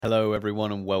Hello,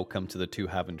 everyone, and welcome to the Two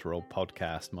Haven't Rolled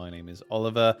podcast. My name is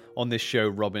Oliver. On this show,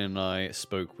 Robin and I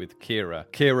spoke with Chira.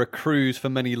 Chira crews for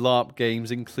many LARP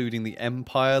games, including the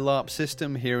Empire LARP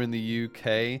system here in the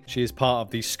UK. She is part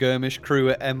of the Skirmish crew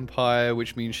at Empire,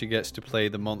 which means she gets to play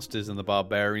the monsters and the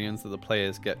barbarians that the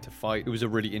players get to fight. It was a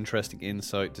really interesting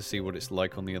insight to see what it's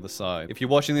like on the other side. If you're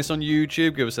watching this on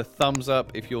YouTube, give us a thumbs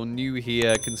up. If you're new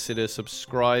here, consider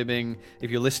subscribing.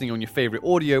 If you're listening on your favorite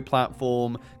audio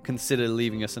platform, consider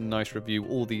leaving us a nice review.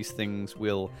 All these things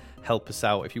will help us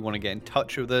out. If you want to get in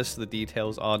touch with us, the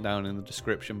details are down in the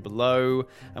description below.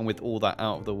 And with all that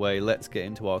out of the way, let's get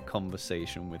into our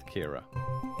conversation with Chira.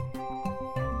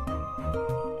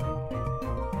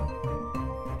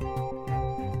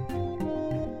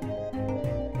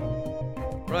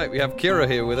 Right, we have Chira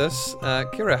here with us.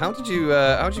 Chira, how did you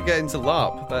get into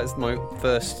LARP? That is my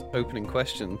first opening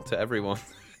question to everyone.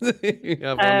 You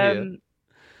have on here.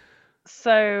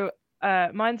 So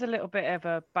mine's a little bit of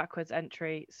a backwards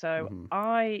entry. So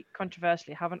I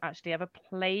controversially haven't actually ever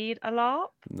played a LARP.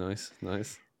 Nice.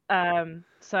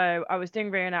 So I was doing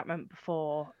reenactment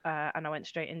before, and I went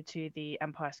straight into the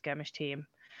Empire Skirmish team,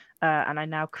 and I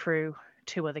now crew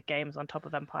 2 other games on top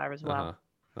of Empire as well.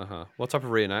 What type of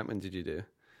reenactment did you do?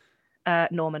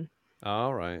 Norman.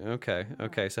 All right. Okay.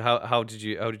 So how did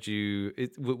you?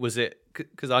 Was it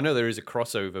because I know there is a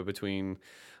crossover between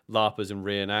LARPers and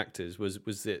reenactors.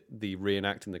 Was it the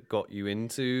reenacting that got you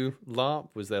into LARP?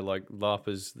 Was there like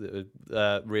LARPers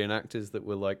that reenactors that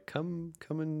were like, come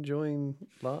and join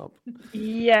LARP?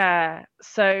 Yeah.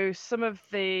 So some of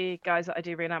the guys that I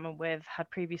do reenactment with had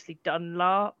previously done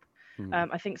LARP.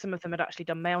 I think some of them had actually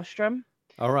done Maelstrom.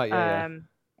 All right. Yeah.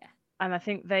 And I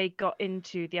think they got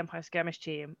into the Empire Skirmish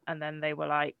team, and then they were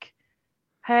like,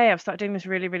 hey, I've started doing this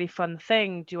really, really fun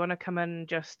thing. Do you want to come and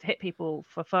just hit people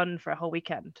for fun for a whole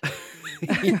weekend?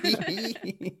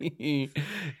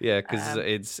 Yeah, because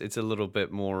it's a little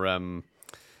bit more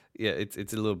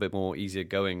it's a little bit more easier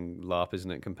going LARP,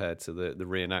 isn't it, compared to the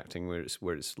reenacting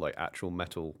where it's like actual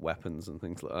metal weapons and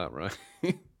things like that, right?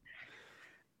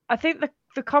 I think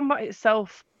the combat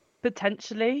itself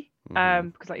potentially,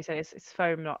 because like you said, it's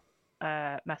foam, not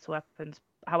metal weapons.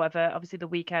 However, obviously the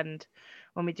weekend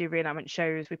when we do reenactment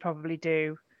shows, we probably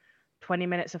do 20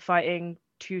 minutes of fighting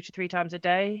 2 to 3 times a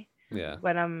day. Yeah.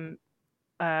 When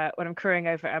I'm crewing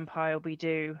over at Empire, we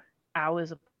do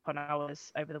hours upon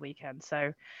hours over the weekend.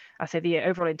 So I say the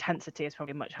overall intensity is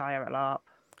probably much higher at LARP.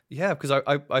 Yeah, because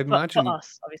I imagine for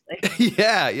us, obviously.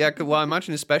 yeah. Well, I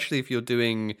imagine especially if you're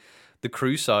doing the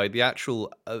crew side, the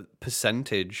actual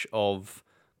percentage of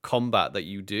combat that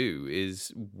you do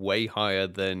is way higher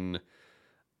than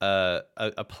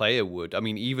a player would. I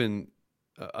mean, even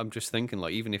I'm just thinking,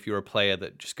 like, even if you're a player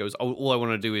that just goes, oh, all I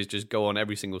want to do is just go on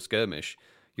every single skirmish,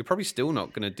 you're probably still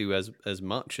not going to do as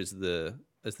much as the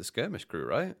skirmish crew,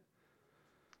 right?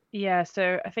 Yeah,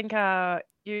 so I think our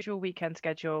usual weekend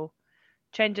schedule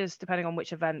changes depending on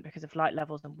which event because of light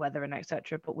levels and weather and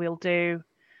etc. But we'll do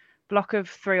block of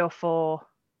 3 or 4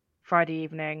 Friday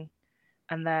evening,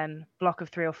 and then block of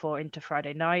 3 or 4 into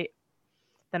Friday night.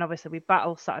 Then obviously we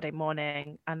battle Saturday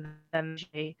morning, and then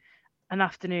an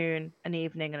afternoon, an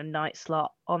evening, and a night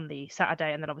slot on the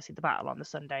Saturday, and then obviously the battle on the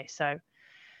Sunday. So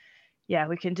yeah,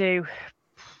 we can do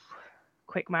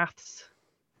quick maths.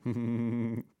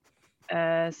 6,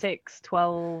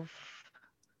 12,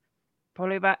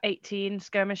 probably about 18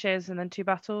 skirmishes and then 2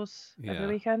 battles over the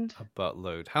weekend. A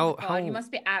buttload. How you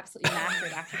must be absolutely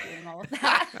knackered after doing all of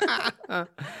that.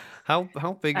 How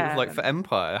big like for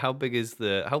Empire? How big is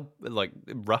how like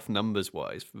rough numbers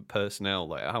wise for personnel?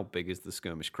 Like how big is the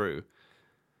skirmish crew?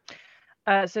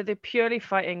 So the purely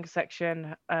fighting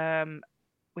section,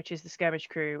 which is the skirmish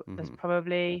crew, there's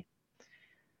probably.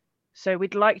 So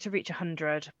we'd like to reach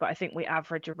 100, but I think we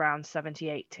average around 70,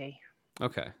 80.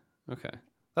 Okay.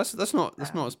 That's not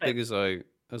as big as I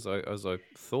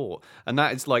thought. And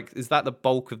that is like, is that the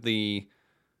bulk of the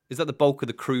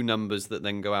crew numbers that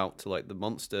then go out to like the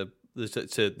monster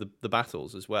to the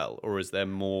battles as well, or is there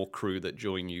more crew that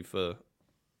join you for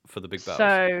the big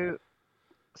battles?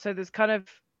 So there's kind of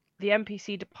the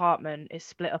NPC department is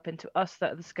split up into us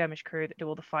that are the skirmish crew that do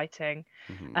all the fighting,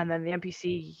 and then the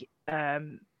NPC.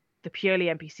 The purely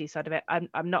NPC side of it,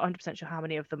 I'm not 100% sure how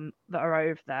many of them that are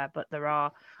over there, but there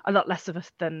are a lot less of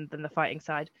us than the fighting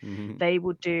side. They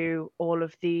will do all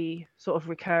of the sort of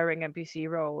recurring NPC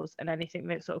roles and anything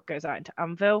that sort of goes out into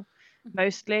Anvil,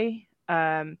 mostly.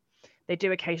 They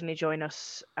do occasionally join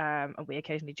us, and we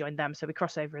occasionally join them, so we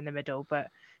cross over in the middle.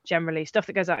 But generally, stuff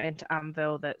that goes out into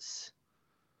Anvil that's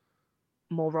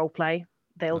more role play,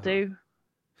 they'll do.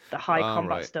 The high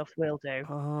combat stuff will do.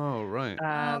 Oh, right.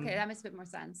 Okay, that makes a bit more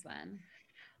sense then.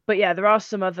 But yeah, there are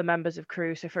some other members of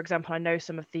crew. So, for example, I know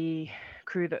some of the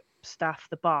crew that staff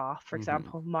the bar, for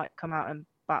example, might come out and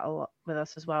battle with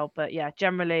us as well. But yeah,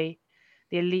 generally,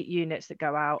 the elite units that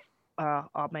go out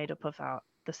are made up of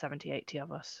the 70, 80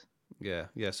 of us. Yeah,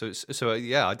 yeah. So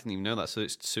yeah, I didn't even know that. So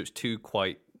it's two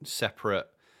quite separate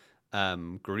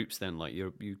groups then. Like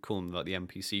you call them like the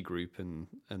NPC group and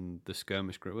the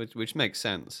skirmish group, which makes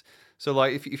sense. So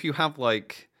like if you have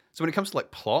like, so when it comes to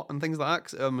like plot and things like that,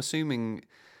 'cause I'm assuming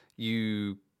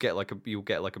you'll get like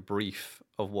a brief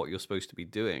of what you're supposed to be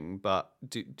doing, but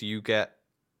do you get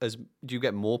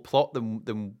more plot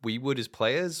than we would as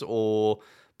players, or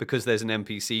because there's an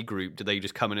NPC group, do they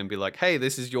just come in and be like, hey,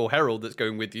 this is your herald that's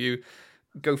going with you,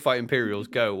 go fight Imperials,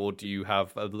 go? Or do you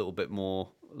have a little bit more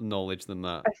knowledge than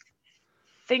that? I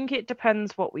think it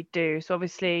depends what we do. So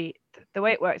obviously, the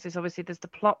way it works is obviously there's the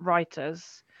plot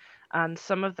writers, and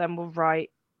some of them will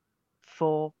write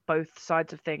for both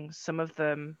sides of things. Some of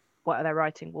them, what they're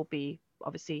writing will be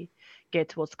obviously geared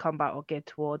towards combat or geared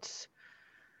towards,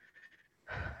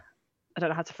 I don't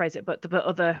know how to phrase it, but the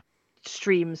other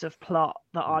streams of plot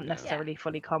that aren't necessarily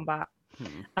fully combat.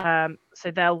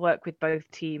 So they'll work with both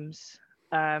teams.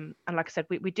 And like I said,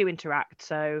 we do interact.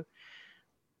 So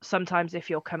sometimes if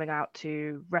you're coming out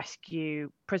to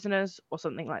rescue prisoners or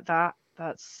something like that,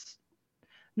 that's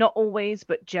not always,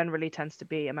 but generally tends to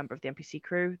be a member of the NPC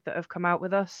crew that have come out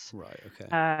with us. Right,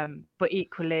 okay. But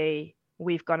equally,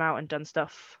 we've gone out and done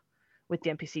stuff with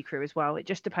the NPC crew as well. It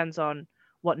just depends on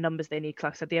what numbers they need.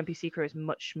 Like I said, the NPC crew is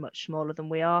much, much smaller than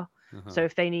we are. So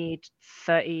if they need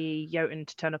 30 Jotun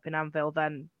to turn up in Anvil,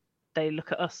 then they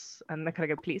look at us and they're kind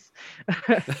of go, please.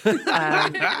 Could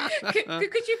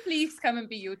you please come and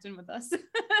be Jotun with us?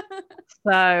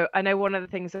 So I know one of the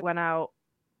things that went out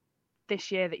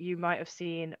this year that you might have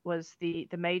seen was the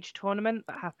mage tournament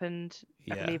that happened,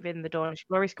 I believe, in the Dornish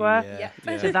Glory Square.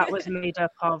 Yeah. So that was made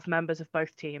up of members of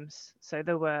both teams. So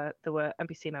there were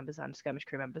NPC members and skirmish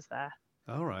crew members there.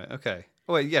 All right, okay.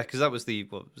 Oh wait, yeah, because that was the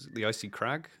the Icy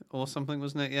Crag or something,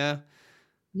 wasn't it?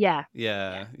 Yeah.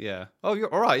 Oh,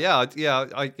 you're all right. Yeah,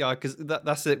 because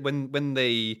that's it.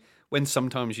 When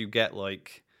sometimes you get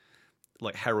like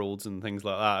heralds and things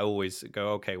like that, I always go,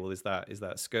 okay, well, is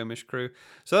that skirmish crew?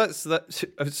 So that's.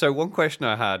 So one question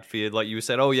I had for you, like you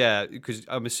said, oh yeah, because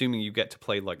I'm assuming you get to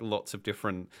play like lots of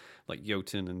different like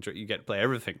Jotun and you get to play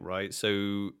everything, right?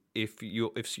 So if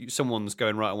someone's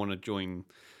going, right, I want to join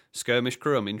skirmish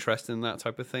crew, I'm interested in that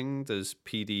type of thing. Does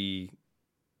PD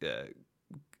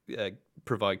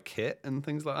provide kit and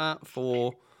things like that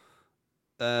for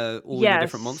all the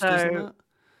different monsters and that?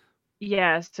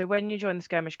 Yeah, so when you join the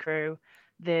skirmish crew,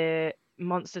 the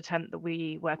monster tent that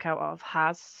we work out of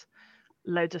has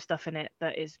loads of stuff in it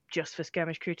that is just for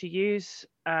skirmish crew to use,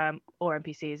 or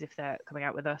NPCs if they're coming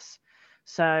out with us.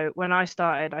 So when I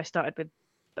started with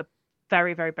a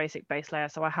very, very basic base layer.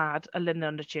 So I had a linen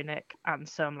under tunic and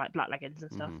some like black leggings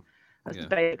and stuff. That's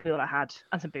basically all I had,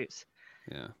 and some boots.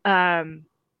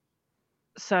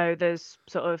 So there's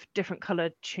sort of different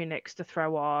coloured tunics to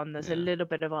throw on. There's a little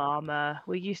bit of armour.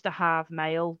 We used to have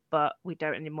mail, but we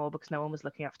don't anymore because no one was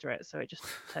looking after it, so it just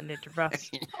turned into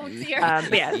rust. Oh dear.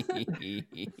 But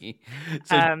yeah.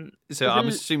 So I'm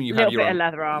assuming you have your own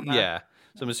leather armour. Yeah.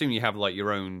 So I'm assuming you have like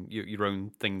your own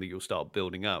thing that you'll start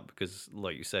building up, because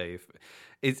like you say,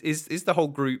 is the whole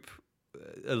group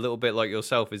a little bit like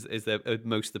yourself? Is there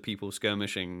most of the people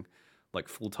skirmishing like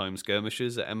full-time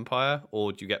skirmishers at Empire,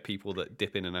 or do you get people that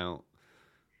dip in and out?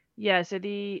 Yeah, so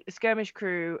the skirmish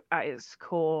crew at its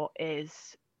core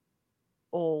is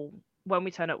all, when we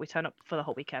turn up for the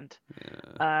whole weekend.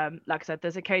 Like I said,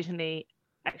 there's occasionally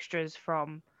extras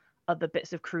from other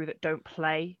bits of crew that don't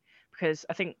play, because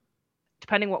I think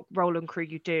depending what role and crew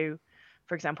you do,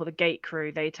 for example, the gate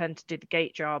crew, they tend to do the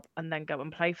gate job and then go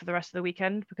and play for the rest of the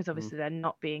weekend, because obviously they're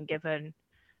not being given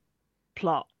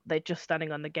plot. They're just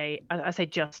standing on the gate. I say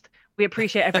just, we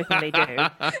appreciate everything they do,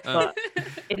 but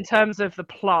in terms of the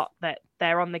plot, that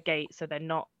they're on the gate, so they're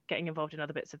not getting involved in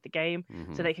other bits of the game,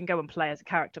 so they can go and play as a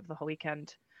character for the whole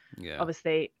weekend.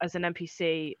 Obviously, as an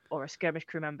NPC or a skirmish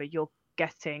crew member, you're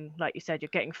getting, like you said, you're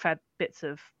getting fed bits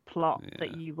of plot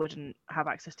that you wouldn't have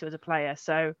access to as a player.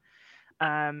 So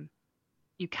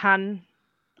you can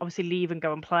obviously leave and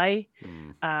go and play,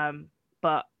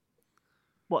 but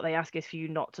what they ask is for you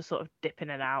not to sort of dip in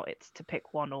and out. It's to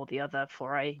pick one or the other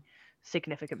for a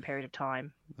significant period of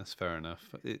time. That's fair enough.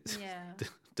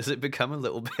 Does it become a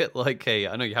little bit like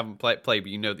I know you haven't played, but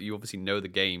you know that you obviously know the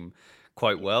game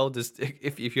quite well.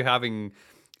 If you're having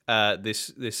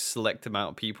this select amount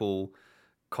of people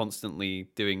constantly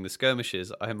doing the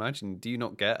skirmishes, I imagine, do you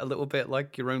not get a little bit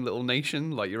like your own little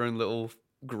nation, like your own little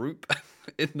group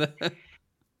in there?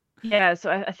 Yeah, so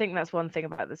I think that's one thing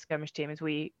about the skirmish team is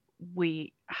we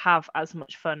have as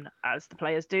much fun as the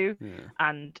players do,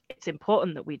 and it's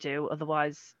important that we do.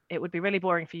 Otherwise, it would be really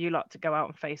boring for you lot to go out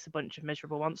and face a bunch of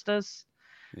miserable monsters.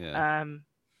 Yeah.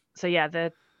 So yeah,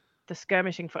 the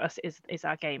skirmishing for us is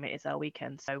our game. It is our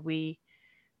weekend. So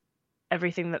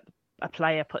everything that a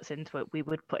player puts into it, we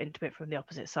would put into it from the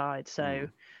opposite side. So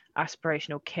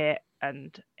aspirational kit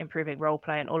and improving role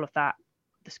play and all of that,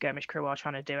 the skirmish crew are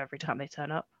trying to do every time they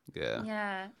turn up.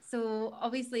 Yeah. So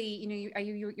obviously,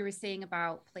 you were saying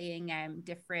about playing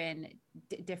different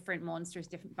monsters,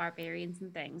 different barbarians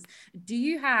and things. Do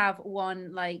you have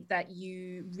one like that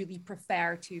you really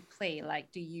prefer to play?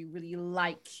 Like, do you really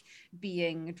like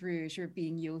being Druge or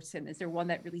being Jotun? Is there one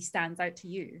that really stands out to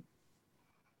you?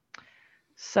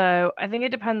 So I think it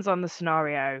depends on the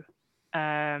scenario.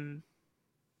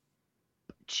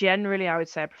 Generally, I would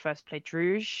say I prefer to play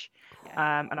Druge.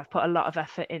 And I've put a lot of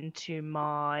effort into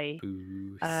my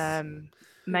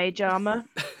mage armor.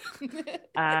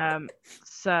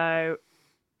 So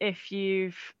if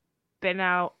you've been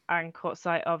out and caught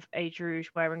sight of a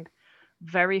Druge wearing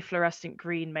very fluorescent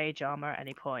green mage armor at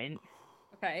any point,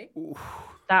 okay,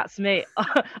 that's me.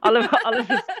 Oliver's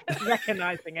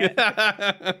recognizing it.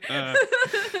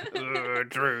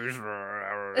 Druge.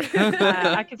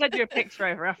 I can send you a picture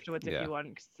over afterwards if you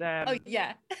want. Oh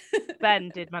yeah. Ben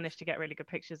did manage to get really good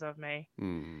pictures of me.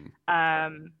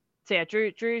 So yeah,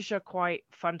 Druge are quite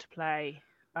fun to play,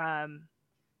 but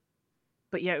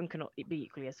Jotun can be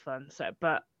equally as fun.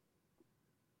 But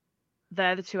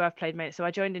they're the two I've played mainly. So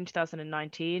I joined in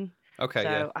 2019. Okay.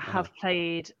 So I've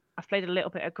played a little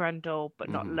bit of Grendel, but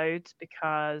not loads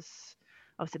because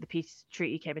obviously the peace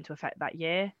treaty came into effect that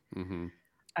year.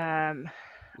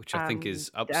 Which I think is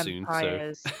up soon.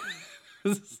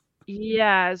 So.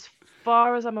 Yeah, as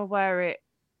far as I'm aware, it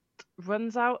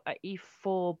runs out at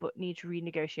E4 but needs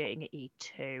renegotiating at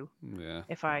E2. Yeah.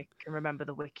 If I can remember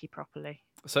the wiki properly.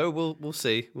 So we'll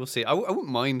see. I wouldn't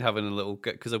mind having a little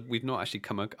because we've not actually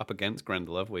come up against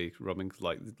Grendel, have we, Robin?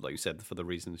 Like you said, for the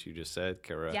reasons you just said,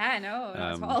 Chira. Yeah, no,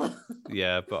 not at all.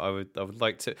 Yeah, but I would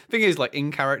like to. Thing is, like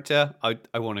in character, I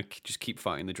want to just keep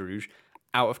fighting the Druge.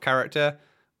 Out of character,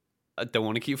 I don't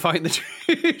want to keep fighting the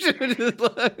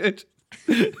Druge.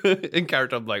 In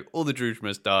character, I'm like, all the Druge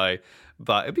must die.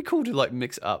 But it'd be cool to like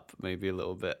mix up maybe a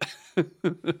little bit.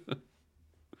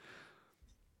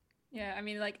 Yeah, I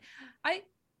mean, like,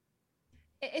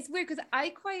 it's weird because I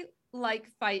quite like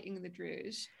fighting the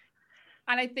Druge.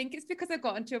 And I think it's because I've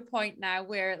gotten to a point now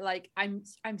where like I'm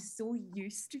so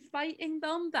used to fighting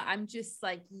them that I'm just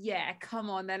like, yeah, come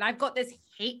on then. I've got this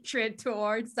hatred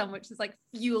towards them, which is like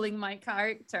fueling my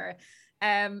character.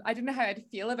 I don't know how I'd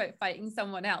feel about fighting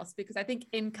someone else, because I think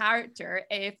in character,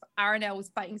 if Arnell was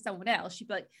fighting someone else, she'd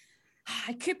be like,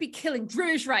 I could be killing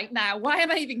Druge right now. Why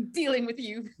am I even dealing with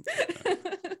you?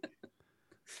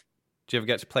 Do you ever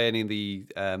get to play any of the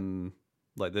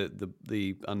like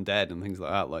the undead and things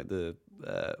like that, like the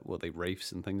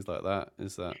wraiths and things like that?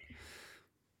 Is that?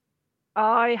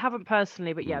 I haven't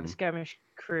personally, but yeah, the skirmish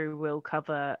crew will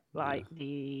cover like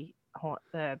the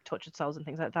tortured souls and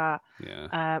things like that.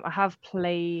 Yeah. I have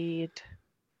played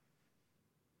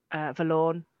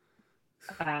Valorn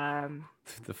and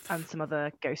some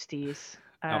other ghosties.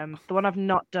 The one I've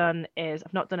not done is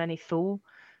I've not done any Thule.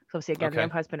 Obviously, again, the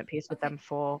Empire's been at peace with them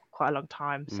for quite a long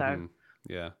time. So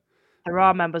there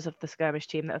are members of the skirmish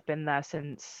team that have been there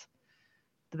since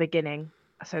the beginning.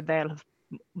 So they'll have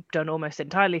done almost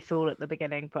entirely Thule at the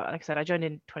beginning. But like I said, I joined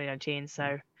in 2019,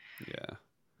 so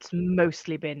it's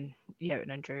mostly been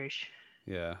Jotun and Druge.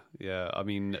 Yeah. I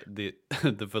mean, the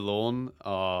Valorn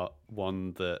are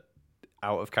one that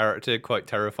out of character quite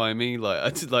terrify me,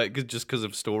 like just because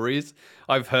of stories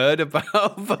I've heard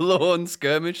about Valorn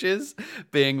skirmishes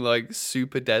being like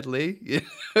super deadly.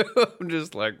 I'm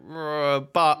just like,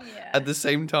 but at the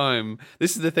same time,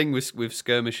 this is the thing with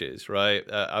skirmishes, right?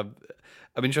 I'm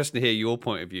interested to hear your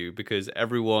point of view, because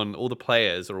all the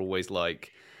players are always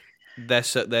like, they're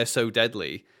so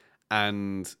deadly,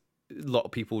 and a lot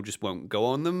of people just won't go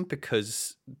on them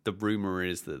because the rumor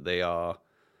is that they are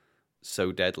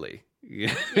so deadly.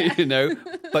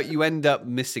 But you end up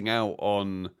missing out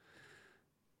on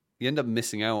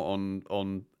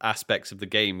aspects of the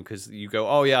game because you go,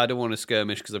 oh yeah, I don't want to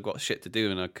skirmish because I've got shit to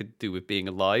do, and I could do with being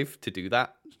alive to do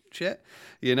that shit,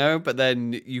 but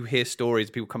then you hear stories,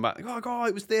 people come back like, oh god,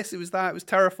 it was this, it was that, it was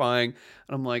terrifying,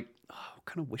 and I'm like, oh, I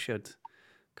kind of wish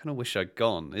I'd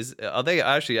gone. Are they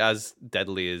actually as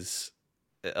deadly?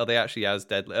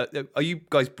 Are you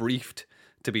guys briefed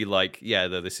to be like, yeah,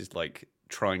 this is like,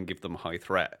 try and give them high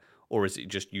threat, or is it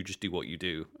just you just do what you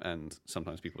do and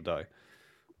sometimes people die?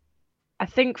 I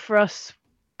think for us,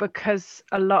 because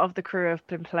a lot of the crew have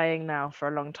been playing now for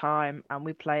a long time, and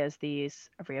we play as these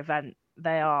every event,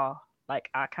 they are like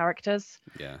our characters.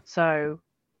 Yeah. So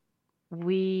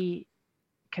we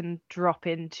can drop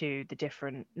into the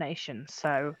different nations.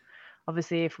 So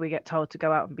obviously, if we get told to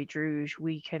go out and be Druge,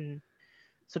 we can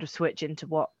sort of switch into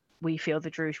what we feel the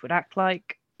Druge would act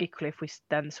like. Equally, if we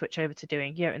then switch over to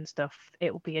doing Jotun stuff,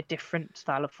 it will be a different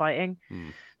style of fighting.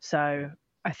 So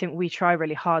I think we try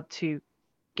really hard to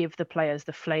give the players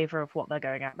the flavor of what they're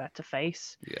going out there to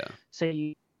face. Yeah. So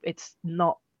it's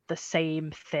not the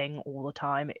same thing all the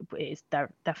time. It is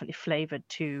definitely flavored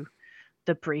to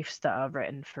the briefs that are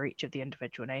written for each of the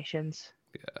individual nations.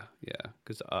 Yeah,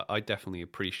 because I definitely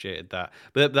appreciated that.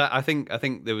 But that I think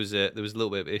there was a little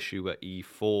bit of issue at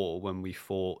E4 when we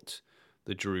fought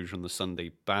the Druge on the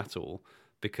Sunday battle,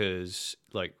 because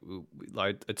like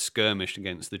I'd skirmished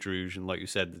against the Druge, and like you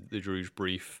said, the Druge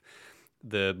brief,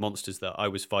 the monsters that I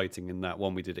was fighting in that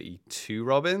one we did at E2,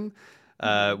 Robin,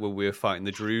 where we were fighting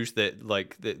the Druge, that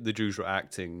like the Druge were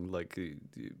acting like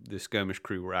the skirmish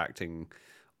crew were acting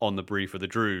on the brief of the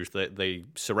Druge, that they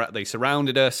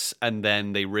surrounded us, and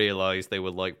then they realized they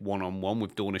were like one-on-one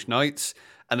with Dornish Knights,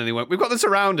 and then they went, "We've got them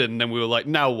surrounded," and then we were like,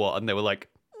 "Now what?" And they were like,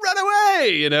 "Run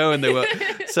away!" And they were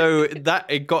so that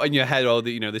it got in your head, oh,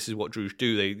 this is what Druge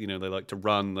do. They they like to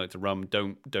run,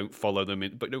 don't follow them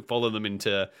in, but don't follow them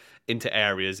into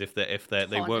areas if they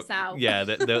won't. Yeah,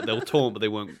 they'll taunt, but they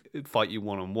won't fight you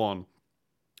one-on-one.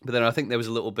 But then I think there was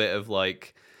a little bit of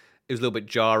like, it was a little bit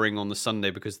jarring on the Sunday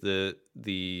because the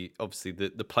obviously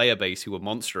the player base who were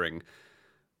monstering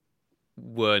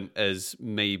weren't as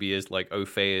like au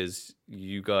fait as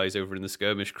you guys over in the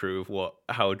skirmish crew of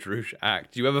how Druge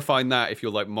act. Do you ever find that if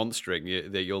you're like monstering,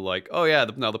 that you're like, oh yeah,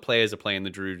 now the players are playing the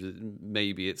Druge,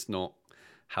 maybe it's not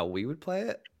how we would play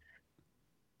it?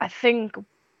 I think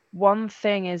one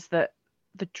thing is that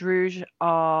the Druge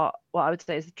are, what I would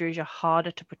say is the Druge are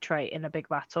harder to portray in a big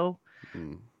battle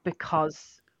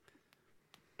because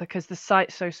the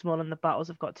site's so small and the battles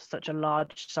have got to such a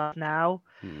large size now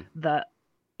that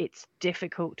it's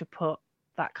difficult to put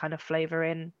that kind of flavor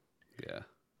in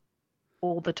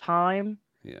all the time.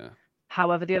 Yeah.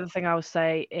 However, the other thing I would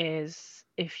say is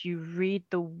if you read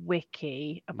the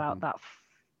wiki about that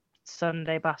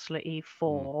Sunday battle at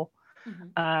E4,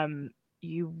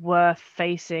 you were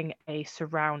facing a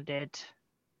surrounded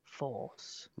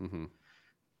force.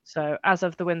 So as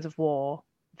of the Winds of War,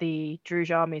 the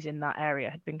Druge armies in that area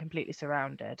had been completely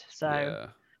surrounded. So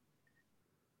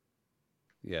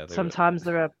sometimes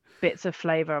there are bits of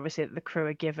flavor, obviously, that the crew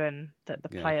are given that the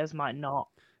players might not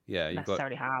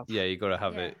necessarily have. Yeah, you got to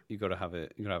have it. You got to have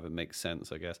it. You got to have it make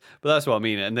sense, I guess. But that's what I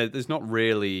mean. And there's not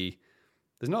really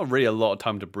a lot of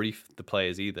time to brief the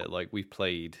players either. Like we've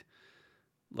played,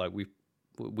 like we've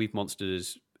monstered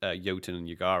as Jotun and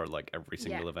Yagara like every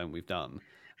single event we've done.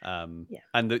 And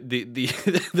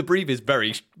the brief is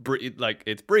very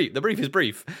it's brief. The brief is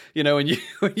brief, when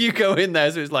you go in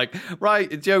there, so it's like,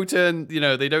 right, it's Jotun,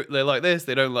 they like this,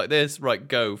 they don't like this, right,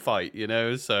 go fight,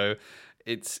 so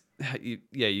it's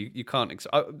you can't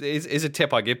is a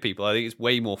tip I give people. I think it's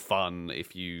way more fun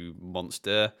if you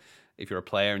monster, if you're a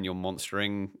player and you're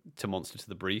monstering to monster to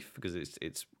the brief, because it's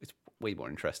way more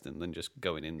interesting than just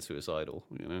going in suicidal,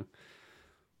 And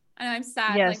I'm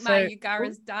sad, my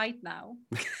Yagara's died now.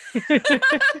 I got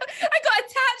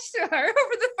attached to her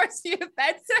over the first few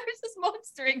events. I was just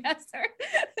monstering as her.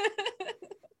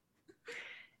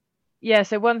 Yeah,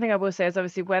 so one thing I will say is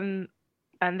obviously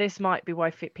and this might be why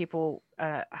people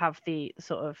have the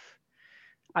sort of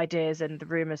ideas and the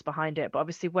rumors behind it, but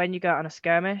obviously when you go out on a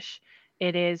skirmish,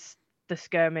 it is the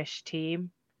skirmish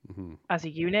team as a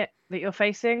unit that you're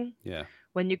facing. Yeah.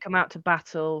 When you come out to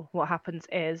battle, what happens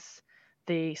is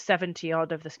the 70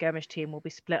 odd of the skirmish team will be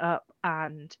split up,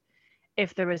 and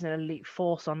if there is an elite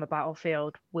force on the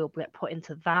battlefield, we'll get put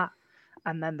into that,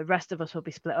 and then the rest of us will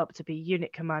be split up to be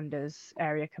unit commanders,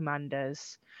 area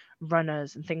commanders,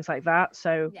 runners, and things like that.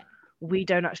 So we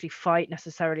don't actually fight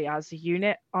necessarily as a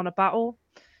unit on a battle.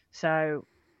 So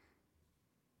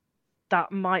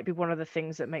that might be one of the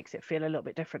things that makes it feel a little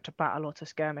bit different to battle or to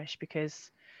skirmish,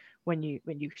 because when you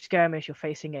skirmish, you're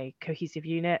facing a cohesive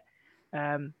unit.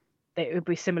 It would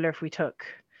be similar if we took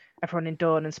everyone in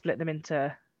Dawn and split them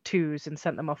into twos and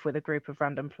sent them off with a group of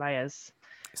random players.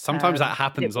 Sometimes that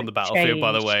happens on the battlefield,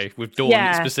 by the way, with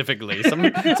Dawn specifically.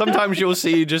 Sometimes you'll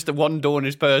see just one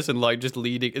Dornish person like just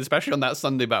leading, especially on that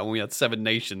Sunday battle when we had 7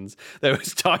 nations. There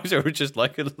was times where it was just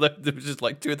like 2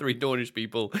 or 3 Dornish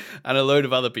people and a load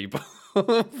of other people.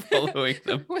 following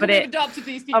them. When But we've it- adopted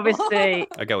these people. Obviously,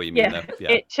 I get what you mean, yeah, though.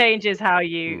 Yeah, it changes how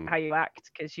you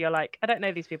act, because you're like, I don't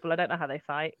know these people, I don't know how they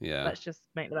fight. Yeah. Let's just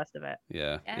make the best of it.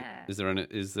 yeah. Yeah.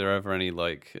 Is there ever any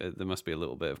like? There must be a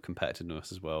little bit of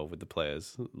competitiveness as well with the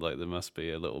players. Like there must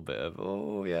be a little bit of,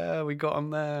 oh yeah, we got them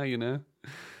there, you know.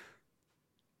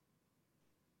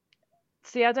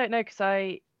 See, I don't know,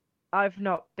 because I've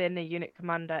not been a unit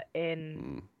commander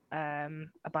in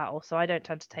a battle, so I don't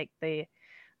tend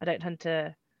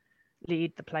to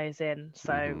lead the players in,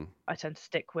 so I tend to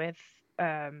stick with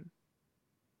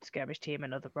skirmish team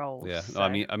and other roles. Yeah, so.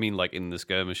 no, I mean, like in the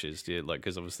skirmishes, do you, like,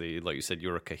 because obviously, like you said,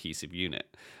 you're a cohesive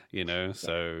unit, you know.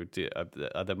 So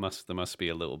there must be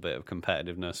a little bit of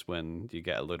competitiveness when you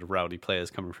get a load of rowdy players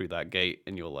coming through that gate,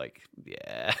 and you're like,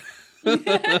 yeah.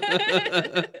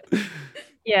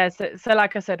 Yeah, so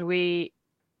like I said, we,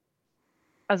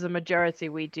 as a majority,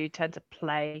 we do tend to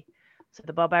play. So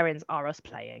the barbarians are us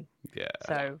playing. Yeah.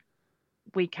 So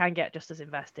we can get just as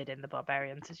invested in the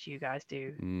barbarians as you guys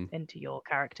do into your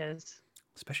characters.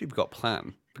 Especially if you've got a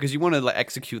plan, because you want to like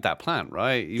execute that plan,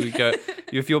 right? You go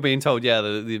if you're being told, yeah,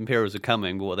 the Imperials are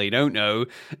coming, but what they don't know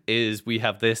is we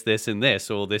have this, and this,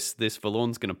 or this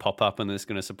Forlorn's going to pop up and it's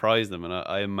going to surprise them. And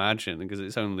I imagine, because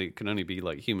it can only be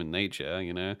like human nature,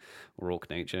 you know, or orc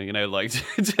nature, you know, like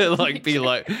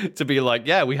to be like,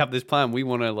 yeah, we have this plan, we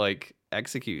want to like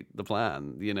execute the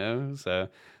plan, you know. So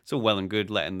it's all well and good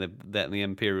letting the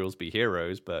Imperials be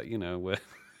heroes, but you know,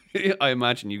 I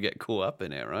imagine you get caught up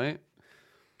in it, right?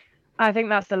 I think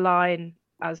that's the line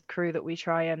as crew that we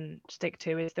try and stick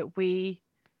to, is that we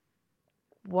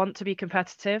want to be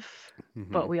competitive,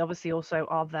 but we obviously also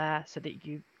are there so that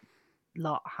you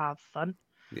lot have fun,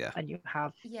 and you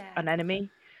have an enemy.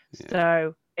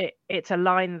 So it's a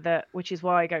line that, which is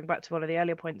why, going back to one of the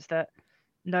earlier points, that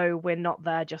no, we're not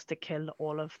there just to kill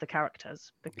all of the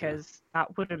characters, because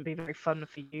that wouldn't be very fun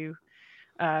for you.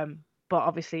 But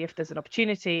obviously, if there's an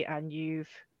opportunity and you've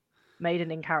made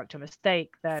an in-character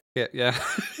mistake, then yeah.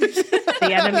 the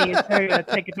enemy is going to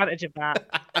take advantage of that.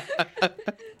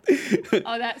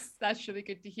 Oh, that's really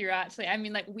good to hear, actually. I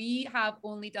mean, like, we have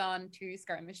only done 2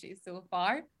 skirmishes so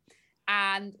far,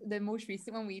 and the most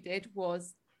recent one we did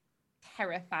was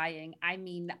terrifying. I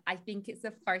mean, I think it's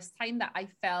the first time that I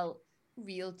felt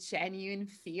real genuine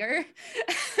fear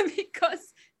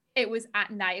because it was at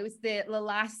night. It was the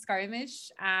last skirmish.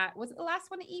 Was it the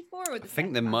last one at E4? Or I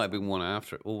think there might have been one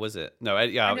after it, or was it? No, I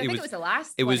think it was the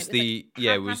last. It one. was the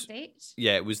it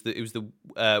was like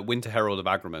the Winter Herald of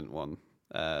Agrement one.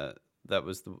 That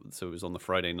was so it was on the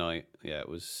Friday night. Yeah,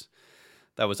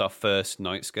 that was our first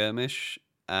night skirmish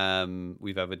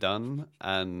we've ever done,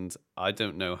 and I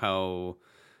don't know how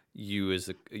you as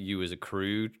a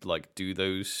crew like do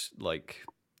those like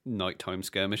nighttime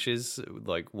skirmishes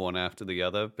like one after the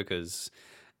other, because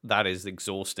that is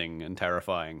exhausting and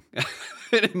terrifying.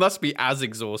 It must be as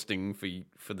exhausting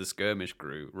for the skirmish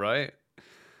crew, right?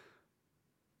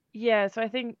 Yeah, so I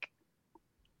think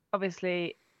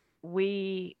obviously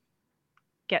we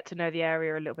get to know the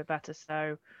area a little bit better,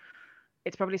 so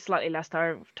it's probably slightly less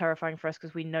terrifying for us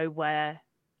because we know where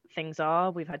things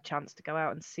are. We've had chance to go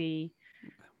out and see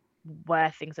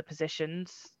where things are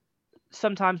positioned.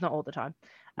 Sometimes, not all the time.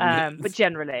 But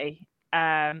generally,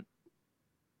 so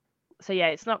yeah,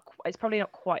 it's probably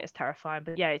not quite as terrifying,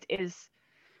 but yeah, it is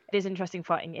interesting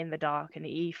fighting in the dark, and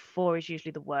the E4 is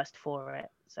usually the worst for it.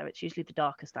 So it's usually the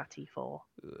darkest at E4.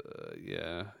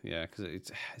 Yeah,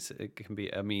 because it can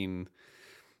be. I mean,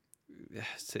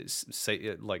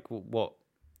 say like what?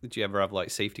 Did you ever have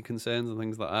like safety concerns and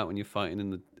things like that when you're fighting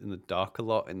in the dark a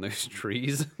lot in those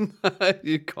trees?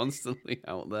 You're constantly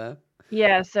out there.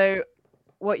 Yeah, so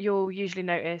what you'll usually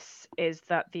notice is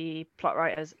that the plot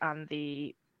writers and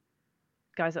the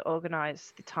guys that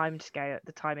organize the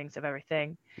timings of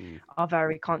everything are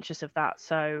very conscious of that.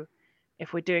 So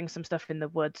if we're doing some stuff in the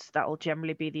woods, that will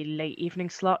generally be the late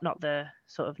evening slot, not the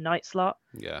sort of night slot.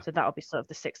 Yeah. So that'll be sort of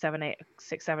the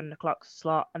 7 o'clock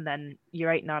slot, and then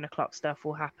your 8-9 o'clock stuff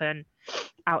will happen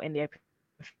out in the open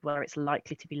where it's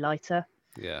likely to be lighter.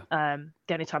 Yeah.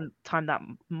 The only time that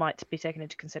might be taken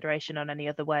into consideration on any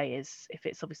other way is if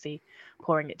it's obviously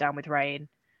pouring it down with rain.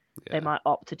 Yeah. They might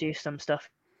opt to do some stuff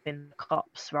in the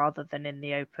copse rather than in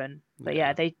the open. But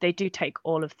yeah, they do take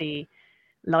all of the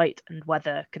light and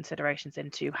weather considerations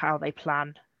into how they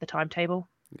plan the timetable.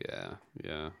 Yeah.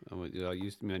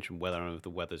 You mentioned weather. I don't know if the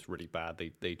weather's really bad.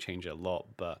 They change it a lot.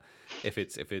 But if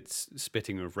it's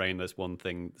spitting with rain, there's one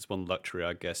thing. There's one luxury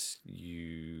I guess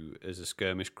you as a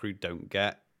skirmish crew don't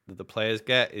get, that the players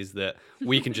get, is that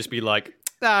we can just be like,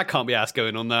 I can't be asked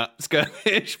going on that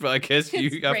skirmish. But I guess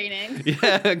it's raining.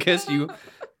 Yeah, I guess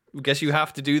you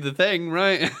have to do the thing,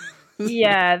 right?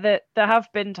 Yeah, there have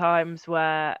been times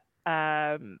where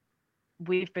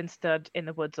we've been stood in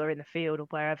the woods or in the field or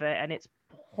wherever, and it's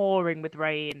pouring with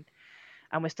rain,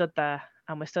 and we're stood there,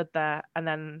 and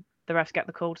then the refs get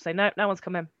the call to say no, no one's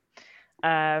coming.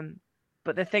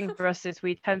 But the thing for us is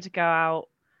we tend to go out.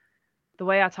 The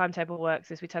way our timetable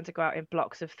works is we tend to go out in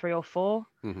blocks of 3 or 4.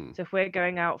 Mm-hmm. So if we're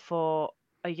going out for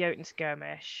a Jotun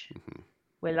skirmish, Mm-hmm.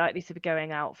 we're likely to be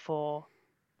going out for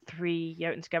 3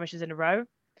 Jotun skirmishes in a row.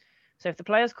 So if the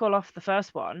players call off the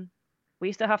first one,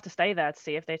 we still have to stay there to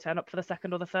see if they turn up for the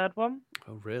second or the third one.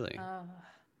 Oh, really?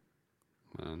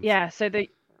 Oh. Yeah, so the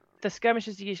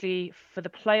skirmishes are usually, for the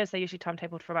players, they're usually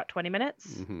timetabled for about 20 minutes.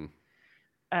 Mm-hmm.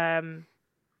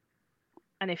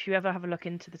 And if you ever have a look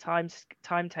into the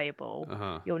timetable,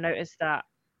 Uh-huh. you'll notice that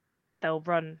they'll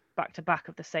run back to back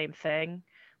of the same thing,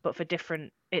 but for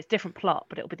different plot,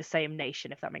 but it'll be the same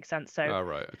nation, if that makes sense. So Oh,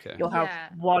 right. Okay. you'll have Yeah.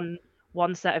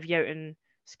 one set of Jotun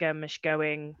skirmish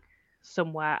going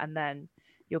somewhere, and then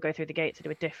you'll go through the gate to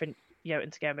do a different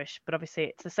Jotun skirmish. But obviously,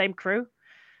 it's the same crew.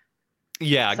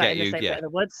 Yeah, I sat get in the you. same bit Yeah. of the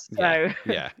woods. So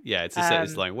Yeah. It's the same.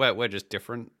 It's like we're just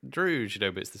different Druze,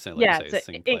 but it's the same. Like yeah, you say, so it's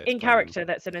the same players in playing. character,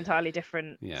 that's an entirely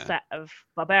different Yeah. set of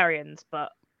barbarians,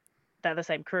 but they're the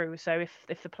same crew. So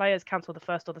if the players cancel the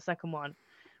first or the second one,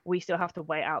 we still have to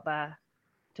wait out there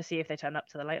to see if they turn up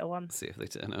to the later one. See if they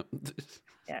turn up.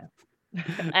 Yeah,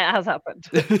 it has happened.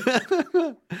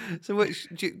 So, what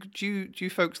do you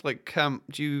folks like?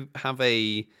 Do you have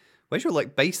a where's your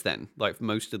like base then? Like for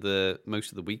most of the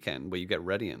weekend, where you get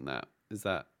ready in that? Is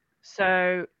that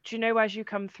So do you know as you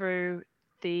come through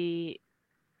the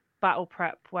battle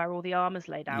prep where all the armor's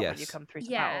laid out when you Yes. come through to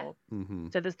Yeah. battle? Mm-hmm.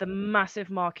 So there's the massive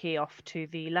marquee off to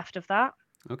the left of that.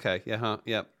 Okay? Yeah. Huh.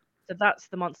 Yep. So that's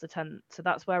the monster tent. So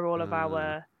that's where all of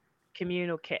our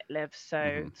communal kit lives.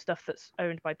 So stuff that's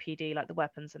owned by PD, like the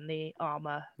weapons and the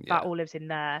armor, that all lives in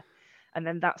there. And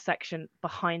then that section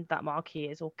behind that marquee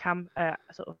is all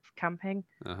sort of camping.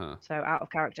 Uh-huh. So out of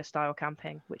character style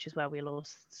camping, which is where we'll all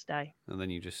stay. And then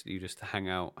you just hang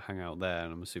out there,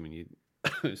 and I'm assuming you,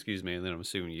 excuse me, and then I'm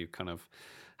assuming you kind of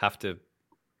have to.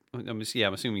 I'm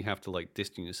assuming you have to like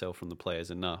distance yourself from the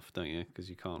players enough, don't you? Because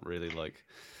you can't really like.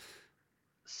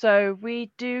 So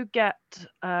we do get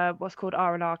what's called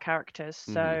R&R characters.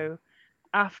 So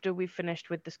after we've finished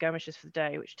with the skirmishes for the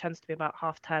day, which tends to be about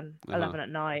 10:30, 11 at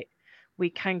night, we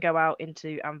can go out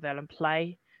into Anvil and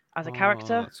play as a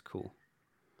character. That's cool.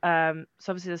 So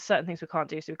obviously there's certain things we can't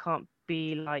do. So we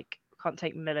can't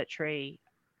take military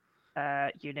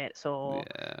units or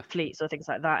fleets or things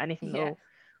like that.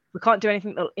 We can't do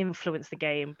anything that'll influence the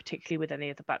game, particularly with any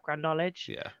of the background knowledge.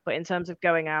 Yeah. But in terms of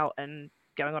going out and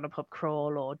going on a pub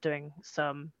crawl or doing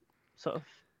some sort of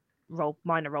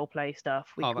minor role play stuff,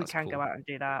 we can go out and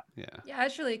do that. Yeah,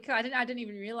 that's really cool. I didn't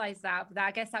even realize that, but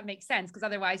I guess that makes sense, because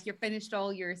otherwise you're finished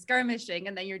all your skirmishing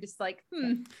and then you're just like,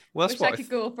 well, wish I could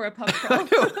go for a pub crawl.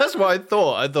 That's what I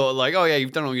thought like, oh yeah,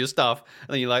 you've done all your stuff, and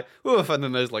then you're like, oof, and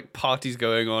then there's like parties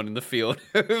going on in the field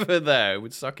over there. It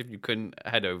would suck if you couldn't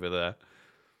head over there.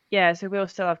 Yeah, so we'll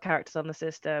still have characters on the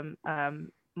system.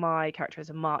 My character is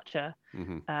a marcher,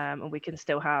 and we can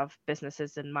still have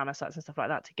businesses and manor sites and stuff like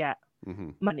that to get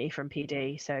money from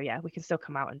PD. So yeah, we can still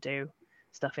come out and do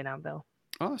stuff in Anvil.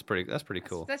 Oh, that's pretty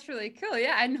cool. That's really cool.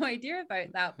 Yeah, I had no idea about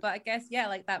that, but I guess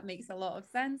like that makes a lot of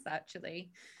sense actually.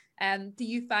 Do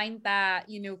you find that,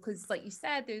 because like you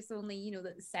said, there's only,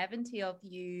 70 of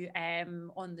you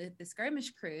on the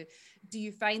skirmish crew. Do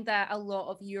you find that a lot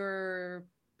of your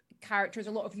characters,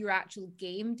 a lot of your actual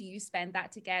game, do you spend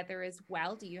that together as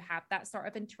well? Do you have that sort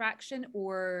of interaction,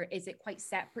 or is it quite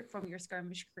separate from your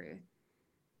skirmish crew?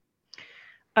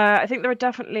 I think there are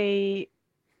definitely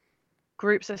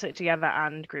groups that sit together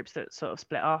and groups that sort of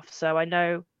split off. So I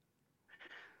know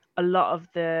a lot of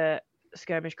the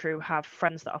skirmish crew have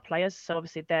friends that are players, so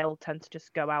obviously they'll tend to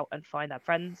just go out and find their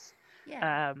friends.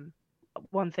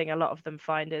 One thing a lot of them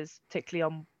find is, particularly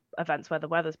on events where the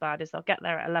weather's bad, is they'll get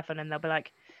there at 11 and they'll be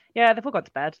like, yeah, they've all gone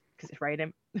to bed because it's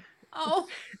raining.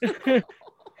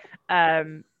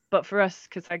 But for us,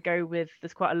 because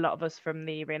there's quite a lot of us from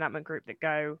the reenactment group that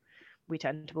go, we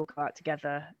tend to all go out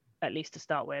together, at least to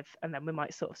start with, and then we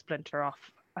might sort of splinter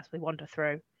off as we wander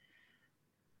through.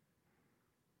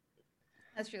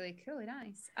 That's really cool,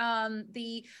 nice.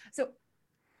 So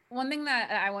one thing that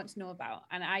I want to know about,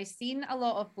 and I've seen a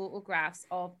lot of photographs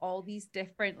of all these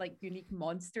different like unique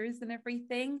monsters and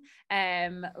everything.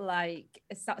 Like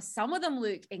some of them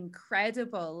look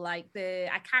incredible. Like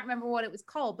I can't remember what it was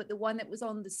called, but the one that was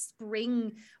on the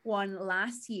spring one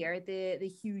last year, the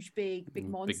huge big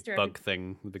monster, big bug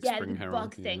thing, the big spring herald,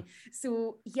 bug thing.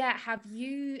 So yeah, have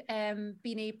you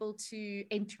been able to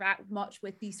interact much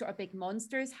with these sort of big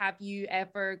monsters? Have you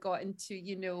ever gotten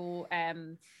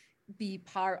to be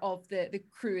part of the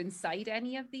crew inside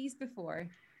any of these before?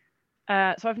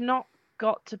 So I've not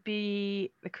got to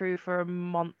be the crew for a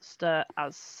monster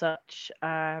as such.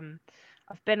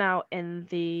 I've been out in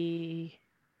the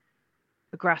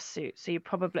grass suit, so you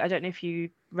probably, I don't know if you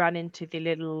ran into the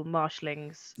little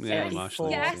marshlings. Yes.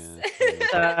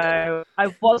 So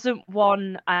I wasn't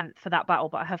one for that battle,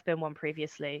 but I have been one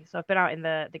previously. So I've been out in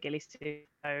the ghillie suit,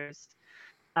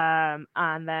 and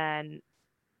then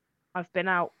I've been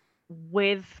out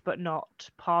with, but not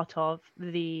part of,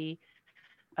 the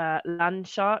land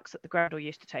sharks that the Grendel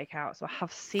used to take out. So I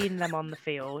have seen them on the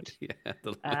field. Yeah,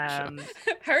 the land sharks.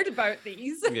 Heard about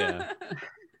these. Yeah.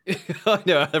 I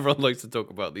know everyone likes to talk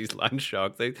about these land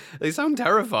sharks. They sound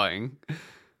terrifying.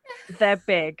 They're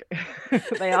big.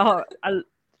 They are.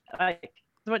 Like,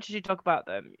 as much as you talk about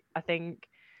them, I think,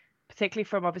 particularly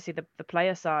from obviously the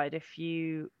player side, if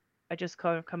you are just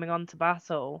kind of coming on to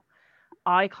battle,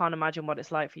 I can't imagine what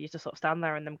it's like for you to sort of stand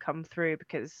there and them come through,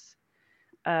 because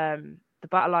the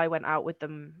battle I went out with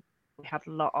them, we had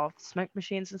a lot of smoke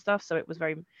machines and stuff, so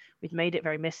we'd made it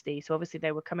very misty. So obviously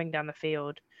they were coming down the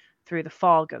field through the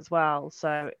fog as well.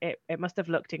 So it must have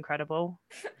looked incredible.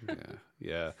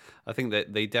 Yeah. I think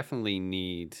that they definitely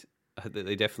need.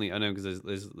 They definitely. I know, because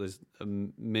there's a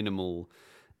minimal.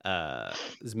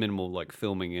 There's minimal like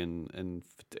filming and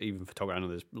even photography. I know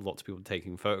there's lots of people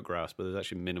taking photographs, but there's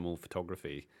actually minimal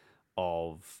photography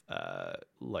of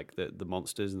like the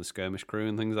monsters and the skirmish crew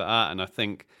and things like that. And I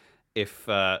think if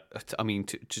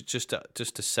just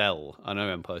to sell, I know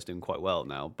Empire's doing quite well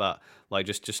now, but like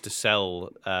just to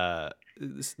sell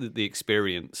the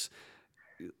experience,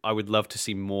 I would love to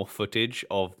see more footage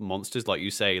of monsters, like you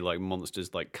say, like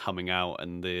monsters like coming out,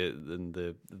 and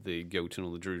the Jotun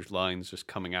or the Druge lines just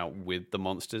coming out with the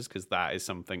monsters, because that is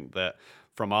something that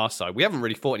from our side we haven't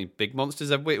really fought any big monsters,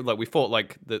 have we? Like we fought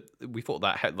like the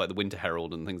Winter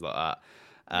Herald and things like that.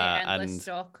 The Endless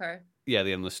Stalker. Yeah,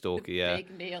 the Endless Stalker. Yeah,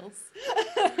 big nails.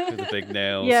 With the big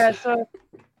nails. Yeah, so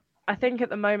I think at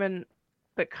the moment,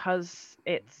 because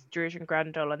it's Druge and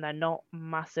Grendel and they're not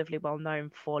massively well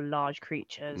known for large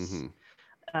creatures,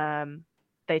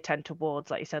 they tend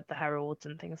towards, like you said, the heralds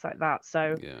and things like that.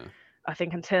 So yeah. I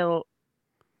think until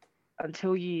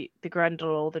the Grendel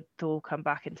or the Thor come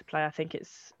back into play, I think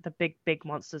it's the big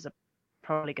monsters are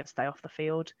probably going to stay off the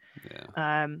field.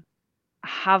 Yeah.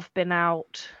 Have been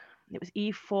out. It was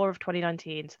E4 of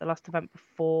 2019, so the last event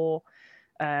before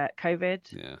COVID.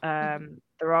 Yeah.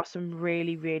 There are some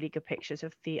really, really good pictures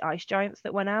of the ice giants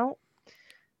that went out.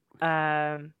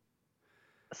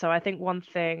 So I think one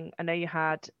thing, I know you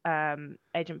had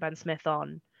Agent Ben Smith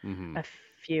on a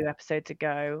few episodes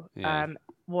ago. Yeah.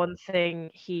 One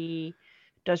thing he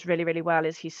does really, really well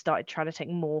is he's started trying to take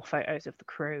more photos of the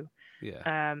crew.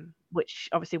 Yeah. Which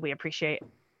obviously we appreciate,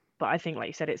 but I think, like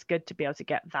you said, it's good to be able to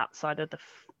get that side of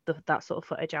that sort of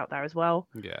footage out there as well.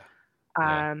 Yeah.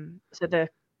 So the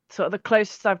sort of the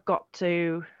closest I've got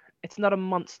to, it's not a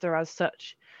monster as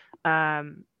such,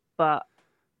 but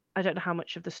I don't know how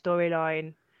much of the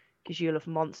storyline, because you'll have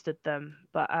monstered them,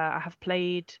 but I have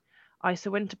played Isa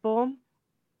Winterborn.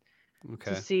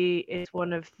 Okay. To see is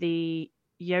one of the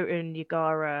Jotun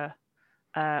Yagara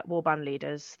warband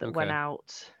leaders that went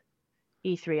out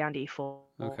E3 and E4.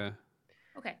 Okay.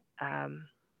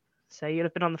 So you'll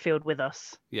have been on the field with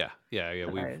us. Yeah.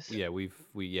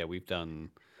 We've done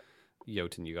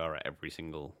Jotun Yagara every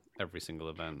single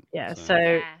event. Yeah.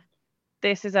 So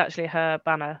this is actually her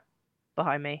banner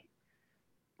behind me.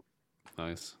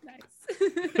 Nice.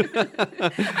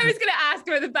 I was gonna ask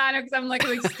about the banner, because I'm like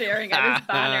staring at this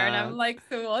banner and I'm like,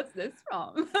 so what's this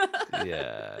from?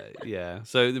 yeah.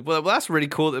 So well, that's really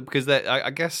cool, because I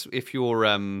guess if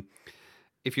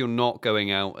you're not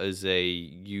going out as a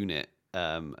unit,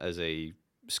 as a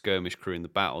skirmish crew in the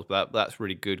battles, that's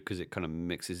really good, because it kind of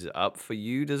mixes it up for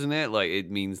you, doesn't it? Like it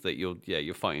means that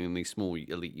you're fighting in these small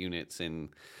elite units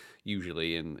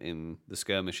usually in the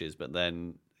skirmishes, but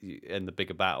then in the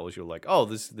bigger battles you're like, oh,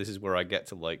 this is where I get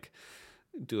to like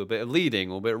do a bit of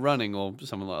leading or a bit of running or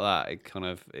something like that. It kind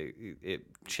of it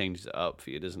changes it up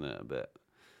for you, doesn't it, a bit?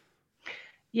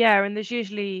 Yeah, and there's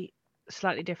usually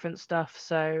slightly different stuff.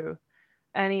 So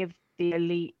any of the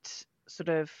elite sort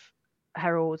of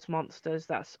heralds, monsters.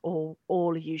 That's all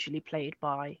usually played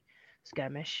by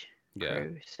Skirmish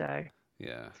crew. So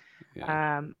yeah.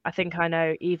 I think I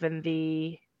know even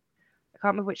I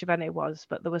can't remember which event it was,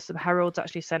 but there was some heralds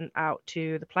actually sent out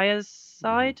to the players'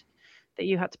 side that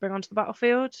you had to bring onto the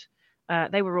battlefield.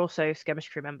 They were also Skirmish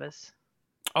crew members.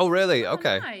 Oh, really? Oh,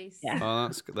 Okay. nice. Yeah. Oh,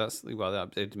 that's well,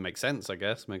 it makes sense, I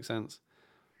guess. Makes sense.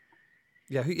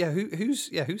 Yeah,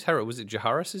 who's herald? Was it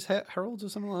Jaharis's herald or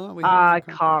something like that? I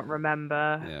can't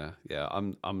remember. Yeah.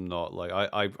 I'm not like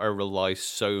I rely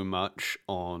so much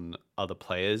on other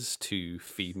players to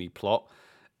feed me plot.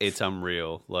 It's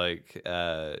unreal. Like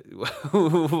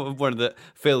one of the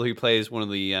Phil, who plays one of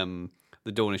the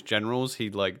Dornish generals, he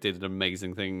like did an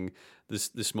amazing thing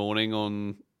this morning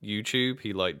on YouTube.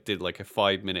 He like did like a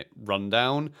 5-minute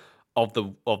rundown of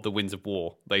the Winds of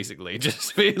War, basically,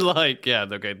 just being like, yeah,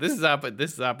 okay, this has happened,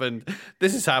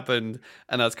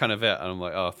 and that's kind of it. And I'm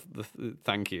like, oh,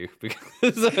 thank you,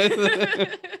 because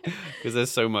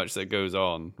there's so much that goes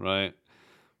on, right?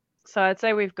 So I'd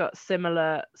say we've got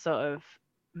similar sort of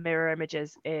mirror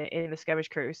images in the Skirmish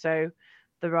crew. So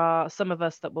there are some of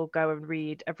us that will go and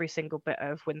read every single bit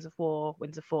of Winds of War,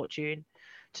 Winds of Fortune,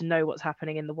 to know what's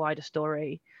happening in the wider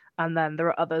story. And then there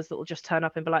are others that will just turn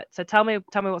up and be like, so tell me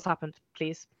what's happened,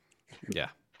 please. Yeah.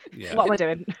 What am I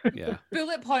doing? Yeah.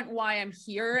 Bullet point why I'm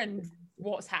here and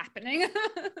what's happening.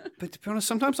 But to be honest,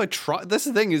 sometimes I try. That's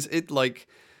the thing, is it like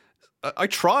I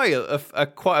try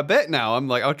quite a bit now. I'm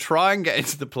like, I'll try and get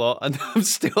into the plot, and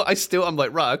I'm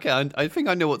like, right, okay, I think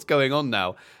I know what's going on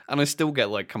now, and I still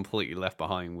get like completely left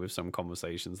behind with some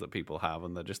conversations that people have,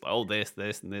 and they're just like, oh, this,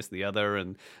 and this, the other,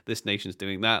 and this nation's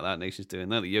doing that nation's doing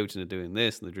that, the Jotun are doing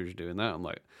this, and the Druids are doing that. I'm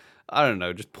like, I don't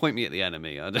know, just point me at the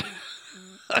enemy. I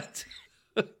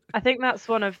think that's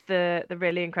one of the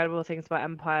really incredible things about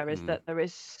Empire is that there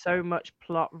is so much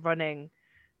plot running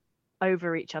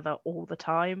over each other all the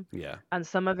time. Yeah. And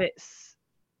some of it's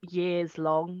years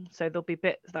long. So there'll be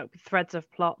threads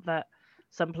of plot that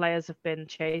some players have been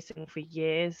chasing for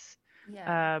years.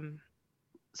 Yeah.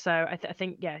 So I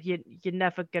think, yeah, you're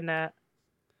never gonna,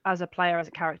 as a player, as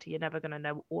a character, you're never gonna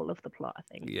know all of the plot, I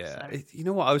think. Yeah. So. You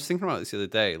know what? I was thinking about this the other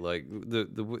day, like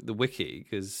the wiki,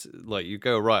 because like you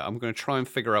go, right, I'm going to try and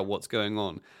figure out what's going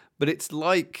on. But it's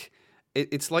like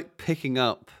picking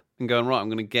up and going, right, I'm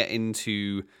going to get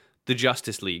into the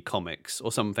Justice League comics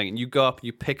or something, and you go up,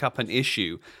 you pick up an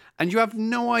issue, and you have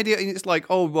no idea. And it's like,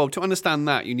 oh, well, to understand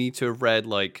that, you need to have read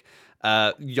like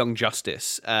Young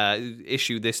Justice,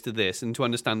 issue this to this, and to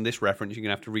understand this reference, you're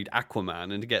gonna have to read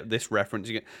Aquaman, and to get this reference,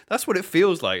 that's what it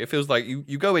feels like. It feels like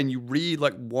you go in, you read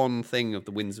like one thing of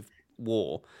the Winds of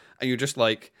War, and you're just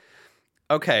like,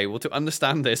 okay, well, to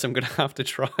understand this, I'm gonna have to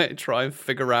try and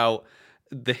figure out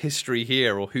the history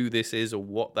here, or who this is, or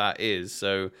what that is.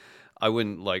 So I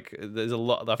wouldn't like. I think there's a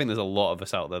lot of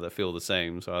us out there that feel the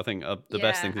same. So I think the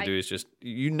best thing to do is just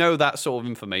that sort of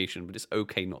information, but it's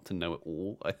okay not to know it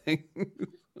all, I think.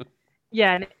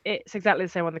 Yeah, and it's exactly the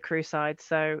same on the crew side.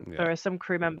 So there are some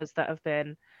crew members that have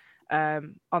been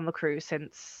on the crew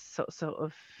since sort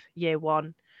of year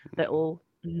one that all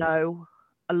know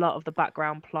a lot of the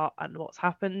background plot and what's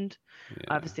happened.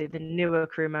 Yeah. Obviously, the newer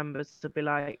crew members will be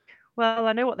like, well,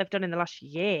 I know what they've done in the last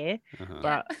year,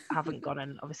 but haven't gone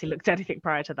and obviously looked at anything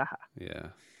prior to that. Yeah.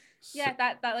 Yeah,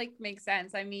 that like makes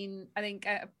sense. I mean, I think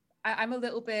I'm a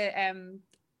little bit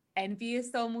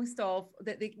envious almost of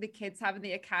the kids having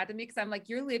the academy, because I'm like,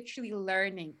 you're literally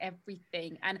learning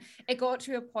everything. And it got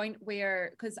to a point where,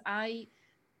 because I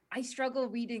struggle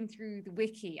reading through the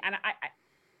wiki, and I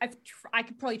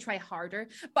could probably try harder,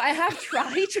 but I have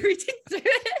tried reading through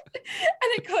it,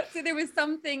 and it got to, there was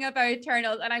something about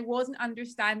Eternals and I wasn't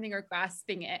understanding or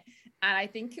grasping it. And I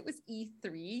think it was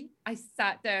E3. I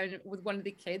sat down with one of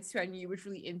the kids who I knew was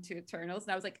really into Eternals,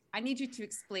 and I was like, I need you to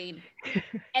explain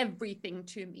everything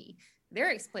to me.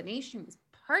 Their explanation was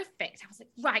perfect. I was like,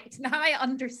 right, now I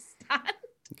understand.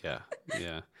 Yeah.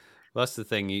 Well, that's the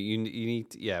thing. You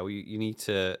need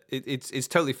to. It's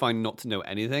totally fine not to know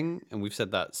anything, and we've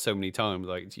said that so many times.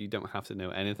 Like, you don't have to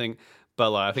know anything.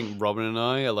 But like, I think Robin and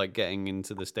I are like getting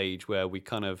into the stage where we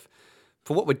kind of,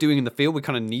 for what we're doing in the field, we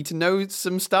kind of need to know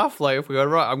some stuff. Like, if we go,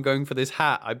 right, I'm going for this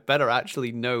hat, I better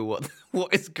actually know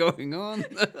what is going on.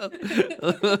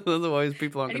 Otherwise,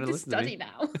 people aren't going to listen to me. I need to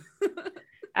study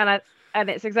now. And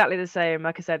it's exactly the same.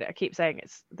 Like I said, I keep saying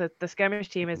it's the Skirmish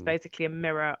team is basically a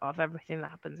mirror of everything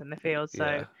that happens in the field.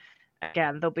 So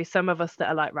again, there'll be some of us that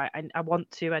are like, right, I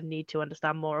want to and need to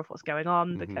understand more of what's going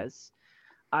on because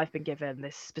I've been given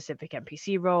this specific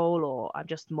NPC role, or I'm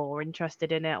just more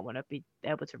interested in it. I want to be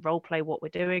able to role play what we're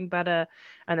doing better.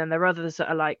 And then there are others that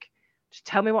are like, just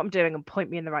tell me what I'm doing and point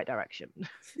me in the right direction.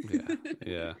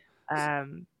 Yeah.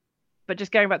 But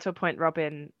just going back to a point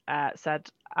Robin said,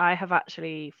 I have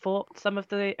actually fought some of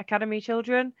the academy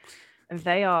children, and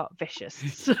they are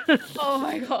vicious. Oh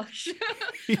my gosh.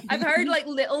 I've heard like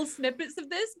little snippets of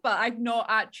this, but I've not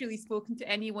actually spoken to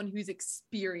anyone who's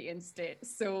experienced it.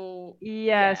 So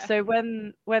yeah, so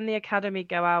when the academy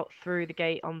go out through the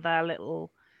gate on their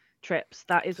little trips,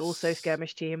 that is also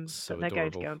skirmish team So that they're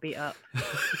going to adorable. go and beat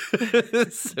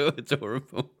up. So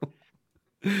adorable.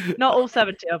 Not all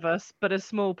 70 of us, but a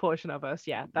small portion of us.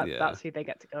 Yeah, Yeah. that's who they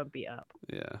get to go and beat up.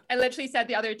 Yeah. I literally said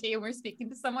the other day when we were speaking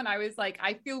to someone, I was like,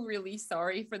 I feel really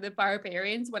sorry for the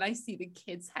barbarians when I see the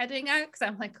kids heading out, because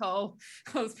I'm like, oh,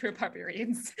 those poor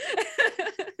barbarians.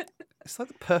 It's like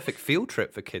the perfect field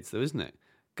trip for kids, though, isn't it?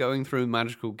 Going through a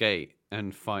magical gate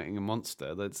and fighting a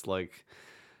monster. That's like,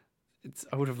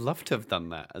 I would have loved to have done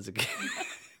that as a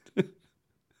kid.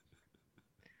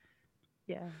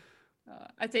 Yeah.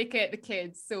 I take it the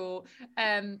kids. So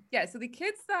so the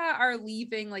kids that are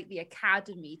leaving like the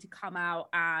academy to come out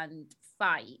and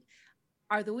fight,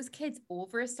 are those kids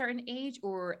over a certain age,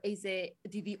 or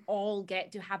do they all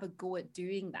get to have a go at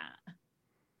doing that?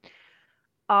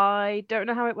 I don't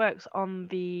know how it works on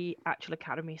the actual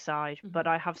academy side, but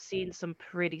I have seen some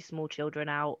pretty small children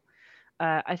out.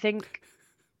 I think,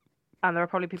 and there are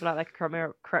probably people out there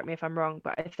who correct me if I'm wrong,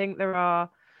 but I think there are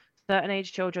certain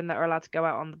age children that are allowed to go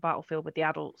out on the battlefield with the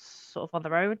adults sort of on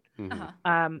their own.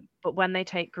 But when they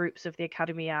take groups of the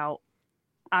academy out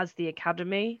as the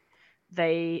academy,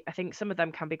 I think some of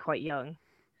them can be quite young.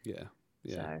 Yeah.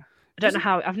 So I don't know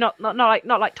how. I've not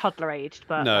like toddler aged,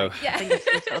 but no. like, I think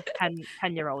it's sort of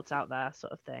 10-year-olds out there,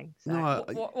 sort of thing. So. No,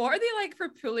 what are they like for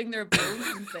pulling their bows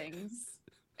and things?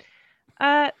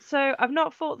 So I've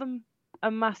not fought them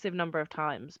a massive number of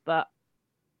times, but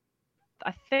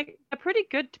I think they're pretty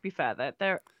good, to be fair.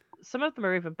 They're some of them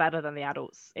are even better than the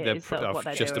adults. I was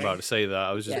just about to say that.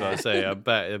 I was just about to say. I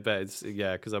bet it's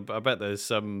because I bet there's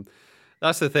some.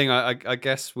 That's the thing. I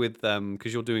guess with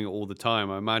because you're doing it all the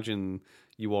time. I imagine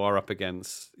you are up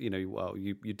against.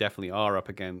 You definitely are up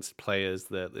against players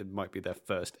that it might be their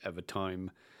first ever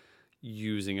time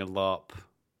using a LARP,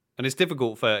 and it's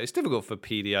difficult for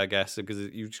PD, I guess, because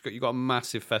you got a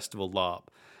massive festival LARP,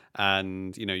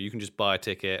 and you can just buy a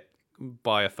ticket,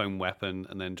 buy a foam weapon,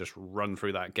 and then just run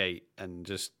through that gate and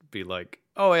just be like,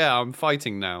 oh yeah, I'm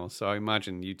fighting now. So I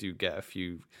imagine you do get a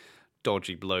few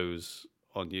dodgy blows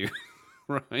on you,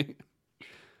 right?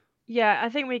 Yeah, I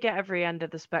think we get every end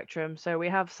of the spectrum. So we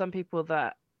have some people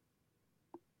that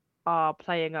are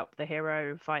playing up the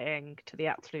hero fighting to the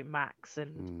absolute max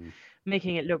and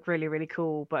making it look really, really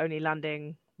cool, but only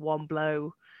landing one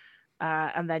blow.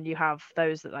 And then you have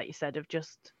those that, like you said, have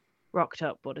just rocked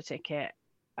up, bought a ticket,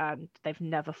 and they've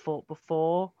never fought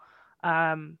before.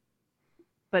 But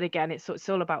again, it's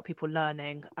all about people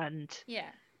learning, and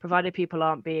provided people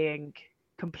aren't being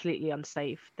completely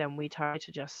unsafe, then we try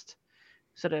to just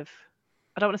sort of,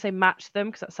 I don't want to say match them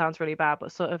because that sounds really bad,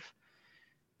 but sort of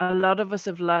a lot of us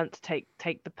have learned to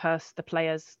take the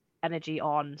player's energy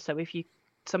on. So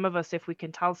some of us, if we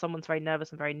can tell someone's very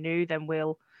nervous and very new, then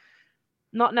we'll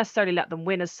not necessarily let them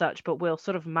win as such, but we'll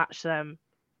sort of match them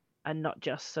and not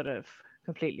just sort of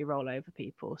completely roll over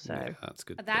people. So yeah, that's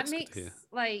good. That makes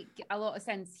like a lot of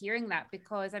sense hearing that,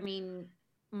 because I mean,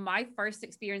 my first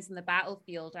experience in the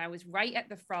battlefield, I was right at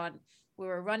the front. We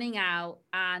were running out,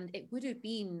 and it would have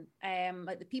been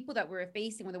like the people that we were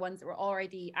facing were the ones that were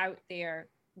already out there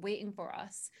waiting for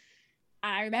us.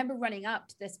 And I remember running up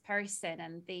to this person,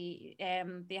 and they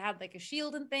had like a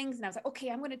shield and things, and I was like,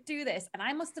 okay, I'm going to do this. And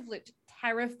I must have looked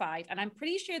terrified, and I'm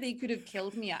pretty sure they could have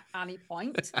killed me at any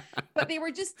point, but they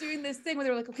were just doing this thing where they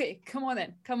were like, okay, come on,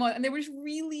 and there was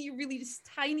really, really just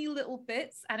tiny little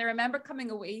bits. And I remember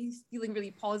coming away feeling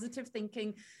really positive,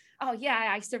 thinking, oh yeah,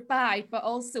 I survived, but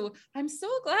also I'm so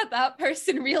glad that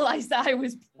person realized that I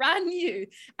was brand new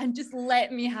and just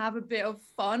let me have a bit of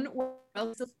fun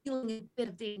while still feeling a bit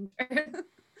of danger.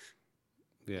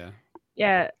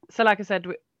 Yeah. So like I said,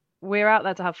 we're out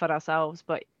there to have fun ourselves,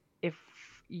 but if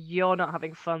you're not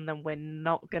having fun, then we're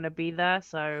not going to be there.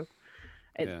 So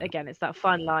again, it's that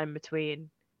fine line between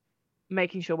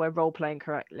making sure we're role playing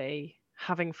correctly,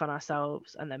 having fun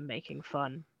ourselves, and then making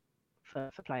fun for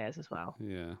players as well.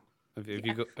 Yeah. Have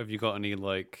you got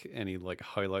any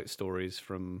highlight stories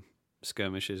from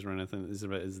skirmishes or anything?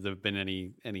 Has there been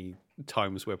any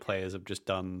times where players have just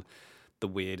done the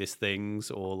weirdest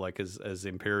things, or like as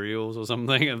Imperials or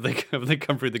something? Have they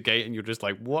come through the gate and you're just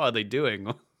like, what are they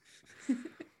doing?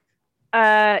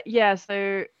 Yeah.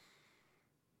 So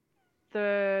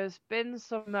there's been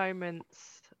some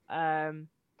moments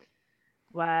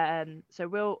when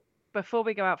before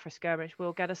we go out for a skirmish,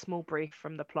 we'll get a small brief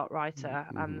from the plot writer,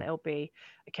 Mm-hmm. and it'll be,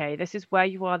 okay, this is where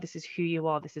you are, this is who you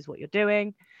are, this is what you're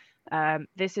doing,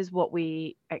 this is what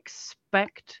we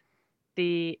expect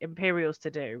the Imperials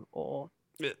to do, or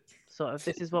sort of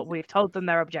this is what we've told them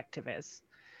their objective is.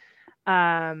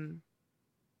 And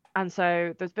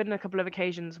so there's been a couple of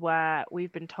occasions where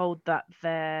we've been told that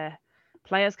their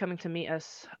players coming to meet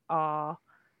us are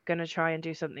going to try and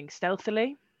do something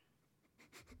stealthily.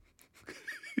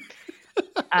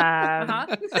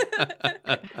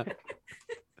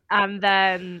 And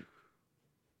then,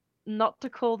 not to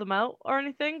call them out or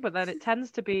anything, but then it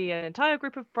tends to be an entire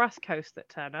group of brass coast that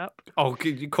turn up. Oh,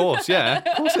 of course, yeah.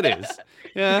 Of course it is.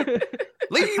 Yeah.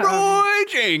 Leroy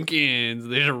Jenkins.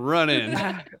 They're just running.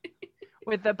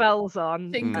 With the bells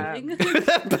on. Jingling. With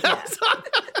their bells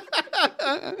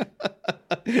on.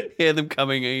 Hear them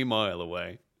coming a mile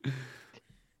away.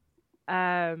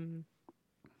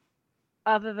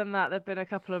 Other than that, there have been a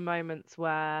couple of moments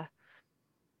where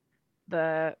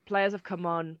the players have come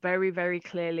on very, very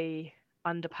clearly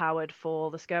underpowered for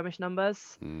the skirmish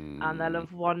numbers, and they'll have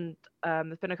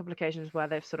there's been a couple of occasions where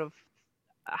they've sort of,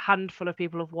 a handful of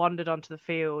people have wandered onto the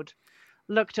field,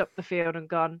 looked up the field and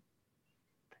gone,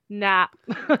 nah,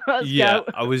 let's go.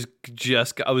 I was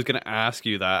going to ask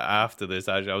you that after this.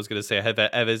 Actually, I was going to say, have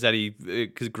any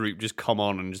group just come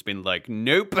on and just been like,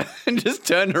 nope, and just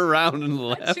turned around and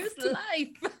left? Choose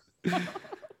life.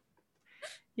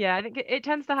 Yeah, I think it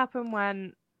tends to happen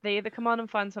when they either come on and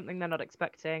find something they're not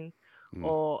expecting,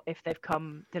 or if they've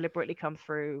deliberately come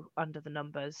through under the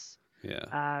numbers.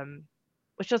 Yeah.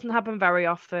 Which doesn't happen very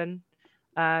often,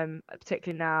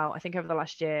 particularly now. I think over the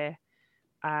last year,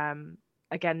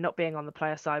 again, not being on the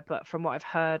player side, but from what I've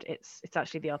heard, it's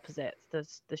actually the opposite.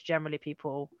 There's generally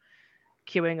people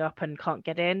queuing up and can't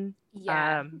get in.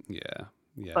 Yeah.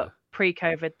 Yeah. But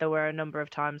pre-COVID, there were a number of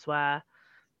times where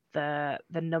the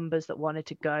numbers that wanted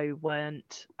to go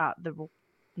weren't at the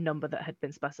number that had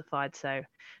been specified. So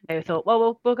they thought,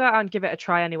 well, we'll go out and give it a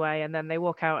try anyway. And then they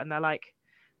walk out and they're like,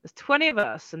 there's 20 of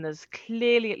us and there's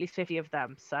clearly at least 50 of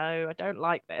them. So I don't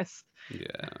like this.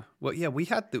 Yeah. Well, yeah, we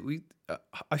had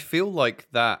I feel like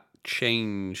that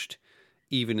changed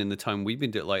even in the time we've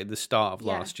been doing, like at the start of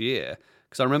last year.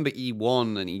 Because I remember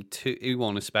E1 and E2,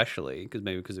 E1 especially,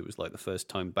 because it was like the first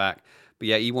time back. But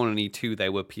yeah, E1 and E2,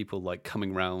 there were people like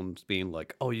coming around being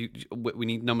like, oh, we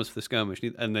need numbers for the skirmish.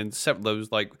 And then there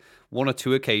was like one or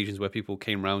two occasions where people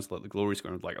came around to like the glory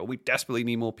skirmish, like, oh, we desperately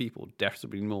need more people,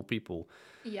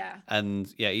 Yeah.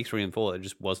 And yeah, E3 and 4, it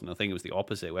just wasn't a thing. It was the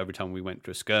opposite. Every time we went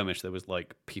to a skirmish, there was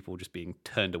like people just being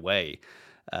turned away.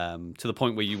 To the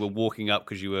point where you were walking up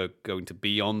because you were going to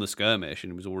be on the skirmish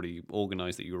and it was already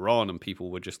organized that you were on, and people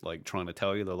were just like trying to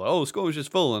tell you, they're like, oh, skirmish is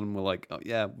full, and we're like, oh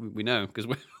yeah, we know because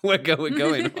we're going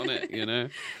on it, you know.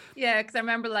 Yeah, because I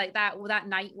remember like that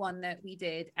night one that we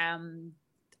did.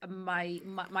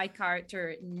 My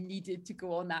character needed to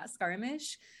go on that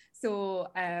skirmish, so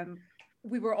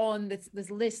we were on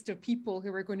this list of people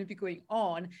who were going to be going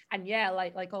on, and yeah,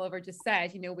 like Oliver just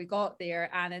said, you know, we got there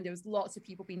and then there was lots of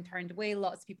people being turned away,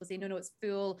 lots of people saying no, it's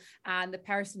full, and the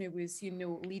person who was, you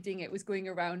know, leading it was going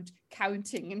around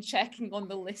counting and checking on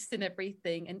the list and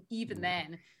everything, and even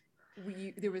then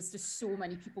there was just so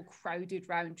many people crowded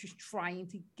around just trying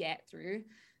to get through,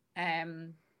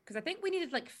 because I think we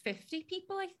needed like 50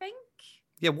 people, I think.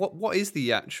 Yeah, what is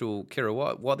the actual, Chira,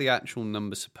 what are the actual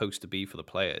numbers supposed to be for the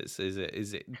players? Is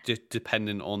it just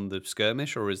dependent on the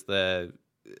skirmish, or is there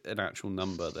an actual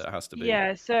number that has to be?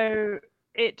 Yeah, so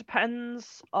it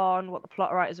depends on what the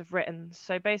plot writers have written.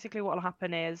 So basically what will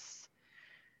happen is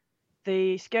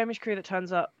the skirmish crew that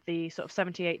turns up, the sort of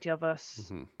 70, 80 of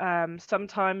us,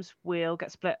 sometimes we'll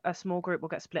get split, a small group will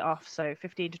get split off, so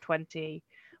 15 to 20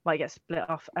 might get split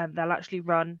off, and they'll actually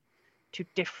run to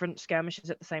different skirmishes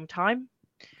at the same time.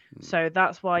 So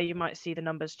that's why you might see the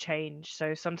numbers change.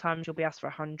 So sometimes you'll be asked for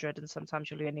 100 and sometimes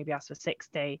you'll only be asked for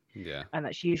 60. Yeah. And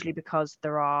that's usually because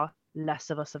there are less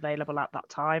of us available at that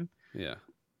time. Yeah.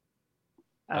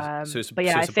 So it's a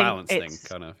balance thing,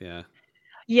 kind of, yeah.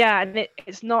 Yeah, and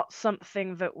it's not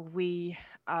something that we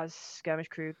as skirmish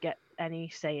crew get any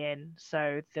say in.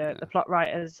 So the plot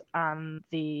writers and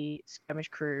the skirmish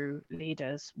crew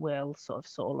leaders will sort of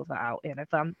sort all of that out in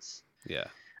advance. Yeah.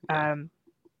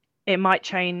 It might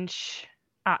change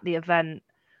at the event.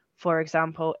 For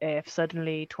example, if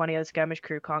suddenly 20 of the skirmish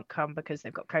crew can't come because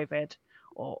they've got COVID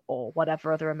or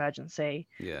whatever other emergency,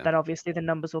 then obviously the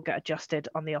numbers will get adjusted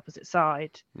on the opposite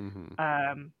side.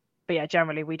 But yeah,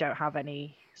 generally we don't have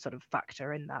any sort of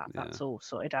factor in that. That's all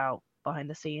sorted out behind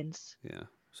the scenes. Yeah.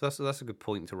 So that's a good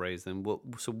point to raise then.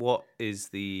 What is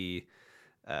the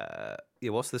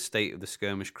what's the state of the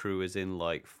skirmish crew as in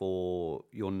like for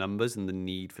your numbers and the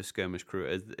need for skirmish crew?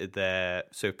 Is there,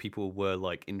 so if people were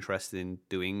like interested in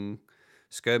doing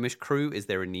skirmish crew, is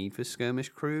there a need for skirmish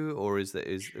crew, or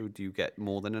do you get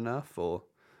more than enough? Or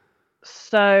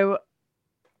So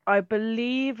I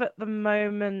believe at the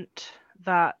moment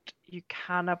that you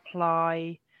can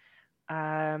apply.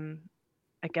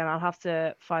 Again, I'll have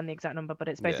to find the exact number, but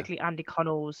it's basically Andy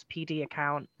Connell's PD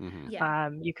account.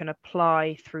 You can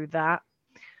apply through that.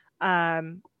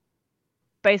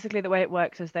 Basically, the way it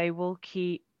works is they will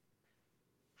keep,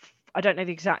 I don't know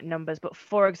the exact numbers, but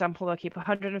for example, they'll keep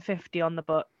 150 on the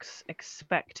books,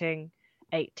 expecting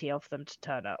 80 of them to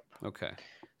turn up. Okay.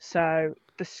 So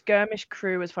the skirmish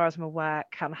crew, as far as I'm aware,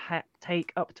 can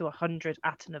take up to 100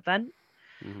 at an event.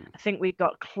 I think we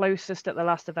got closest at the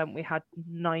last event. We had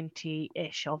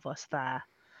 90-ish of us there.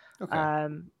 Okay.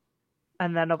 And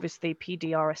then obviously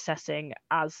PD are assessing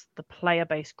as the player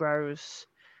base grows.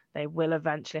 They will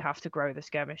eventually have to grow the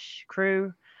skirmish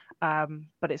crew.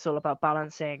 But it's all about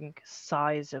balancing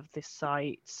size of the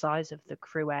site, size of the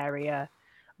crew area,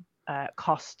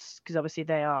 costs, because obviously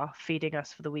they are feeding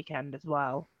us for the weekend as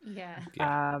well.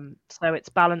 So it's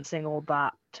balancing all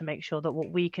that to make sure that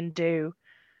what we can do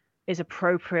is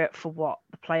appropriate for what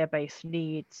the player base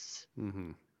needs,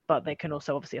 but they can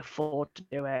also obviously afford to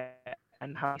do it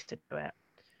and how to do it.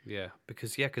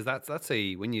 Because that's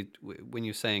a when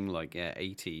you're saying like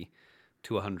 80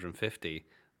 to 150,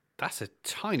 that's a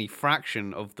tiny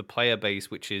fraction of the player base,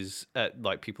 which is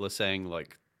like people are saying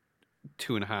like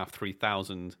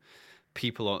 2,500-3,000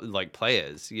 people like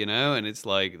players, and it's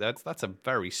like that's a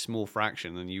very small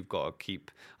fraction, and you've got to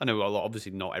keep. I know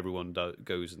obviously not everyone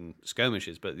goes and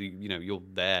skirmishes, but you're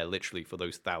there literally for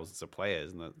those thousands of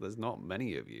players, and there's not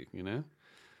many of you.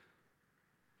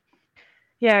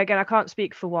 Yeah, again, I can't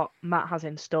speak for what Matt has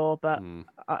in store, but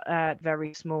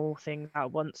very small things at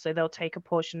once. So they'll take a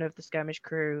portion of the skirmish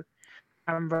crew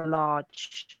and run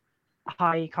large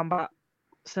high combat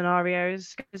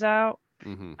scenarios goes out.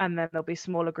 And then there'll be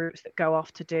smaller groups that go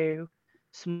off to do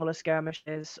smaller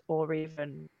skirmishes or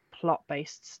even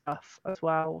plot-based stuff as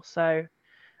well. So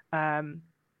at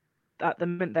the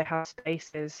moment they have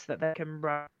spaces that they can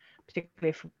run, particularly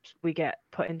if we get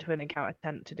put into an encounter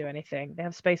tent to do anything. They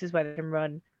have spaces where they can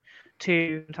run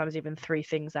 2, sometimes even 3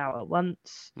 things out at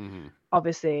once.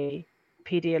 Obviously,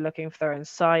 PD are looking for their own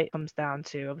site. Comes down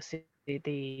to obviously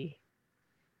the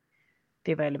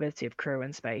availability of crew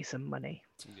and space and money.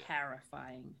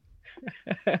 Terrifying.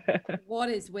 What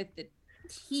is with the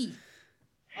teeth?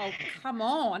 Oh, come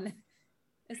on.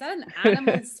 Is that an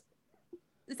animal's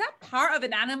is that part of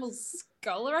an animal's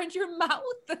skull around your mouth?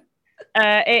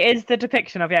 It is the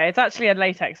depiction of, it's actually a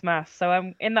latex mask. So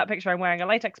I'm in that picture, I'm wearing a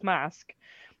latex mask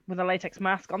with a latex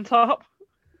mask on top.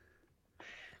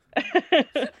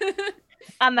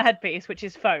 And the headpiece, which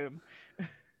is foam.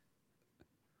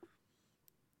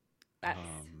 Oh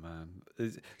man!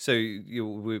 So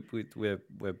we're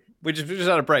just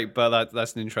at a break, but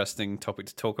that's an interesting topic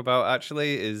to talk about.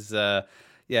 Actually, is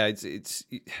it's.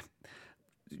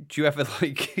 Do you ever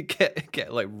like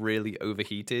get like really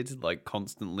overheated, like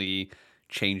constantly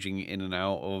changing in and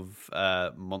out of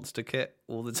monster kit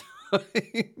all the time?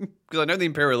 Because I know the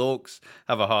Imperial Orcs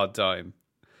have a hard time.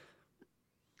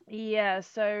 Yeah,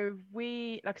 so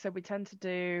like I said, we tend to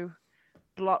do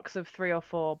blocks of 3 or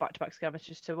 4 back-to-back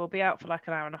skirmishes, so we'll be out for like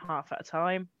an hour and a half at a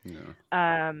time.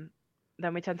 Then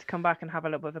we tend to come back and have a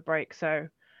little bit of a break. So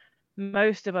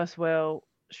most of us will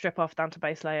strip off down to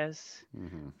base layers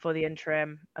for the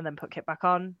interim and then put kit back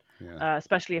on.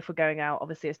 Especially if we're going out,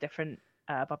 obviously it's different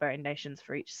barbarian nations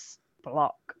for each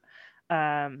block.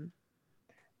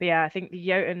 But yeah, I think the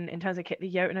Jotun, in terms of kit, the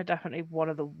Jotun are definitely one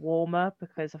of the warmer,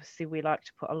 because obviously we like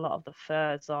to put a lot of the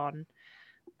furs on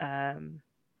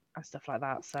and stuff like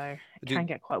that, so it can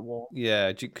get quite warm.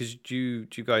 Yeah, because do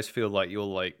you guys feel like you're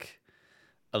like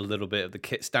a little bit of the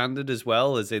kit standard as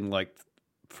well, as in like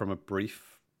from a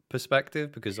brief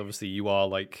perspective? Because obviously you are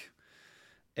like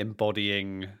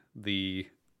embodying the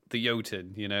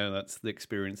Jotun, that's the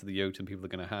experience of the Jotun people are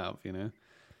going to have,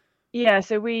 Yeah,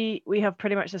 so we have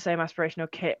pretty much the same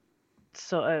aspirational kit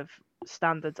sort of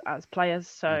standards as players.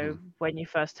 So when you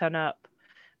first turn up,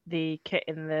 the kit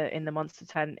in the monster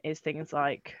tent is things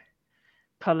like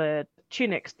coloured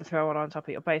tunics to throw on top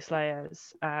of your base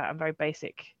layers, and very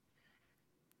basic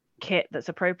kit that's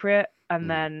appropriate. And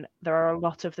then there are a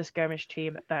lot of the skirmish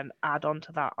team that then add on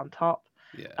to that on top.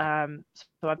 Yeah.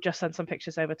 So I've just sent some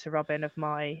pictures over to Robin of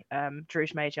my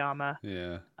Druge Mage armor.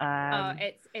 Yeah.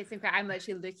 It's incredible. I'm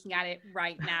literally looking at it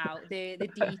right now. The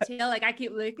detail, like I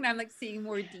keep looking, I'm like seeing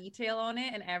more detail on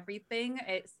it and everything.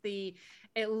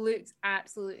 It looks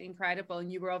absolutely incredible.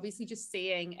 And you were obviously just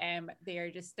saying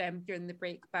there just during the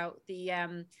break about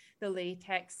the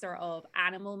latex sort of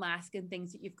animal mask and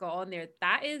things that you've got on there.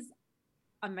 That is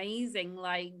amazing.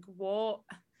 Like what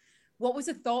was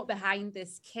the thought behind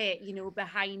this kit,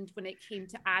 behind when it came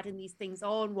to adding these things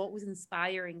on? What was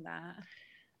inspiring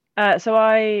that? So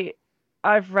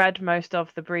I've read most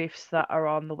of the briefs that are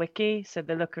on the wiki, so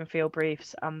the look and feel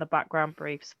briefs and the background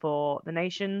briefs for the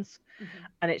nations,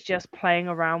 and it's just playing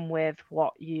around with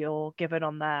what you're given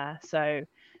on there. So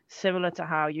similar to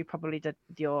how you probably did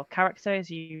your characters,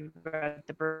 you read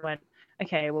the brief, went,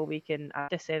 okay, well we can add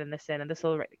this in and this in, and this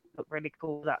will look really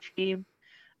cool, that theme.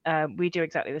 We do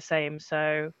exactly the same.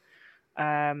 So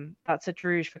that's a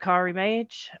Druge Vakari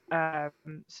mage.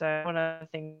 So one of the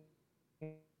things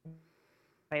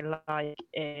they like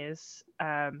is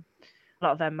a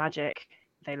lot of their magic.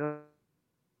 They like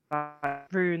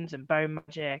runes and bone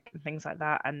magic and things like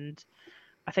that. And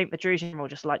I think the Druge will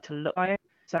just like to look like it.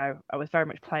 So I was very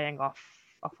much playing off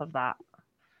of that.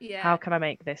 Yeah. How can I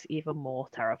make this even more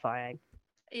terrifying?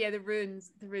 Yeah, the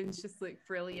runes just look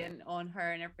brilliant on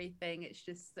her and everything.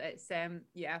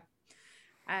 Yeah.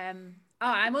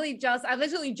 I've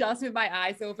literally just moved my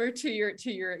eyes over to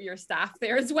your staff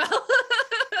there as well.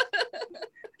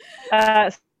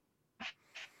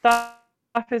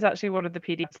 Staff is actually one of the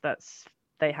PDFs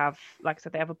they have. Like I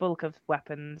said, they have a bulk of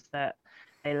weapons that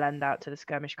they lend out to the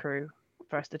skirmish crew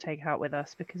for us to take out with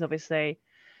us, because obviously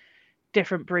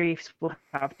different briefs will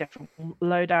have different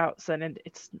loadouts, and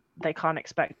they can't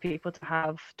expect people to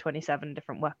have 27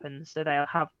 different weapons, so they'll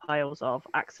have piles of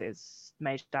axes,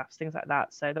 mage staffs, things like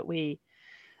that, so that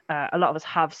a lot of us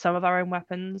have some of our own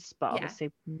weapons, but obviously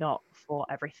not for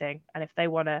everything. And if they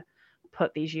want to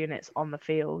put these units on the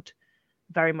field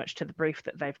very much to the brief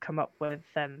that they've come up with,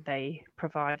 then they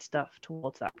provide stuff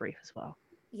towards that brief as well.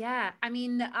 Yeah, I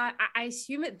mean, I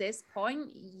assume at this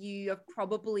point you have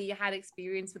probably had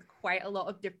experience with quite a lot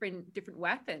of different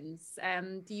weapons.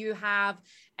 Do you have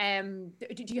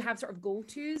sort of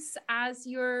go-tos as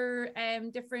your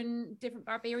different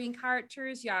barbarian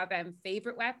characters? You have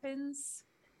favorite weapons?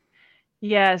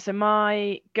 Yeah, so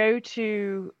my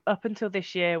go-to up until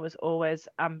this year was always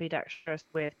ambidextrous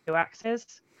with 2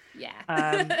 axes.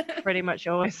 Yeah. Pretty much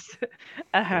always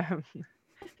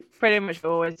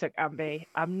took ambi.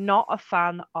 I'm not a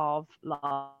fan of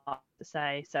LARP, to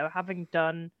say. So having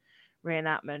done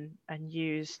reenactment and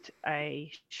used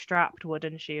a strapped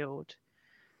wooden shield,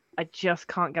 I just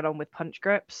can't get on with punch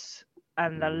grips.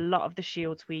 And a lot of the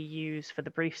shields we use for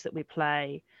the briefs that we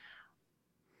play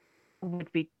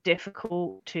would be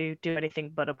difficult to do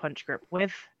anything but a punch grip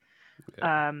with. Okay.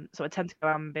 So I tend to go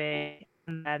ambi,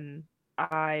 and then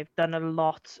I've done a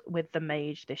lot with the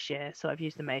mage this year, so I've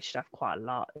used the mage staff quite a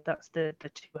lot. That's the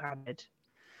two-handed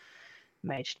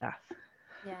mage staff.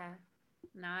 Yeah,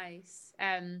 nice.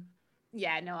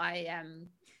 Yeah, no, I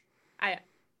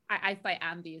fight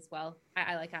ambi as well.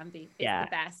 I like ambi. It's the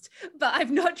best. But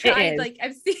I've not tried. Like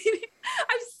I've seen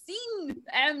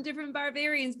different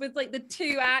barbarians with like the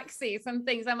 2 axes and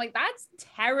things. I'm like, that's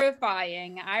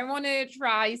terrifying. I want to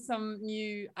try some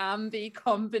new ambi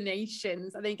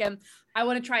combinations. I think I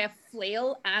want to try a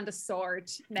flail and a sword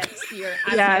next year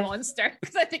as a monster,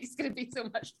 because I think it's going to be so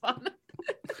much fun.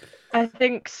 I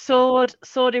think sword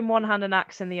in one hand and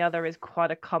axe in the other is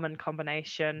quite a common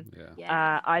combination.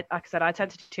 Yeah. Like I said, I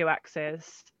tend to do 2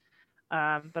 axes,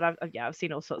 but I've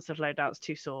seen all sorts of loadouts,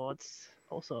 2 swords,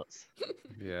 all sorts.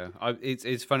 Yeah,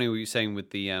 it's funny what you're saying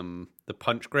with the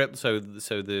punch grip. So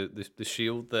the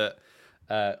shield that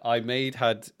I made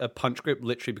had a punch grip,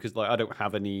 literally because like I don't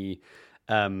have any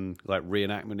like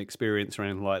reenactment experience or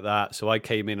anything like that. So I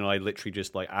came in and I literally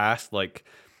just like asked, like,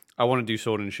 I want to do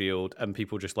sword and shield, and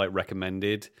people just like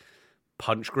recommended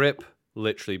punch grip,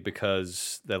 literally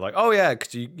because they're like, oh yeah,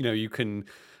 because you can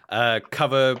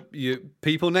cover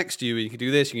people next to you, and you can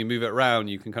do this, you can move it around,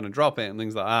 you can kind of drop it and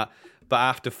things like that. But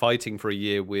after fighting for a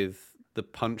year with the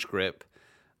punch grip,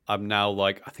 I'm now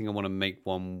like, I think I want to make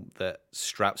one that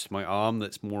straps to my arm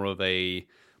that's more of a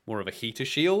heater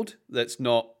shield that's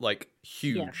not like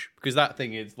huge, because that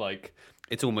thing is like,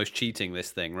 it's almost cheating,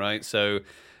 this thing, right? So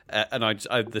and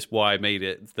that's why I made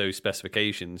it those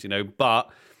specifications, but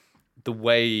the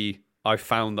way I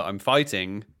found that I'm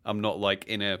fighting, I'm not like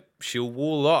in a shield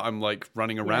wall a lot, I'm like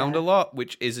running around a lot,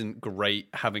 which isn't great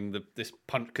having this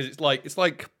punch, because it's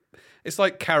like it's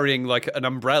like carrying like an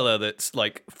umbrella that's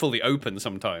like fully open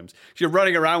sometimes. You're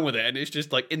running around with it and it's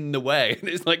just like in the way and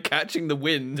it's like catching the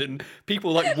wind and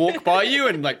people like walk by you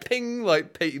and like ping,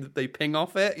 like they ping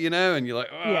off it, you know, and you're like,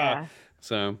 ah. Yeah.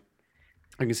 So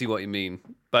I can see what you mean,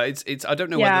 but it's I don't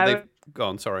know Yeah, whether they've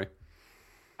gone. Sorry.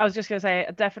 I was just going to say,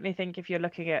 I definitely think if you're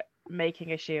looking at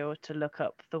making a shield, to look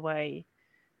up the way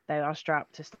they are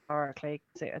strapped historically.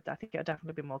 I think it'll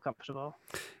definitely be more comfortable.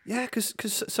 Yeah,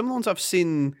 because some of the ones I've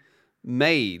seen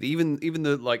made, even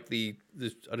the like the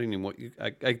I don't even know what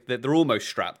they're almost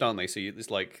strapped, aren't they? So it's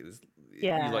like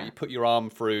you put your arm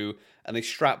through and they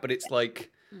strap, but it's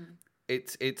like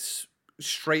it's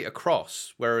straight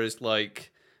across. Whereas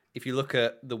like if you look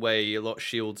at the way a lot of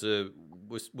shields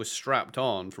was strapped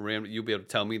on from Real, you'll be able to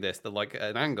tell me this. They're like at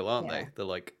an angle, aren't they? They're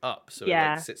like up, so it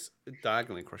like sits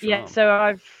diagonally across your arm.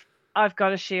 So I've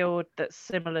got a shield that's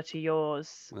similar to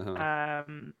yours, but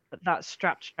that's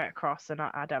strapped straight across, and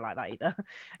I don't like that either.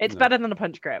 It's better than a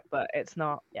punch grip, but it's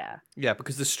not. Yeah,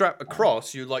 because the strap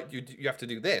across, you have to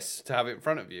do this to have it in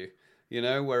front of you, you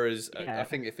know. Whereas I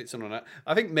think if it's on that,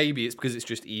 I think maybe it's because it's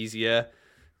just easier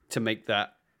to make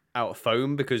that out of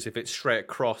foam, because if it's straight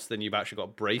across, then you've actually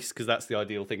got brace, because that's the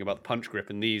ideal thing about the punch grip,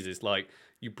 and these is like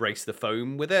you brace the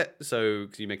foam with it, so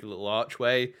because you make a little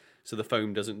archway. So the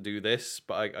foam doesn't do this,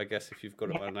 but I guess if you've got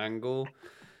it at an angle,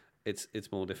 it's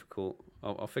more difficult.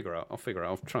 I'll figure out. I'll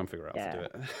try and figure out how to do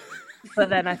it. But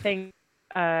then I think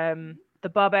the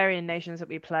barbarian nations that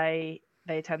we play,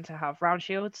 they tend to have round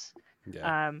shields,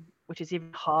 which is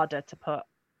even harder to put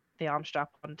the arm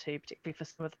strap onto, particularly for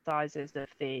some of the sizes of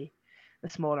the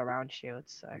smaller round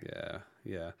shields. So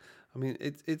yeah. I mean,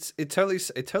 it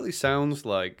totally sounds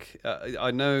like I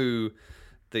know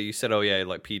that you said, oh yeah,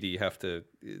 like PD have to,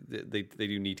 they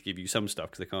do need to give you some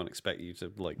stuff because they can't expect you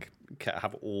to like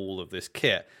have all of this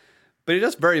kit. But it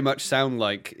does very much sound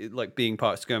like being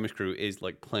part of Skirmish Crew is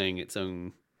like playing its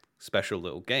own special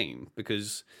little game,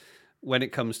 because when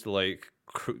it comes to like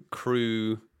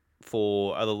crew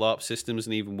for other LARP systems,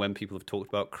 and even when people have talked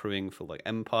about crewing for like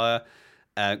Empire,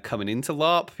 coming into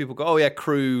LARP, people go, oh yeah,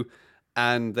 crew,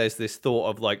 and there's this thought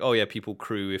of like, oh yeah, people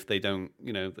crew if they don't,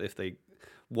 you know, if they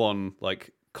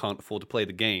like can't afford to play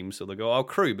the game, so they go, I'll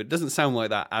crew. But it doesn't sound like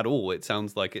that at all. It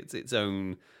sounds like it's its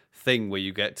own thing where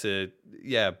you get to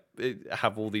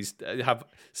have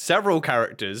several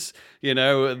characters, you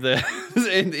know,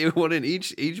 one in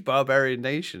each barbarian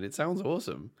nation. It sounds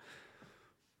awesome.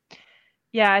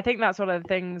 Yeah, I think that's one of the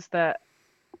things that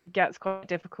gets quite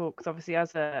difficult, because obviously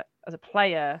as a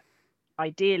player,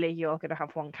 ideally you're going to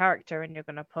have one character and you're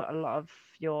going to put a lot of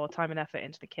your time and effort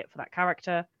into the kit for that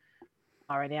character,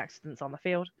 or any accidents on the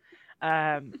field.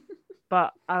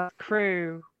 But as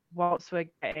crew, whilst we're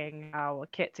getting our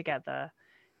kit together,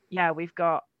 I've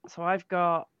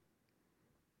got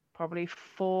probably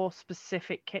 4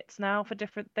 specific kits now for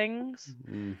different things.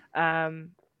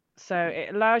 So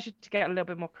it allows you to get a little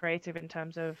bit more creative in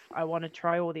terms of, I want to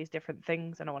try all these different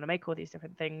things and I want to make all these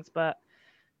different things. But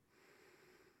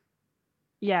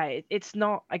it's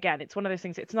not, again, it's one of those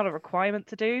things, it's not a requirement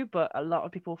to do, but a lot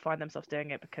of people find themselves doing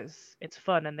it because it's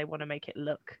fun and they want to make it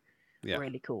look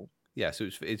really cool. Yeah, so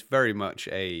it's very much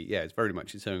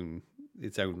its own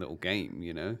little game,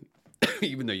 you know.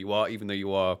 even though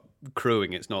you are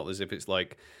crewing, it's not as if it's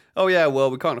like, oh yeah,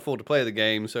 well, we can't afford to play the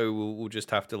game, so we'll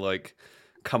just have to like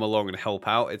come along and help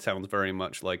out. It sounds very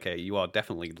much like you are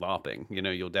definitely LARPing, you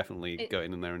know, you're definitely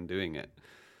going in there and doing it.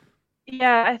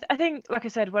 Yeah, I think, like I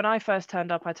said, when I first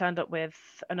turned up, I turned up with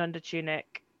an undertunic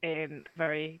in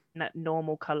very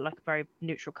normal color, like a very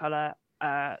neutral color,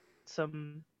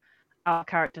 some our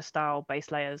character style base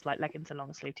layers like leggings and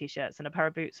long sleeve t-shirts and a pair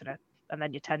of boots and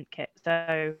then your tent kit.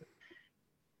 So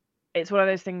it's one of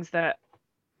those things that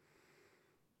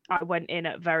I went in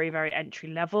at very, very entry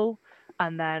level,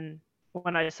 and then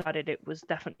when I decided it was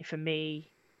definitely for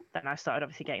me, then I started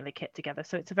obviously getting the kit together.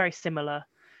 So it's very similar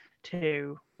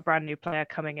to a brand new player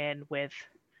coming in with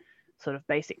sort of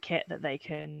basic kit that they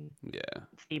can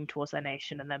theme towards their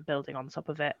nation and then building on top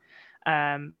of it.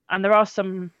 And there are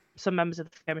some members of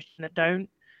the Skirmish that don't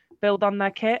build on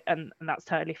their kit, and that's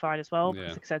totally fine as well,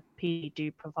 because like I said, P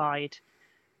do provide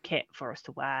kit for us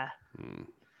to wear.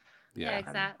 Yeah,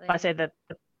 exactly. I say that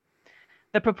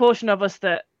the proportion of us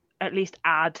that at least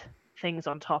add things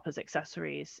on top as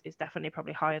accessories is definitely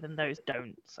probably higher than those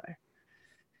don't. So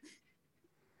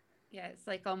yeah, it's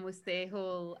like almost the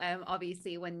whole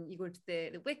obviously when you go to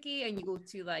the wiki and you go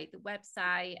to like the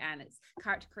website and it's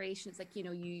character creation, it's like, you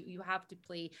know, you have to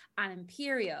play an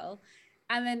Imperial,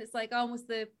 and then it's like almost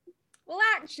well,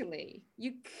 actually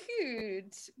you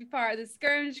could be part of the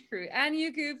Skirmish Crew and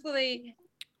you could play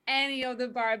any of the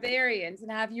barbarians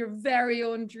and have your very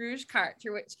own Druge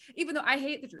character, which even though I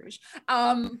hate the Druge,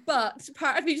 but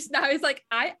part of me just now is like,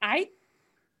 I'd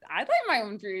like my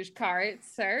own Druge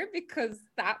character because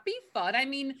that'd be fun. I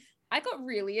mean, I got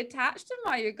really attached to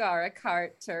my Yagara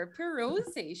character,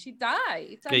 Perosi. She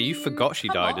died. You forgot she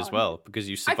died as well because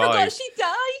you survived. I forgot she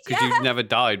died. Because you've never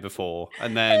died before.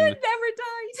 And then I had never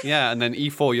died. Yeah, and then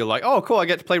E4 you're like, oh cool, I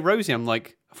get to play Rosie. I'm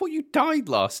like, I thought you died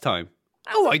last time.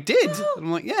 Oh, I did. No. And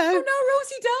I'm like, yeah. Oh no,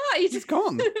 Rosie died. She's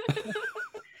gone.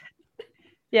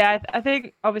 Yeah, I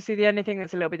think obviously the only thing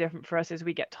that's a little bit different for us is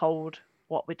we get told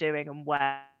what we're doing and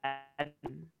when.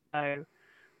 So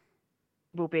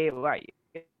we'll be right.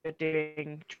 You're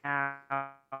doing now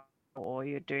or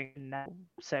you're doing now.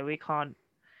 So we can't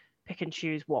pick and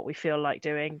choose what we feel like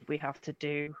doing. We have to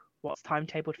do what's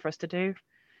timetabled for us to do.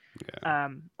 Yeah.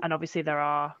 And obviously there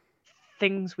are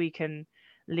things we can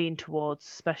lean towards,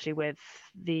 especially with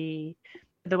the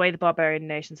way the barbarian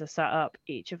nations are set up.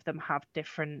 Each of the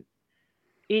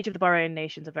barbarian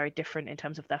nations are very different in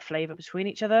terms of their flavor between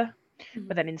each other. Mm-hmm.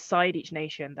 But then inside each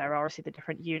nation, there are obviously the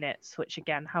different units, which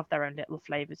again have their own little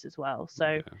flavors as well.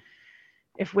 So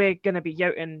if we're going to be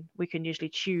Jotun, we can usually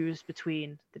choose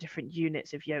between the different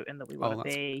units of Jotun that we want to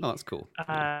be. Oh, that's cool.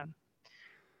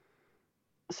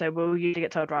 So we'll usually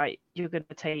get told, right, you're going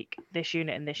to take this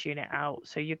unit and this unit out.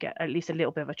 So you get at least a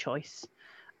little bit of a choice.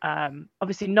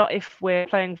 Obviously not if we're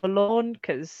playing Forlorn,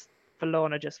 because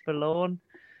Forlorn are just Forlorn.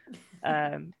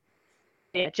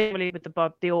 Yeah, generally with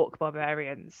the Orc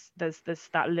barbarians, there's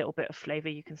that little bit of flavor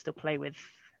you can still play with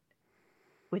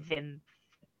within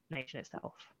the nation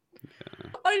itself. Yeah.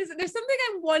 Oh, there's something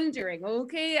I'm wondering,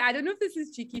 okay? I don't know if this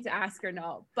is cheeky to ask or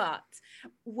not, but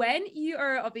when you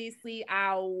are obviously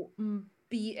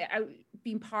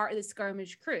being part of the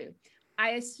Skirmish crew, I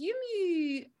assume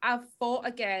you have fought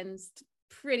against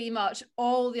pretty much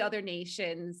all the other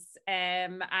nations,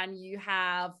 and you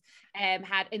have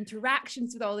had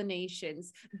interactions with all the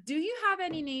nations. Do you have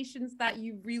any nations that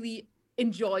you really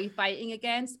enjoy fighting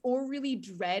against or really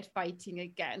dread fighting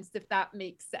against, if that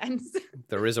makes sense?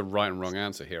 There is a right and wrong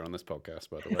answer here on this podcast,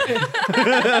 by the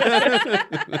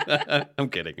way. I'm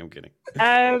kidding.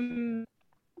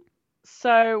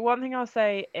 So one thing I'll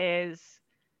say is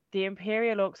the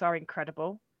Imperial Orcs are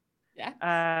incredible.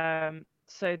 Yeah.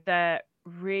 So they're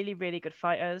really, really good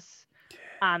fighters.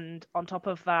 And on top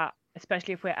of that,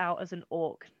 especially if we're out as an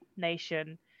Orc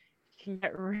nation, it can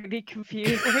get really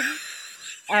confusing.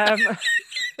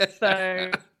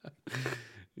 So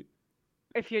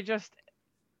if you're just,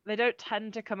 they don't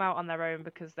tend to come out on their own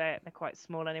because they're quite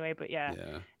small anyway. But yeah,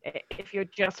 if you're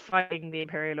just fighting the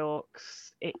Imperial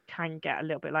Orcs, it can get a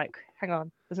little bit like, hang on,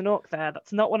 there's an Orc there.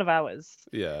 That's not one of ours.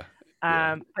 Yeah.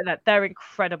 But they're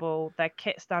incredible. Their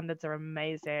kit standards are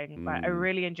amazing. Like, I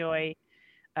really enjoy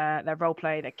their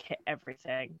roleplay, their kit,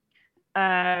 everything.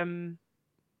 Other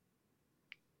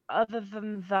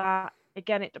than that,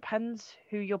 again, it depends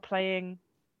who you're playing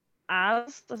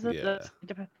as.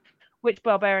 Which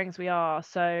barbarians we are.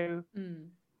 So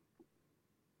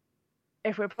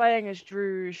if we're playing as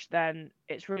Druge, then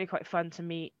it's really quite fun to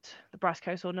meet the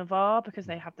Brascos or Navarre because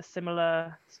they have the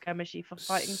similar skirmishy for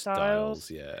fighting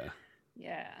styles. Yeah.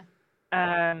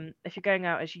 If you're going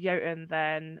out as Jotun,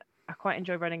 then I quite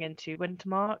enjoy running into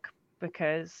Wintermark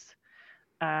because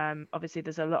obviously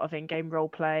there's a lot of in-game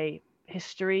roleplay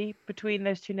history between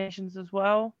those two nations as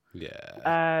well.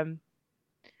 Yeah.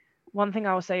 One thing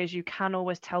I will say is you can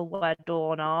always tell where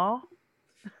Dawn are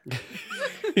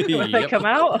when they come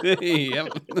out. Yep.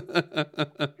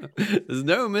 There's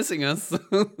no missing us. So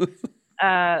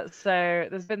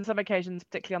there's been some occasions,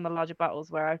 particularly on the larger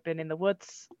battles, where I've been in the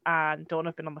woods and Dawn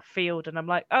have been on the field, and I'm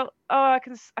like, oh, I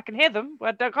can hear them.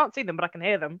 Well, I can't see them, but I can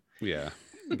hear them. Yeah,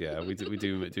 we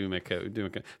do make a.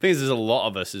 Thing is, there's a lot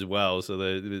of us as well, so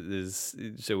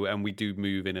and we do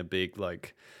move in a big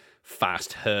like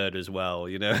fast herd as well,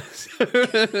 you know.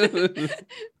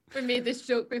 We made this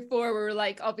joke before where we're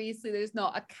like, obviously there's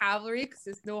not a cavalry because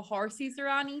there's no horses or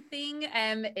anything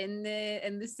in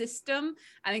the system.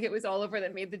 I think it was Oliver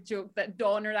that made the joke that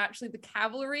Dawn are actually the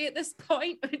cavalry at this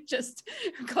point. It just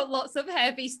got lots of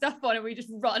heavy stuff on it. We just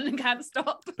run and can't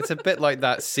stop. It's a bit like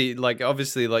that. See, like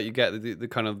obviously, like you get the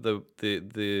kind of the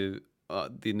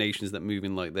nations that move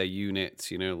in like their units,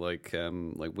 you know, like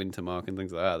Wintermark and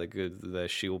things like that. They're good. Their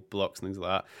shield blocks and things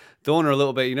like that. Dawn are a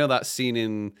little bit, you know, that scene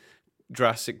in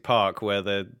Jurassic Park where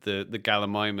the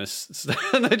Gallimimus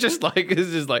and they're just like,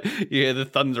 it's just like you hear the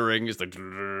thundering, it's like,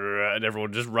 and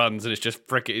everyone just runs and it's just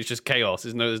it's just chaos.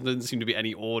 There doesn't seem to be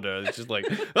any order. It's just like,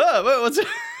 what's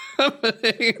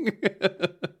happening?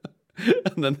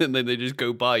 and then they just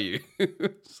go by you.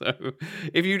 So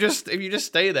if you just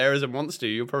stay there as a monster,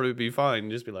 you'll probably be fine.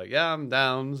 Just be like, yeah, I'm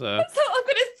down. So That's what I'm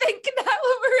gonna think now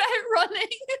when we're out running.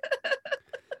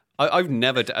 I've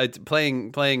never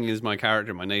playing as my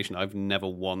character in my nation. I've never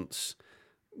once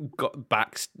got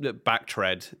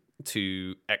backtread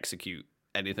to execute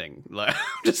anything. Like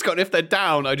just got, if they're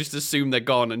down, I just assume they're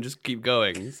gone and just keep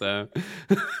going. So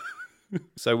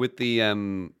so with the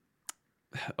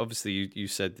obviously you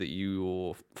said that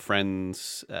your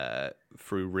friends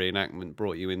through reenactment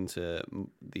brought you into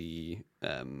the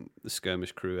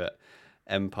skirmish crew at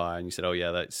Empire, and you said, oh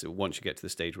yeah, that's once you get to the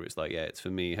stage where it's like, yeah, it's for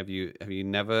me. Have you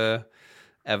never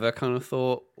ever kind of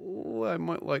thought, oh, I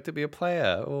might like to be a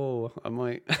player, or I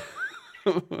might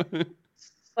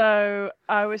So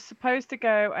I was supposed to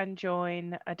go and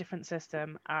join a different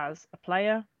system as a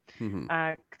player, because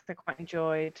I quite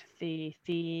enjoyed the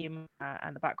theme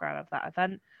and the background of that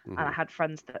event, and I had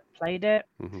friends that played it,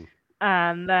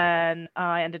 and then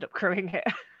I ended up crewing it.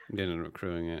 You ended up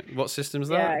crewing it. What system's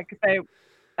that? Yeah, because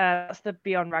that's the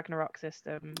Beyond Ragnarok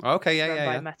system. Okay, run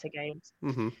by yeah. Metagames.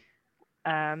 Mm-hmm.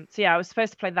 So yeah, I was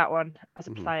supposed to play that one as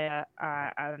a player.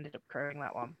 I ended up crewing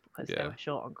that one because they were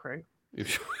short on crew.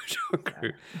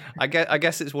 Crew. I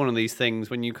guess it's one of these things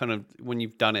when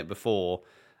you've done it before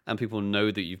and people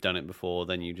know that you've done it before,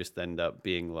 then you just end up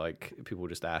being like, people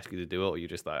just ask you to do it, or you're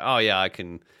just like, oh yeah, I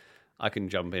can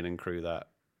jump in and crew that.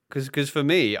 Because for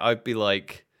me, I'd be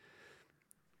like,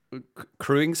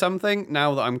 crewing something,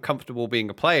 now that I'm comfortable being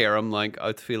a player, I'm like,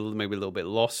 I'd feel maybe a little bit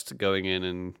lost going in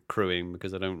and crewing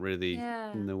because I don't really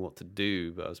know what to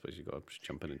do. But I suppose you've got to just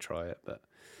jump in and try it. But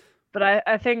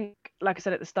I think, like I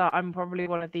said at the start, I'm probably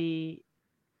one of the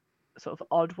sort of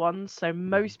odd ones. So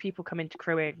most people come into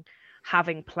crewing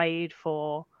having played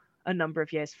for a number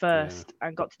of years first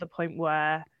and got to the point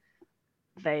where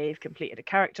they've completed a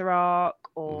character arc,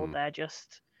 or they're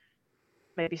just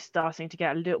maybe starting to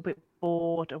get a little bit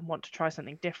bored and want to try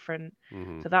something different.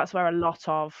 So that's where a lot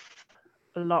of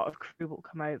crew will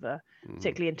come over,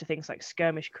 particularly into things like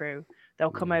skirmish crew.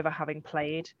 They'll come over having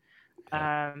played.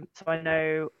 So I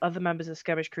know other members of the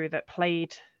skirmish crew that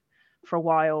played for a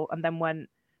while and then went,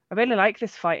 I really like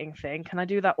this fighting thing. Can I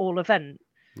do that all event?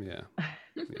 Yeah.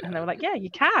 And they were like, yeah, you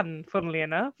can, funnily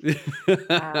enough.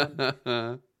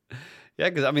 Yeah,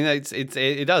 because I mean,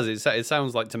 it does. It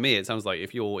sounds like, to me, it sounds like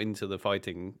if you're into the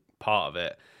fighting part of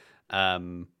it,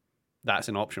 that's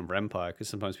an option for Empire. Because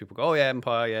sometimes people go, oh yeah,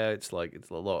 Empire, yeah, it's like, it's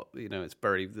a lot, it's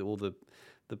very, all the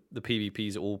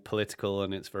PvPs are all political,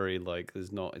 and it's very like,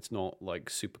 it's not like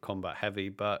super combat heavy.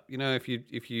 But if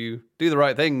you do the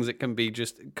right things, it can be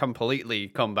just completely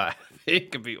combat.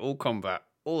 It can be all combat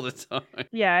all the time.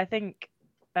 Yeah, I think,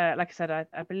 like I said,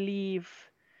 I believe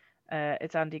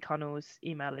it's Andy Connell's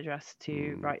email address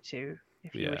to write to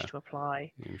if you wish to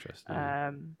apply. Interesting.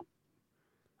 I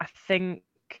think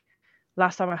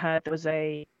last time I heard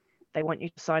they want you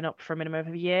to sign up for a minimum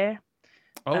of a year.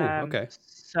 Oh, okay.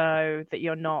 So that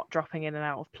you're not dropping in and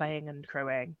out of playing and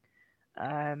crewing.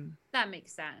 That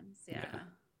makes sense. Yeah.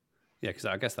 Yeah, because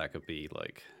I guess that could be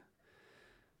like,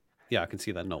 I can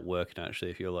see that not working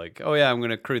actually. If you're like, oh yeah, I'm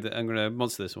gonna crew that, I'm gonna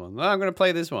monster this one, I'm gonna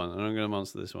play this one, and I'm gonna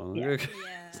monster this one. Yeah.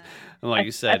 And like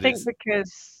you said, I think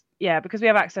because we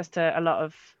have access to a lot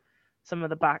of some of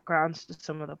the backgrounds to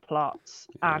some of the plots,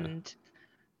 and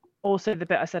also the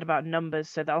bit I said about numbers.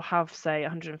 So they'll have, say,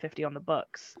 150 on the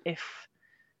books.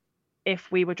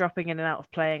 If we were dropping in and out of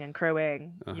playing and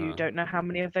crewing, you don't know how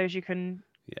many of those you can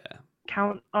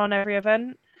count on every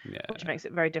event, which makes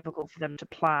it very difficult for them to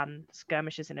plan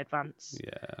skirmishes in advance.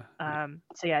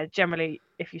 So generally,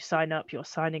 if you sign up, you're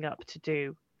signing up to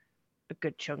do a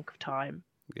good chunk of time.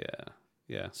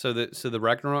 So the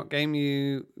Ragnarok game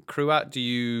you crew at, do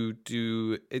you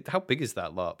do it? How big is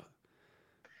that LARP?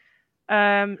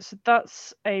 So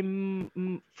that's a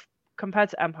compared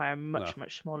to Empire,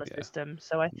 much smaller system.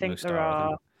 So I think there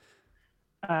are,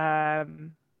 I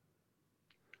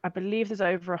believe there's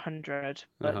over 100,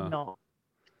 but not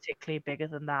particularly bigger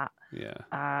than that.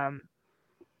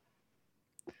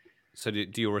 So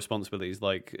do your responsibilities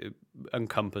like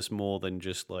encompass more than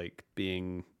just like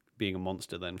being a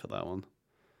monster then for that one?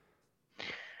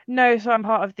 No, so I'm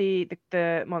part of the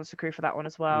monster crew for that one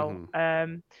as well.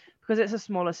 Because it's a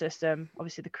smaller system,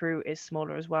 obviously the crew is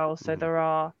smaller as well. So there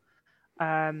are,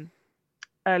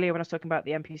 earlier when I was talking about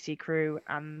the NPC crew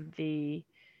and the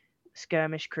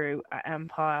skirmish crew at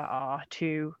Empire are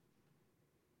two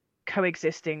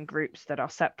coexisting groups that are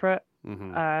separate.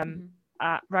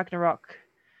 At Ragnarok,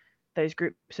 those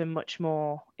groups are much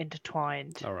more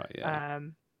intertwined. All right,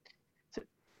 so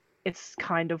it's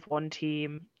kind of one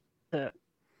team that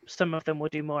some of them will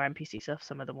do more NPC stuff,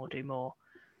 some of them will do more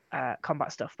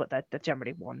combat stuff, but they're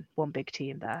generally one big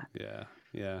team there.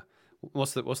 Yeah.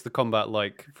 What's the combat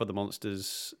like for the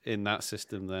monsters in that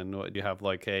system then? What do you have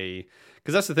like a?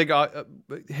 Because that's the thing.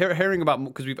 Hearing about,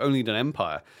 because we've only done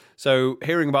Empire, so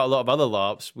hearing about a lot of other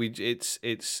LARPs,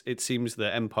 it seems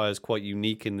that Empire is quite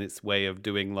unique in its way of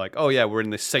doing like, oh yeah, we're in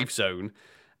this safe zone,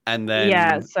 and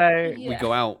then we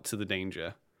go out to the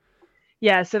danger.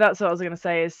 Yeah, so that's what I was going to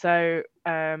say. Is so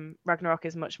Ragnarok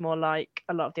is much more like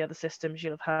a lot of the other systems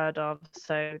you'll have heard of.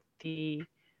 So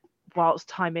whilst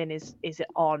time in is it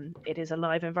is a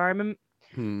live environment.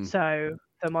 So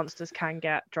the monsters can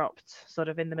get dropped sort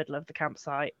of in the middle of the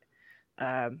campsite,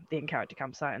 the in-character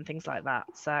campsite and things like that.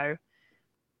 So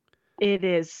it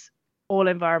is, all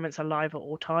environments are live at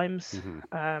all times,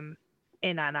 in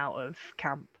and out of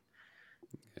camp.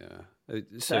 Yeah.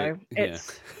 So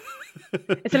it's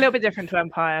it's a little bit different to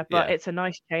Empire, but it's a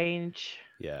nice change.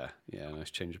 Yeah,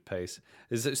 nice change of pace.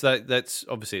 That's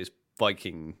obviously it's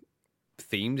Viking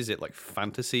themed. Is it like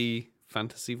fantasy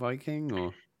Viking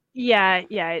or? Yeah,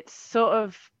 it's sort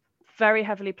of very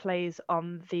heavily plays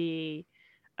on the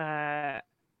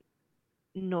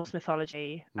Norse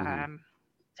mythology,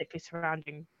 particularly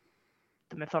surrounding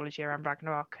the mythology around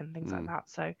Ragnarok and things like that.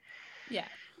 So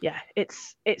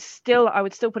it's still, I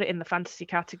would still put it in the fantasy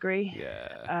category.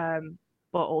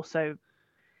 But also,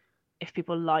 if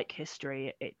people like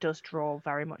history, it does draw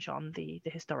very much on the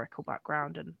historical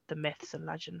background and the myths and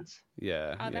legends.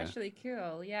 That's really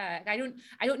cool. I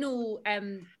don't know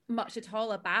much at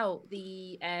all about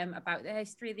the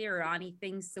history there or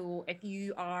anything. So if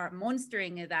you are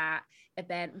monstering at that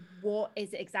event, what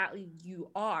is it exactly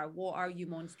you are? What are you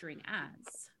monstering as?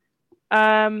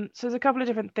 So there's a couple of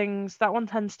different things. That one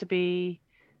tends to be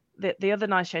the other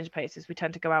nice change of pace is we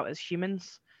tend to go out as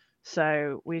humans,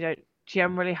 so we don't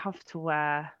generally have to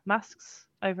wear masks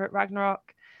over at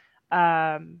Ragnarok.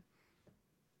 But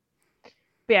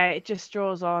it just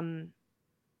draws on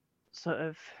sort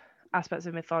of aspects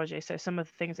of mythology. So some of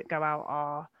the things that go out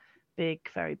are big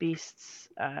fairy beasts,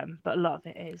 but a lot of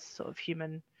it is sort of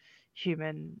human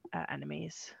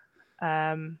enemies.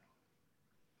 But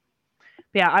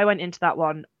I went into that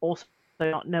one also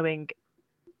not knowing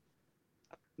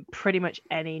pretty much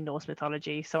any Norse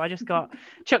mythology, so I just got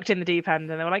chucked in the deep end,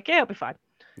 and they were like, "Yeah, it'll be fine."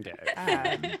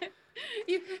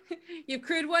 You've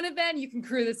crewed one event, you can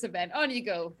crew this event. On you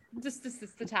go. Just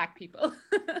attack people.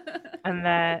 And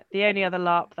the only other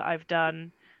LARP that I've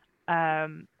done,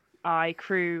 I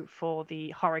crew for the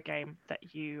horror game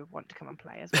that you want to come and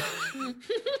play as well.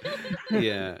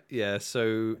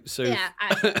 So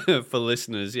for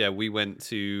listeners, we went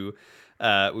to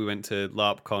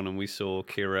LARPCon and we saw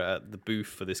Chira at the booth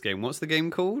for this game. What's the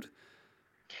game called?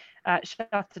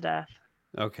 Shattered Earth.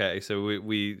 Okay, so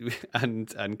we and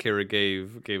Chira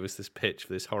gave us this pitch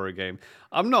for this horror game.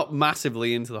 I'm not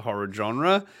massively into the horror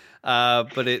genre,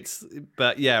 but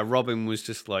Robin was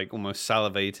just like almost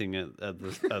salivating at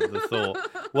the thought.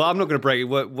 Well, I'm not going to break it.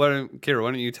 Chira,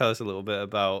 why don't you tell us a little bit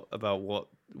about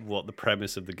what the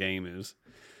premise of the game is?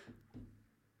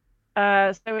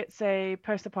 So it's a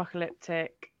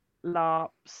post-apocalyptic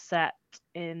LARP set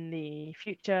in the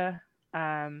future.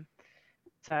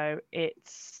 So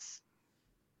it's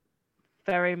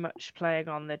very much playing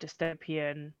on the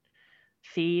dystopian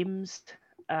themes.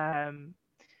 The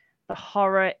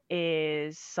horror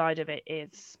side of it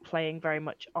is playing very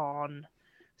much on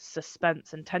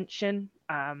suspense and tension.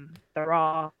 There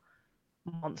are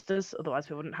monsters, otherwise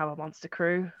we wouldn't have a monster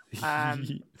crew.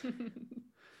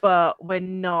 But we're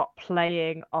not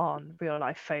playing on real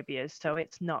life phobias, so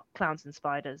it's not clowns and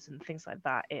spiders and things like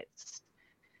that.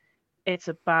 It's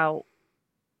about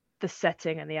the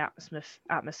setting and the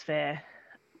atmosphere.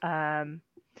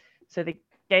 So the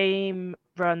game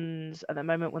runs at the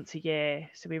moment once a year.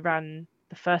 So we ran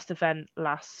the first event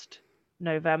last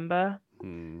November.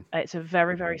 It's a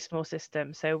very, very small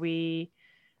system. So I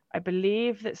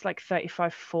believe it's like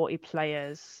 35, 40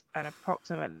 players and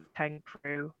approximately 10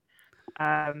 crew.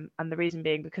 And the reason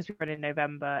being, because we run in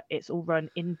November, it's all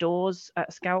run indoors at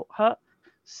a scout hut.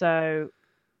 So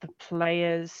the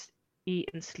players eat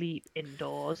and sleep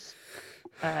indoors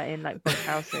in like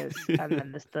bunkhouses, and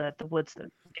then there's the woods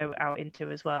that go out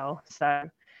into as well. So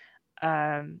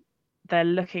they're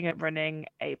looking at running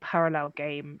a parallel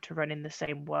game to run in the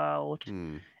same world,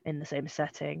 in the same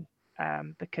setting,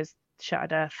 because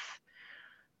Shattered Earth,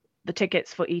 the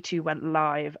tickets for E2 went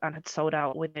live and had sold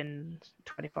out within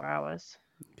 24 hours.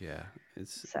 These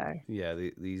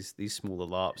smaller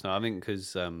LARPs now, I think,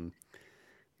 because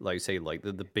like you say, like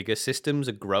the bigger systems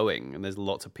are growing, and there's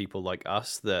lots of people like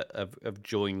us that have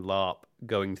joined LARP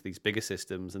going to these bigger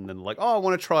systems, and then like, oh, I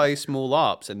want to try small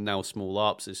LARPs, and now small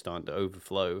LARPs is starting to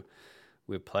overflow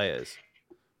players?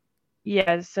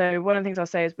 Yeah, so one of the things I'll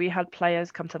say is we had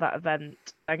players come to that event,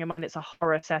 bearing in mind it's a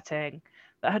horror setting,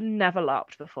 that had never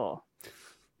LARPed before.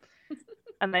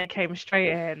 And they came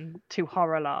straight in to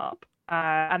horror LARP.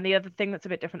 And the other thing that's a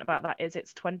bit different about that is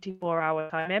it's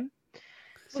 24-hour time in.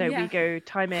 So we go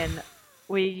time in,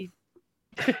 we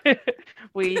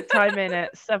time in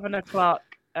at 7 o'clock.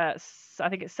 I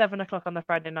think it's 7 o'clock on the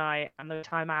Friday night, and the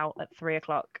time out at 3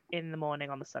 o'clock in the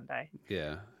morning on the Sunday.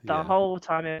 Yeah. The whole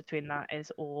time in between that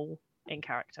is all in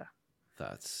character.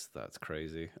 That's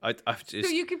crazy. I've just...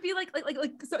 So you could be like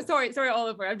sorry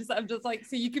Oliver, I'm just like,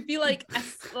 so you could be like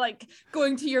like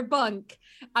going to your bunk,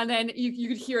 and then you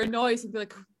could hear a noise and be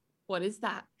like, what is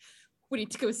that? We need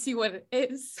to go see what it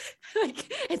is.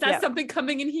 Like, is that something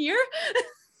coming in here?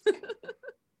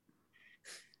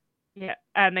 Yeah,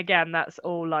 and again, that's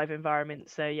all live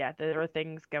environment, so yeah, there are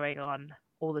things going on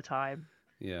all the time.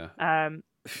 Yeah.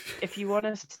 If you want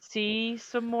to see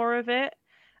some more of it,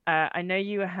 I know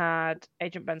you had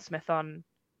Agent Ben Smith on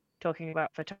talking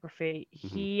about photography. Mm-hmm.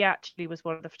 He actually was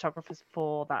one of the photographers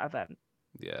for that event.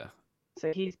 Yeah.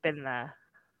 So he's been there.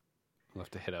 We'll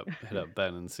have to hit up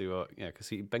Ben and see what, because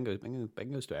Ben goes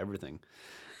to everything.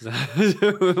 So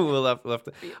we'll have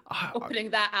to opening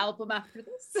that album after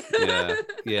this.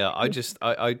 Yeah.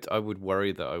 I would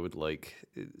worry that I would like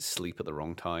sleep at the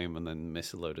wrong time and then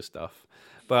miss a load of stuff.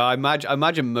 But I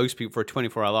imagine most people, for a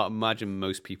 24-hour LARP, imagine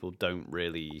most people don't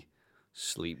really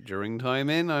sleep during time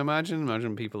in. I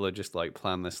imagine people are just like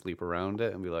plan their sleep around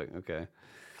it and be like, okay.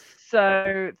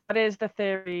 So that is the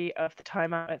theory of the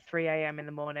timeout at 3 a.m. in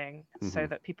the morning, so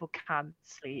that people can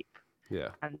sleep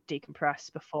and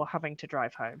decompress before having to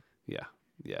drive home.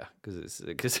 Yeah,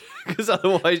 because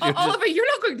otherwise Oliver, you're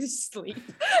not going to sleep.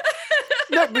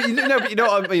 No, but you know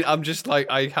what I mean. I'm just like,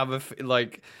 I have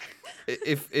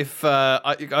if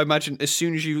I imagine as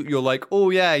soon as you're like,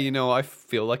 oh yeah, I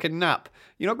feel like a nap.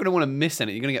 You're not going to want to miss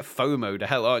anything. You're going to get FOMO to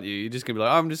hell, aren't you? You're just going to be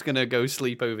like, I'm just going to go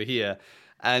sleep over here.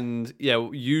 And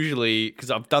usually,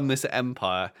 because I've done this at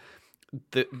Empire,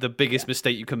 the biggest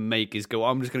mistake you can make is go,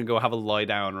 I'm just going to go have a lie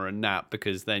down or a nap,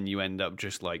 because then you end up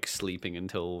just like sleeping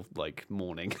until like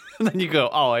morning. And then you go,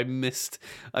 oh, I missed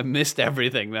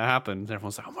everything that happened. And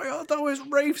everyone's like, oh my God, that was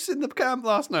Rafe's in the camp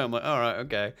last night. I'm like, all right,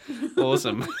 okay,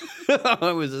 awesome.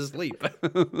 I was asleep.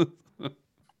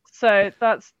 So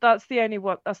that's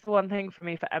the one thing for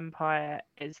me for Empire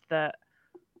is that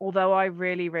although I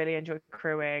really, really enjoy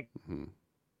crewing,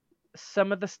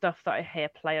 some of the stuff that I hear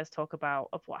players talk about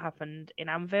of what happened in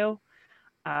Anvil,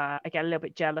 I get a little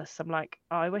bit jealous. I'm like,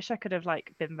 oh, I wish I could have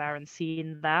like been there and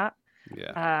seen that.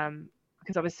 Yeah.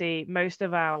 Because obviously most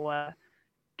of our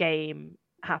game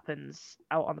happens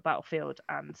out on the battlefield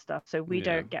and stuff, so we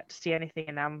don't get to see anything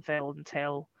in Anvil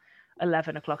until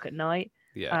 11 o'clock at night.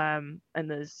 Yeah.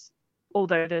 And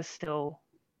although there's still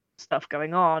stuff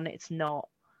going on, it's not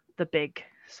the big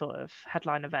sort of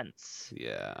headline events.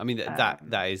 Yeah, I mean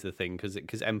that is the thing,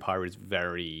 because Empire is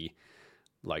very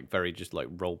just like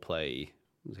role play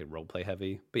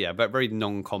heavy, but yeah, but very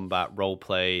non-combat role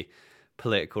play,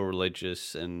 political,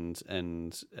 religious, and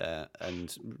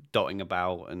dotting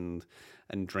about and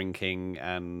drinking,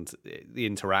 and the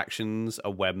interactions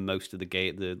are where most of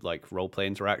the like role play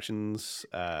interactions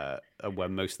are where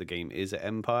most of the game is at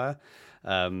Empire.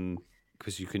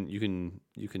 Because you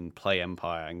can play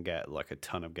Empire and get like a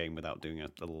ton of game without doing a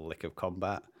lick of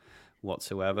combat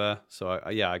whatsoever. So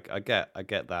I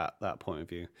get that point of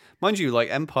view. Mind you, like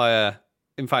Empire,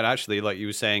 in fact, actually, like you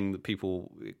were saying, that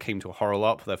people came to a horror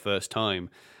LARP for their first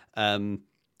time.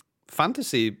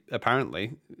 Fantasy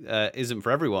apparently isn't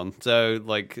for everyone. So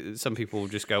like some people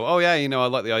just go, oh yeah, I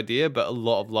like the idea, but a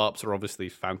lot of LARPs are obviously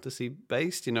fantasy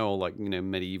based, or like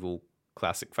medieval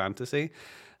classic fantasy.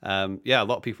 A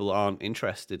lot of people aren't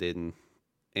interested in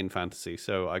fantasy,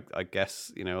 so I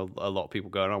guess a lot of people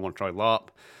go, I want to try LARP.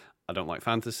 I don't like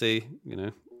fantasy.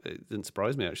 It didn't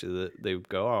surprise me actually that they would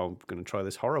go, oh, I'm going to try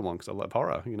this horror one because I love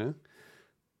horror.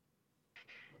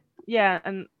 Yeah,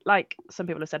 and like some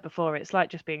people have said before, it's like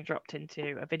just being dropped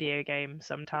into a video game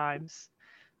sometimes.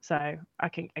 So I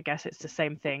guess it's the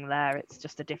same thing there. It's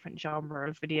just a different genre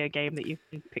of video game that you've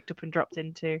been picked up and dropped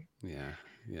into.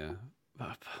 Yeah.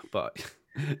 But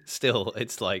still,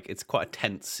 it's quite a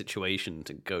tense situation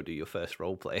to go do your first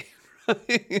role play. I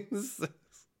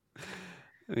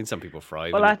mean, some people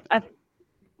thrive. Well,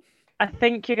 I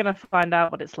think you're gonna find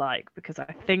out what it's like, because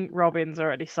I think Robin's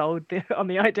already sold on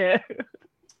the idea.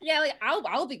 Yeah, like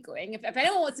I'll be going if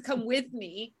anyone wants to come with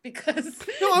me, because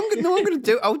I'm gonna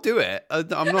do. I'll do it.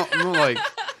 I'm not like.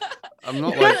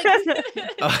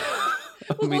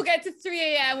 We'll get to 3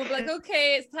 a.m. We'll be like,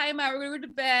 okay, it's time out. We're going to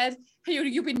bed.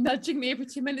 You'll be nudging me every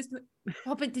 2 minutes.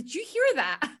 Oh, but did you hear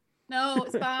that? No,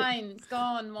 it's fine. It's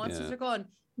gone. Monsters are gone.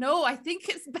 No, I think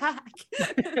it's back.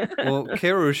 Well,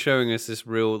 Chira was showing us this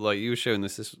real, like, you were showing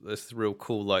us this real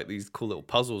cool, like, these cool little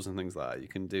puzzles and things like that you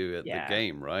can do at the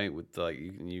game, right? With like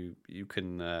you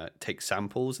can take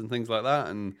samples and things like that,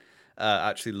 and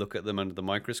actually look at them under the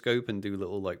microscope and do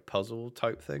little like puzzle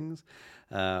type things.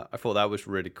 I thought that was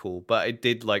really cool, but it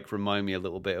did like remind me a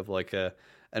little bit of like an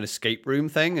escape room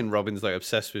thing, and Robin's like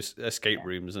obsessed with escape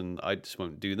rooms, and I just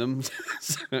won't do them.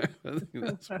 So I think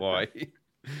that's why.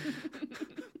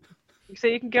 So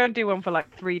you can go and do one for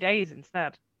like 3 days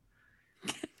instead.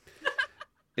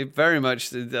 It very much,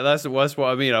 that's what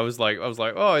I mean. I was like,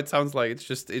 oh, it sounds like it's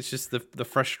just the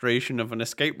frustration of an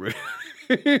escape room.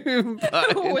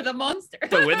 With a monster.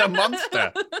 But with a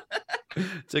monster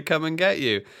to come and get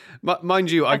you.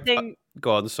 Mind you, I think.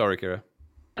 Go on, sorry, Chira.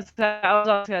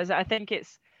 I think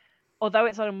it's, although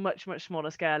it's on a much, much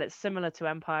smaller scale, it's similar to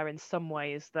Empire in some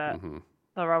ways that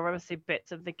there are obviously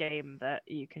bits of the game that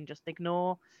you can just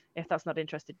ignore if that's not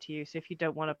interested to you. So if you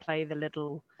don't want to play the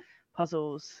little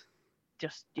puzzles,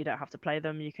 you don't have to play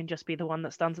them. You can just be the one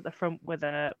that stands at the front with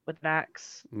an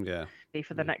axe. Yeah. Be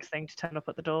for the next thing to turn up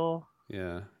at the door.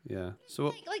 Yeah. So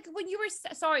like when you were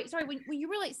when you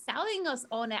were like selling us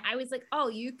on it, I was like, oh,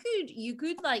 you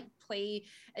could like play.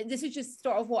 This is just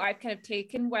sort of what I've kind of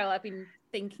taken while I've been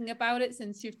thinking about it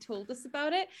since you've told us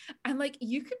about it. I'm like,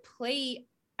 you could play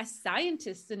a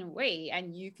scientist in a way,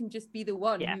 and you can just be the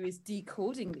one who is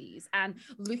decoding these and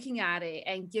looking at it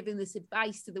and giving this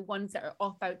advice to the ones that are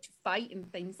off out to fight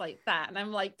and things like that. And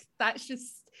I'm like, that's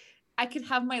just, I can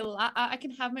have my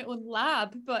own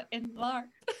lab, but in LARP.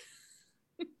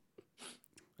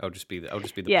 I'll just be the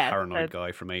paranoid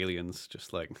guy from Aliens,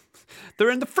 just like, they're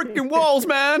in the freaking walls,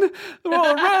 man. They're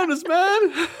all around us,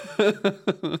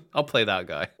 man. I'll play that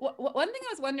guy. One thing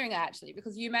I was wondering, actually,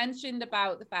 because you mentioned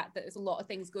about the fact that there's a lot of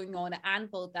things going on at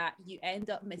Anvil that you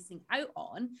end up missing out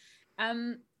on.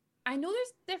 I know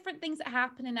there's different things that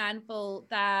happen in Anvil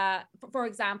that, for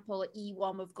example, at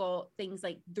E1, we've got things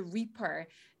like the Reaper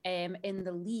in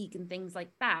the League and things like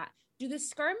that. Do the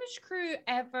Skirmish crew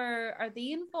are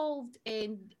they involved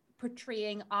in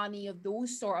portraying any of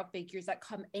those sort of figures that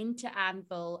come into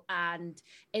Anvil and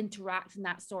interact in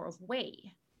that sort of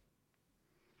way?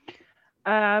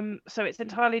 So it's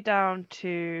entirely down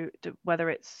to whether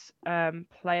it's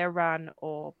player ran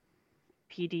or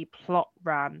PD plot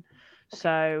ran. Okay.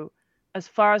 So as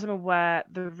far as I'm aware,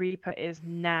 the Reaper is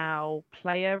now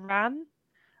player ran.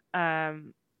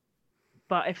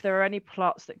 But if there are any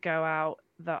plots that go out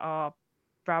that are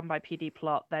ran by PD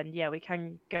plot, then we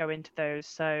can go into those.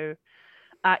 So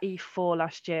at E4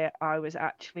 last year, I was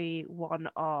actually one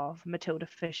of Matilda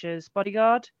Fisher's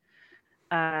bodyguard.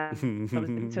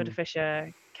 Matilda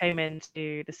Fisher came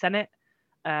into the Senate,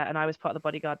 and I was part of the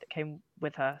bodyguard that came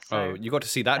with her. So, you got to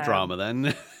see that drama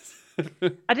then.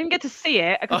 I didn't get to see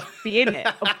it. I got to be in it.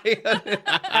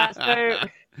 So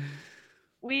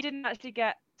we didn't actually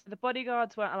get. The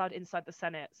bodyguards weren't allowed inside the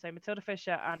Senate. So Matilda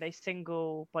Fisher and a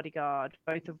single bodyguard,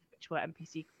 both of which were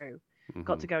NPC crew,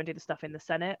 got to go and do the stuff in the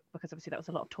Senate, because obviously that was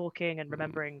a lot of talking and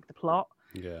remembering the plot.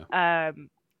 Yeah.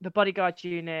 The bodyguard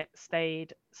unit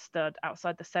stood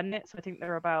outside the Senate. So I think there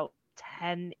were about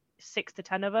 6 to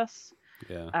 10 of us.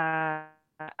 Yeah.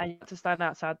 And you had to stand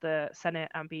outside the Senate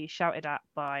and be shouted at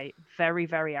by very,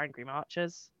 very angry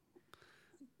marchers.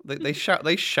 They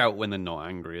shout when they're not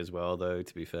angry as well, though,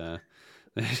 to be fair.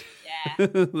 Yeah.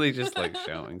 They just like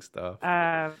shouting stuff.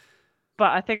 But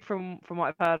I think from what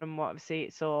I've heard and what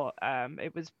I've saw,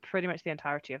 it was pretty much the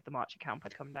entirety of the marching camp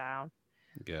had come down.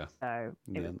 Yeah. So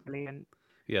it was brilliant.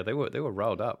 Yeah, they were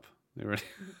riled up. They were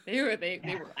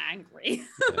angry.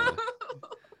 Yeah.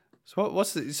 So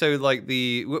so like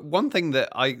the one thing that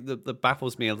that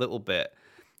baffles me a little bit,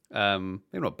 maybe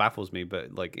not baffles me,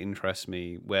 but like interests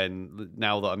me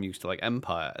now that I'm used to like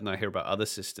Empire and I hear about other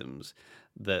systems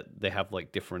that they have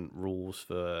like different rules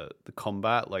for the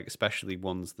combat, like especially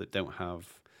ones that don't have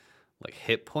like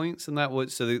hit points and that.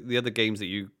 So the other games that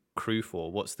you crew for,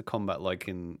 what's the combat like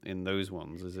in those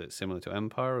ones? Is it similar to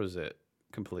Empire, or is it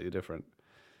completely different?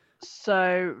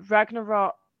 So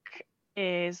Ragnarok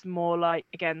is more like,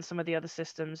 again, some of the other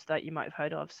systems that you might have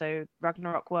heard of. So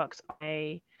Ragnarok works on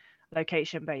a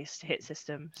location-based hit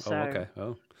system. So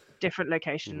different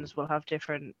locations will have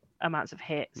different amounts of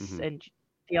hits, and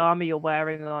the armor you're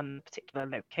wearing on a particular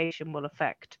location will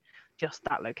affect just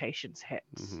that location's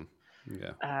hits.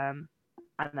 Yeah. And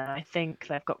then I think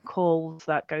they've got calls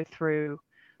that go through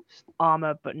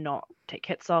armor but not take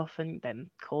hits off, and then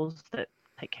calls that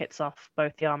take hits off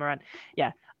both the armor and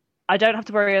I don't have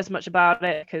to worry as much about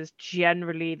it because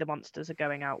generally the monsters are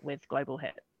going out with global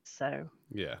hits. So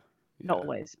Yeah. not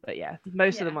always, but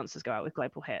most of the Yeah. monsters go out with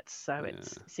global hits, so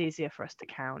it's easier for us to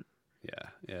count. Yeah,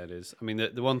 it is. I mean,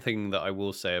 the one thing that I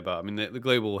will say about, I mean, the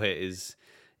global hit is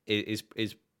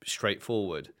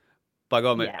straightforward. By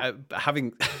God, mate,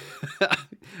 having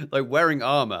like wearing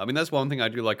armor. I mean, that's one thing I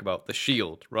do like about the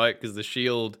shield, right? Because the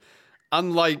shield,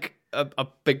 unlike a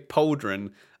big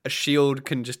pauldron, a shield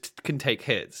can take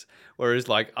hits. Whereas,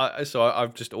 like,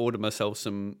 I've just ordered myself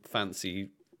some fancy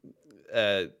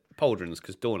pauldrons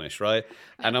because Dornish, right?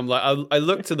 And I'm like, I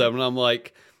look to them and I'm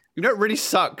like, you know, it really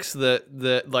sucks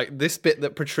that like this bit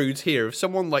that protrudes here. If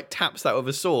someone like taps that with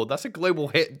a sword, that's a global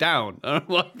hit down. And I'm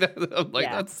like,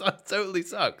 that totally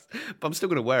sucks. But I'm still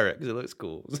gonna wear it because it looks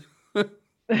cool.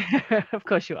 Of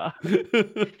course you are.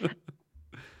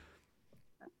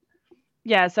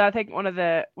 Yeah, so I think one of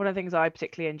the things I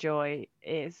particularly enjoy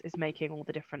is making all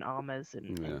the different armors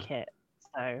and kit.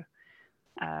 So,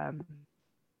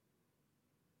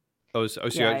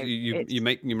 you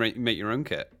make your own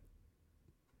kit.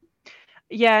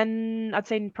 Yeah, and I'd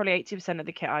say probably 80% of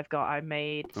the kit I've got I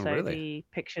made. Oh, so really? the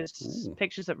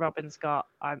pictures that Robin's got,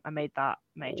 I made that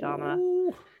mage armor.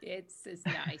 It's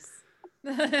nice.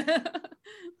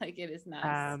 Like, it is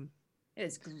nice. It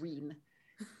is green.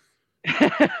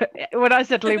 When I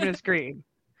said luminous green,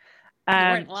 You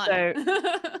weren't lying.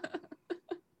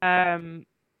 So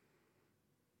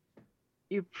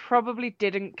you probably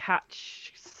didn't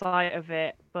catch sight of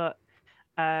it, but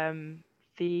for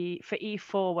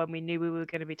E4, when we knew we were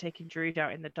going to be taking Druid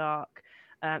out in the dark,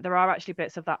 there are actually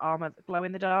bits of that armor that glow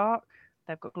in the dark.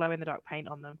 They've got glow in the dark paint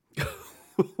on them.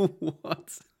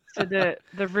 What? So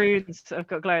the runes have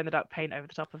got glow in the dark paint over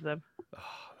the top of them. Oh,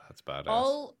 that's badass.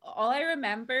 All I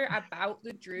remember about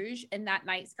the Druge in that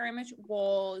night skirmish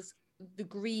was the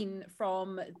green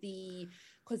from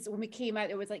because when we came out,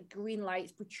 there was like green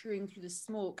lights protruding through the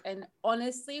smoke. And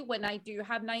honestly, when I do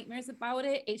have nightmares about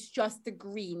it, it's just the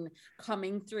green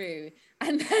coming through.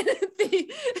 And then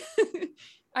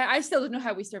I still don't know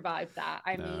how we survived that.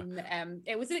 I mean,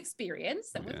 it was an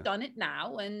experience, and we've done it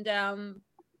now. And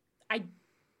I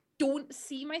don't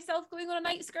see myself going on a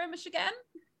night skirmish again,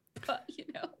 but you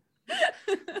know.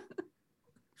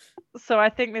 So I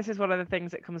think this is one of the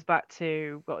things that comes back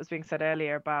to what was being said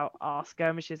earlier about our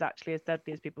skirmishes actually as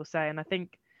deadly as people say. And I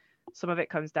think some of it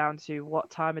comes down to what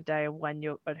time of day and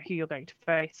who you're going to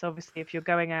face. Obviously, if you're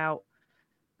going out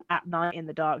at night in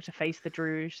the dark to face the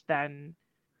Druge, then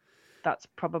that's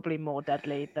probably more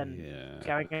deadly than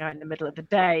going out in the middle of the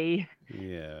day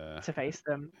to face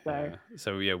them.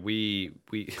 So we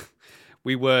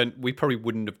probably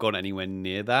wouldn't have gone anywhere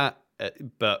near that.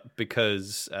 But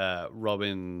because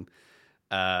Robin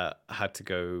had to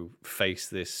go face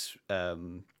this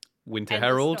Winter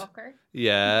Herald,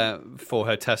 for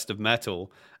her test of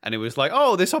metal, and it was like,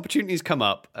 oh, this opportunity's come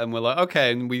up, and we're like,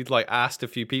 okay, and we like asked a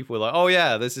few people, we're like, oh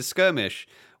yeah, there's a skirmish,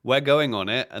 we're going on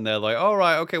it, and they're like, all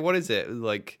right, okay, what is it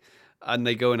like? And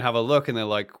they go and have a look, and they're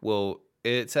like, well,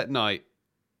 it's at night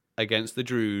against the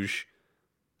Druge,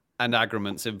 and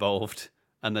agreement's involved,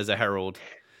 and there's a herald.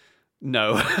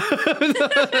 No.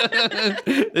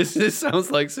 This sounds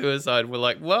like suicide. We're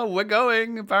like, well, we're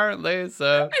going, apparently.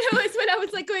 So I know, it's when I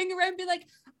was like going around being like,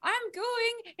 I'm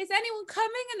going, is anyone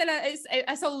coming? And then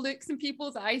I saw looks in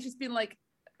people's eyes just being like,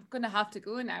 I'm gonna have to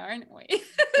go now, aren't we?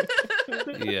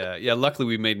 yeah, luckily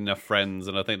we made enough friends,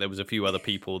 and I think there was a few other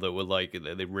people that were like,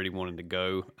 they really wanted to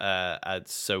go, and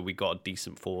so we got a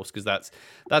decent force. Because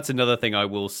that's another thing I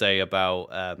will say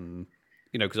about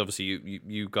you know, because obviously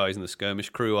you guys in the skirmish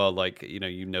crew are like, you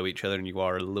know each other, and you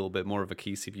are a little bit more of a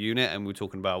cohesive unit. And we're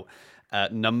talking about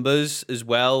numbers as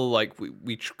well. Like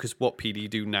we because what PD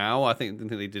do now, I didn't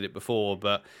think they did it before,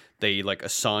 but they like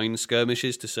assign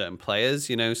skirmishes to certain players,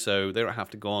 you know, so they don't have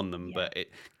to go on them, but it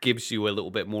gives you a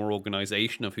little bit more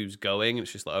organization of who's going. And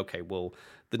it's just like, okay, well,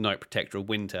 the Knight Protector of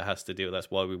Winter has to do. That's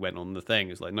why we went on the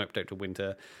thing. It's like, Knight Protector of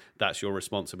Winter, that's your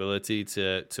responsibility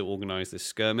to organize this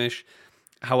skirmish.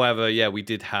 However, we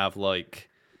did have like,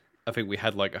 I think we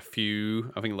had like a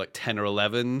few, I think like 10 or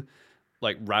 11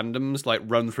 like randoms like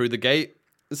run through the gate.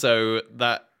 So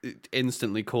that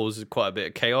instantly caused quite a bit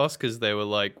of chaos, because we were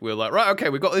like, right, okay,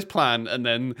 we've got this plan. And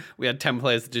then we had 10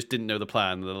 players that just didn't know the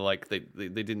plan. They're like, they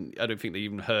didn't, I don't think they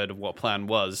even heard of what plan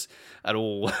was at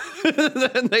all.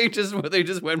 And they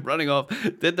just went running off,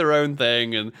 did their own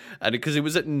thing. And because it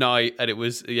was at night, and it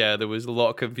was, there was a lot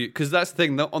of confusion. Because that's the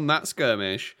thing, that on that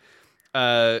skirmish,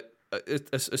 I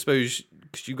suppose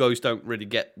because you guys don't really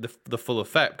get the full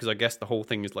effect, because I guess the whole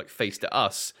thing is like faced at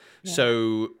us.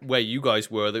 So where you guys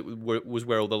were, that was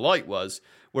where all the light was.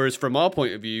 Whereas from our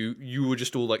point of view, you were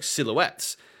just all like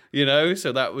silhouettes. you know.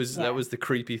 So that was the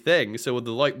creepy thing. So with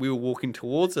the light, we were walking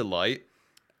towards a light,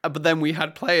 but then we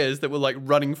had players that were like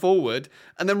running forward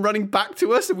and then running back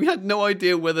to us, and we had no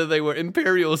idea whether they were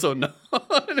Imperials or not.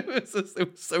 It was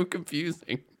so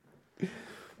confusing.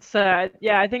 So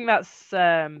yeah, I think that's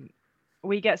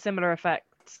we get similar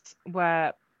effects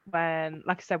where when,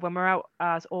 like I said, when we're out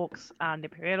as orcs and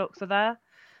Imperial orcs are there,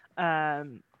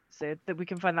 so that we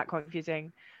can find that quite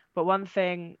confusing. But one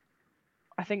thing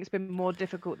I think it's been more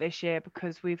difficult this year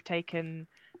because we've taken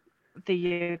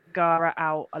the Yagara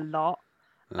out a lot.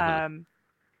 The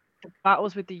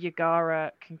battles with the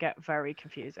Yagara can get very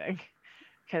confusing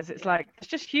because it's like it's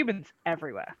just humans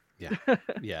everywhere.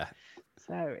 Yeah.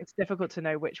 So it's difficult to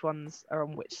know which ones are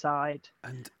on which side.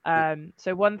 And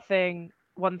so one thing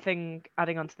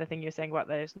adding on to the thing you're saying about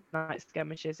those night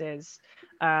skirmishes is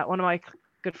one of my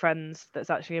good friends that's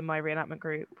actually in my reenactment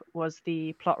group was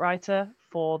the plot writer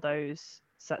for those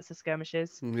sets of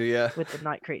skirmishes with the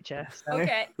night creature. So,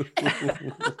 Okay.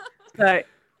 so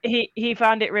he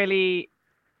found it really,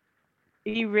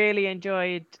 he really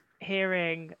enjoyed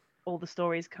hearing all the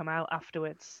stories come out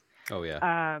afterwards. Oh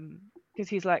yeah. Because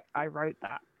he's like, I wrote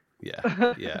that.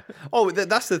 Yeah. Oh,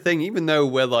 that's the thing. Even though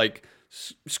we're like,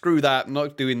 screw that,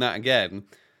 not doing that again.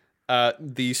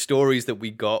 The stories that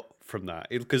we got from that,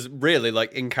 because really,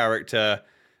 like in character,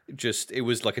 just it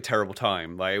was like a terrible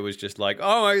time. Like it was just like,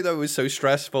 oh, that was so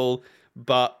stressful,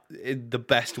 but in the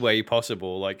best way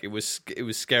possible. Like it was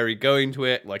scary going to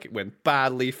it. Like it went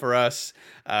badly for us.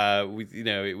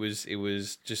 It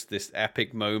was just this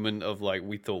epic moment of like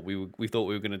we thought we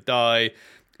were gonna die.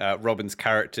 Robin's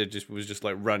character was just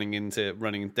like running in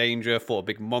danger, fought a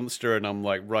big monster, and I'm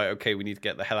like, right, okay, we need to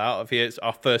get the hell out of here. It's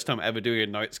our first time ever doing a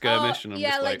night skirmish, and I'm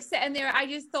just like sitting there, I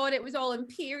just thought it was all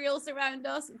Imperials around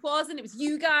us. It wasn't. It was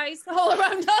you guys all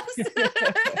around us.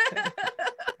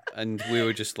 And we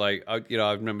were just like, I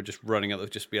remember just running up,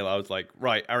 just being, I was like,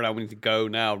 right, Aaron, we need to go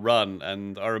now, run.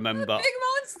 And I remember big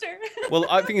monster. Well,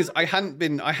 I think is I hadn't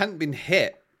been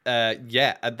hit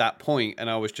yet at that point, and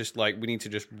I was just like, we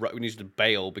needed to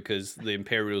bail because the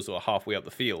Imperials are halfway up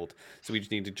the field, so we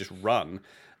just need to just run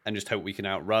and just hope we can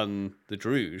outrun the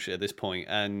Druge at this point.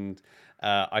 And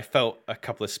I felt a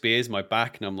couple of spears in my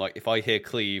back, and I'm like, if I hear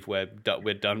cleave, we're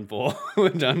done for. We're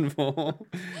done for.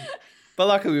 But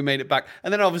luckily we made it back,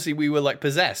 and then obviously we were like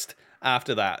possessed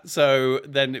after that, so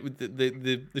then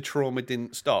the trauma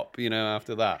didn't stop,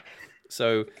 after that.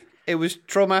 So it was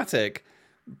traumatic.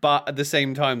 But at the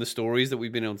same time, the stories that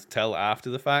we've been able to tell after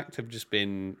the fact have just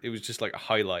been, it was just like a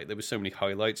highlight. There was so many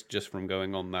highlights just from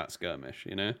going on that skirmish,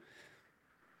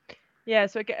 Yeah,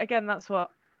 so again, that's what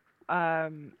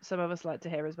some of us like to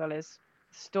hear as well, is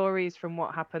stories from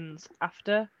what happens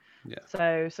after. Yeah.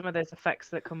 So some of those effects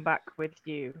that come back with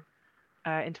you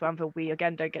into Anvil, we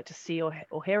again don't get to see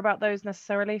or hear about those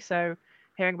necessarily. So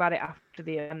hearing about it after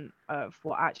the event of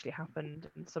what actually happened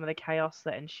and some of the chaos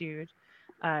that ensued,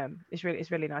 it's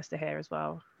really nice to hear as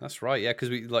well. That's right, yeah, because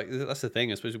that's the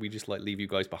thing. I suppose we just like leave you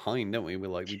guys behind, don't we?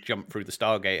 We jump through the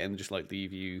Stargate and just like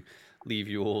leave you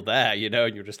all there, and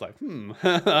you're just like,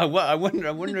 I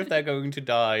wonder if they're going to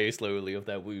die slowly of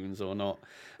their wounds or not.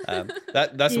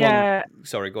 That's one.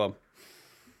 Sorry, go on.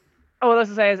 Oh, what I was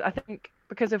to say is, I think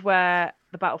because of where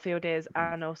the battlefield is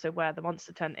and also where the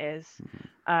monster tent is,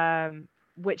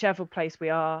 whichever place we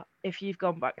are, if you've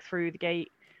gone back through the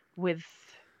gate with,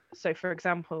 so for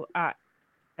example, at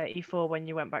E4 when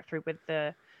you went back through with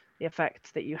the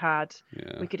effect that you had,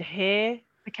 we could hear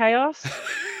the chaos.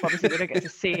 Obviously, we don't get to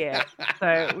see it,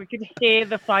 so we could hear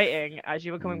the fighting as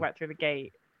you were coming back through the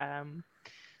gate. So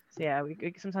yeah,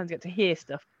 we sometimes get to hear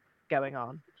stuff going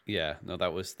on. Yeah, no,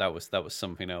 that was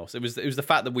something else. It was the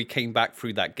fact that we came back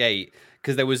through that gate,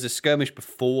 because there was a skirmish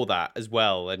before that as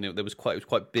well, and it was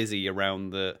quite busy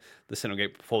around the Sentinel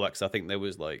Gate before that, because I think there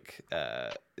was like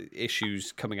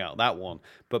issues coming out of that one.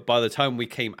 But by the time we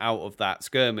came out of that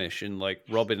skirmish, and like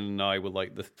Robin and I were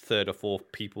like the third or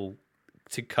fourth people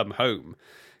to come home.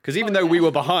 Because even though we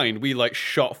were behind, we like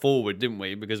shot forward, didn't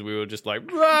we? Because we were just like,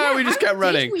 we just kept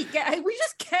running. We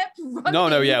just kept running.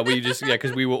 No,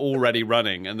 because we were already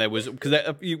running, and there was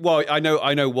I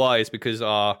know why. It's because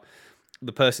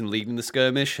the person leading the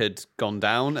skirmish had gone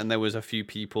down, and there was a few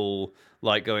people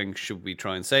like going, should we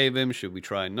try and save him? Should we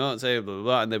try and not save him? Blah, blah,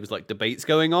 blah. And there was like debates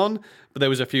going on, but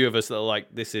there was a few of us that were like,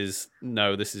 this is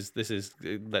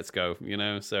let's go,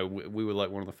 So we were like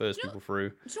one of the first people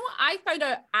through. So what I found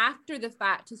out after the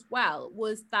fact as well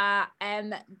was that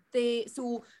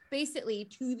so basically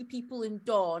to the people in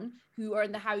Dawn who are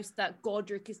in the house that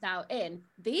Godric is now in,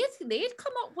 they'd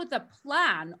come up with a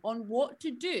plan on what to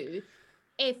do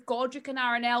if Godric and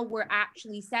Aranel were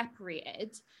actually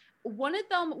separated. one of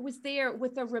them was there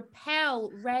with a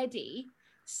rappel ready,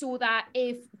 so that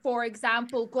if, for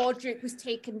example, Godric was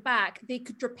taken back, they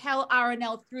could repel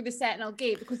Aranel through the Sentinel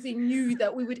Gate, because they knew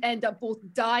that we would end up both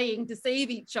dying to save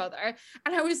each other.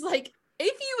 And I was like,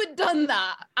 if you had done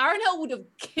that, Aranel would have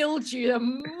killed you the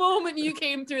moment you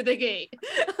came through the gate.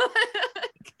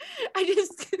 I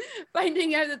just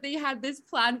finding out that they had this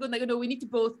plan going, like, no, we need to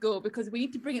both go because we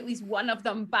need to bring at least one of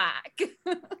them back.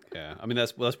 Yeah, I mean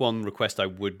that's one request I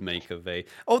would make of a.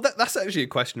 Oh, that's actually a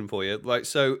question for you. Like,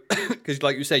 so because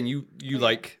like you're saying, you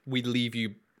like we leave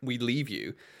you,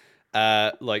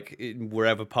 like in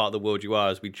wherever part of the world you are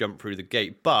as we jump through the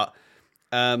gate. But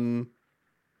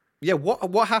yeah,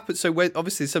 what happens? So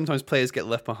obviously sometimes players get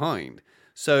left behind.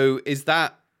 So is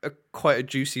that quite a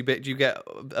juicy bit? Do you get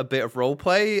a bit of role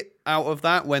play out of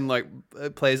that when like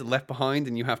players are left behind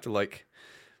and you have to like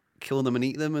kill them and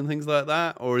eat them and things like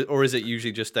that, or is it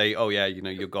usually just oh yeah,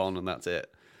 you're gone and that's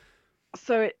it?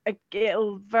 So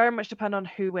it'll very much depend on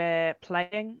who we're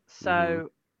playing.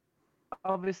 So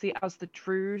obviously as the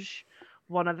Druge,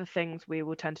 one of the things we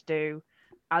will tend to do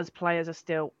as players are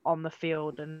still on the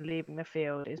field and leaving the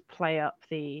field is play up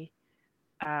the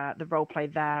role play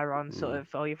there on sort of,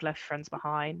 oh, you've left friends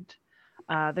behind.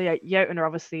 The Jotun are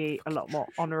obviously a lot more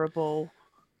honourable.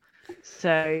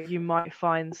 So you might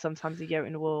find sometimes the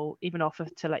Jotun will even offer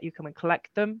to let you come and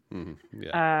collect them.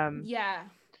 Yeah.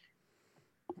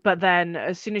 But then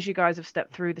as soon as you guys have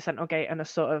stepped through the Sentinel Gate and are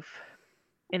sort of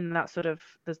in that sort of,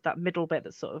 there's that middle bit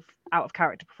that's sort of out of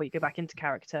character before you go back into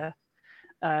character.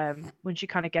 Once you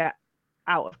kind of get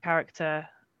out of character,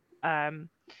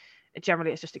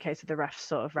 generally it's just a case of the refs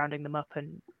sort of rounding them up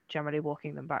and generally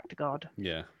walking them back to God.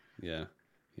 Yeah. So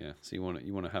you want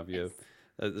to have your.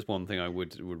 There's one thing I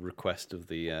would request of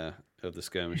the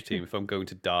skirmish team. If I'm going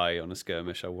to die on a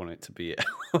skirmish, I want it to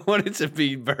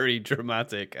be very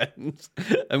dramatic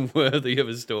and worthy of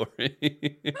a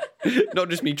story. Not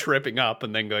just me tripping up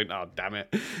and then going, oh damn it,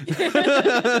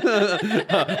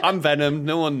 I'm Venom.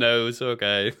 No one knows.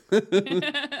 Okay.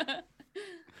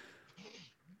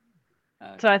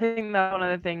 So I think that one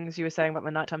of the things you were saying about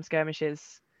the nighttime skirmish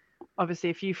is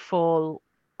obviously if you fall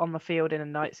on the field in a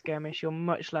night skirmish, you're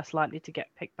much less likely to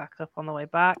get picked back up on the way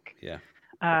back. Yeah.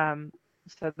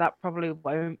 So that probably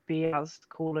won't be as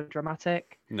cool and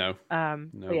dramatic. No.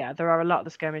 But yeah, there are a lot of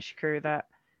the skirmish crew that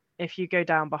if you go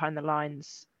down behind the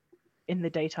lines in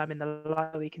the daytime in the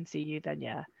light we can see you, then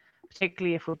yeah,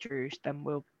 particularly if we're Druge, then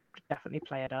we'll definitely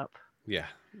play it up. Yeah.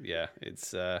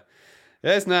 It's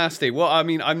nasty. Well, I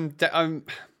mean,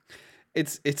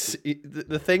 It's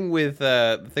the thing with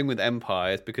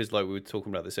Empire is because like we were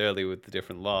talking about this earlier with the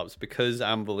different LARPs, because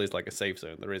Anvil is like a safe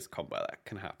zone. There is combat that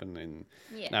can happen in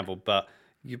Anvil, but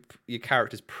your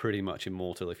character's pretty much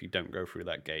immortal if you don't go through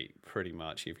that gate. Pretty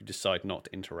much, if you decide not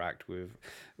to interact with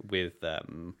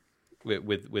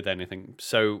anything.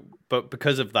 So, but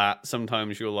because of that,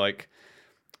 sometimes you're like,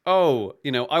 oh,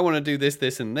 I want to do this,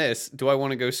 this, and this. Do I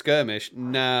want to go skirmish?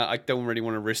 Nah, I don't really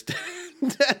want to risk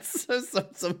death. So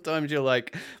sometimes you're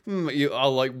like,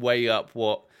 I'll like weigh up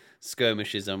what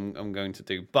skirmishes I'm going to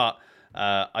do. But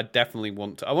I definitely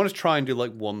want to try and do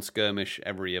like one skirmish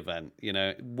every event.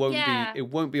 It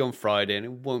won't be on Friday and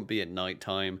it won't be at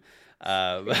nighttime.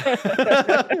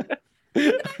 The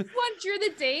next one during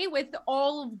the day with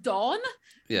all of dawn.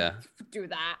 Yeah, do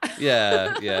that.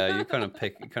 yeah. You kind of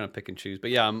pick and choose. But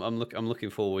yeah, I'm looking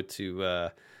forward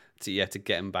to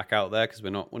getting back out there because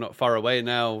we're not far away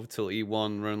now till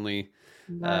E1. We're only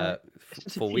 4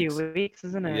 weeks. A few weeks,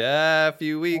 isn't it? Yeah, a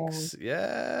few weeks.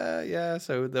 Yeah.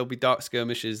 So there'll be dark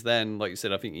skirmishes then. Like you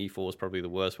said, I think E4 is probably the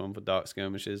worst one for dark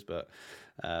skirmishes, but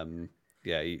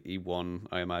yeah, E1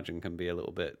 I imagine can be a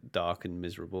little bit dark and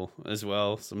miserable as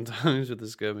well sometimes with the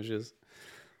skirmishes.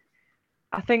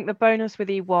 I think the bonus with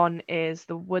E1 is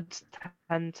the woods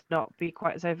tend to not be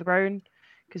quite as overgrown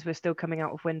because we're still coming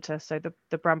out of winter, so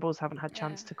the brambles haven't had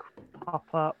chance to pop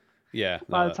up. Yeah.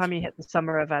 By the time you hit the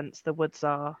summer events, the woods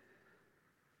are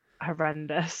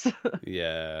horrendous.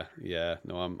 Yeah.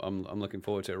 No, I'm looking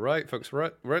forward to it. Right, folks,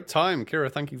 we're at time. Chira,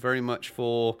 thank you very much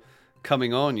for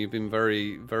coming on. You've been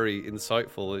very, very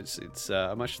insightful.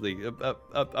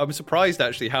 I'm surprised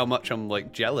actually how much I'm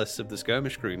like jealous of the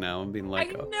skirmish crew now. I'm being like,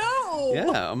 I know.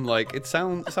 Yeah, I'm like, it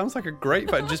sounds like a great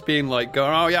fight. Just being like,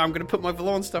 going, oh yeah, I'm gonna put my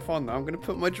Valorn stuff on. I'm gonna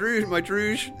put my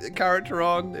Druge character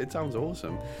on. It sounds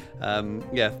awesome.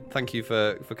 Yeah, thank you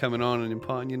for coming on and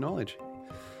imparting your knowledge.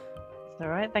 All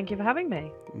right, thank you for having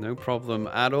me. No problem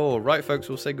at all. Right, folks,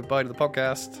 we'll say goodbye to the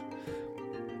podcast.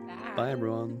 Bye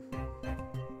everyone.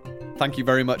 Thank you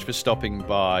very much for stopping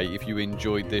by. If you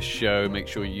enjoyed this show, make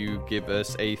sure you give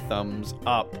us a thumbs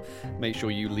up. Make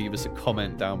sure you leave us a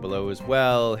comment down below as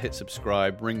well. Hit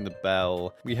subscribe, ring the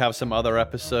bell. We have some other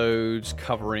episodes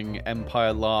covering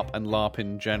Empire LARP and LARP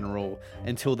in general.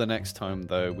 Until the next time,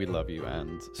 though, we love you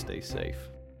and stay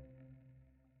safe.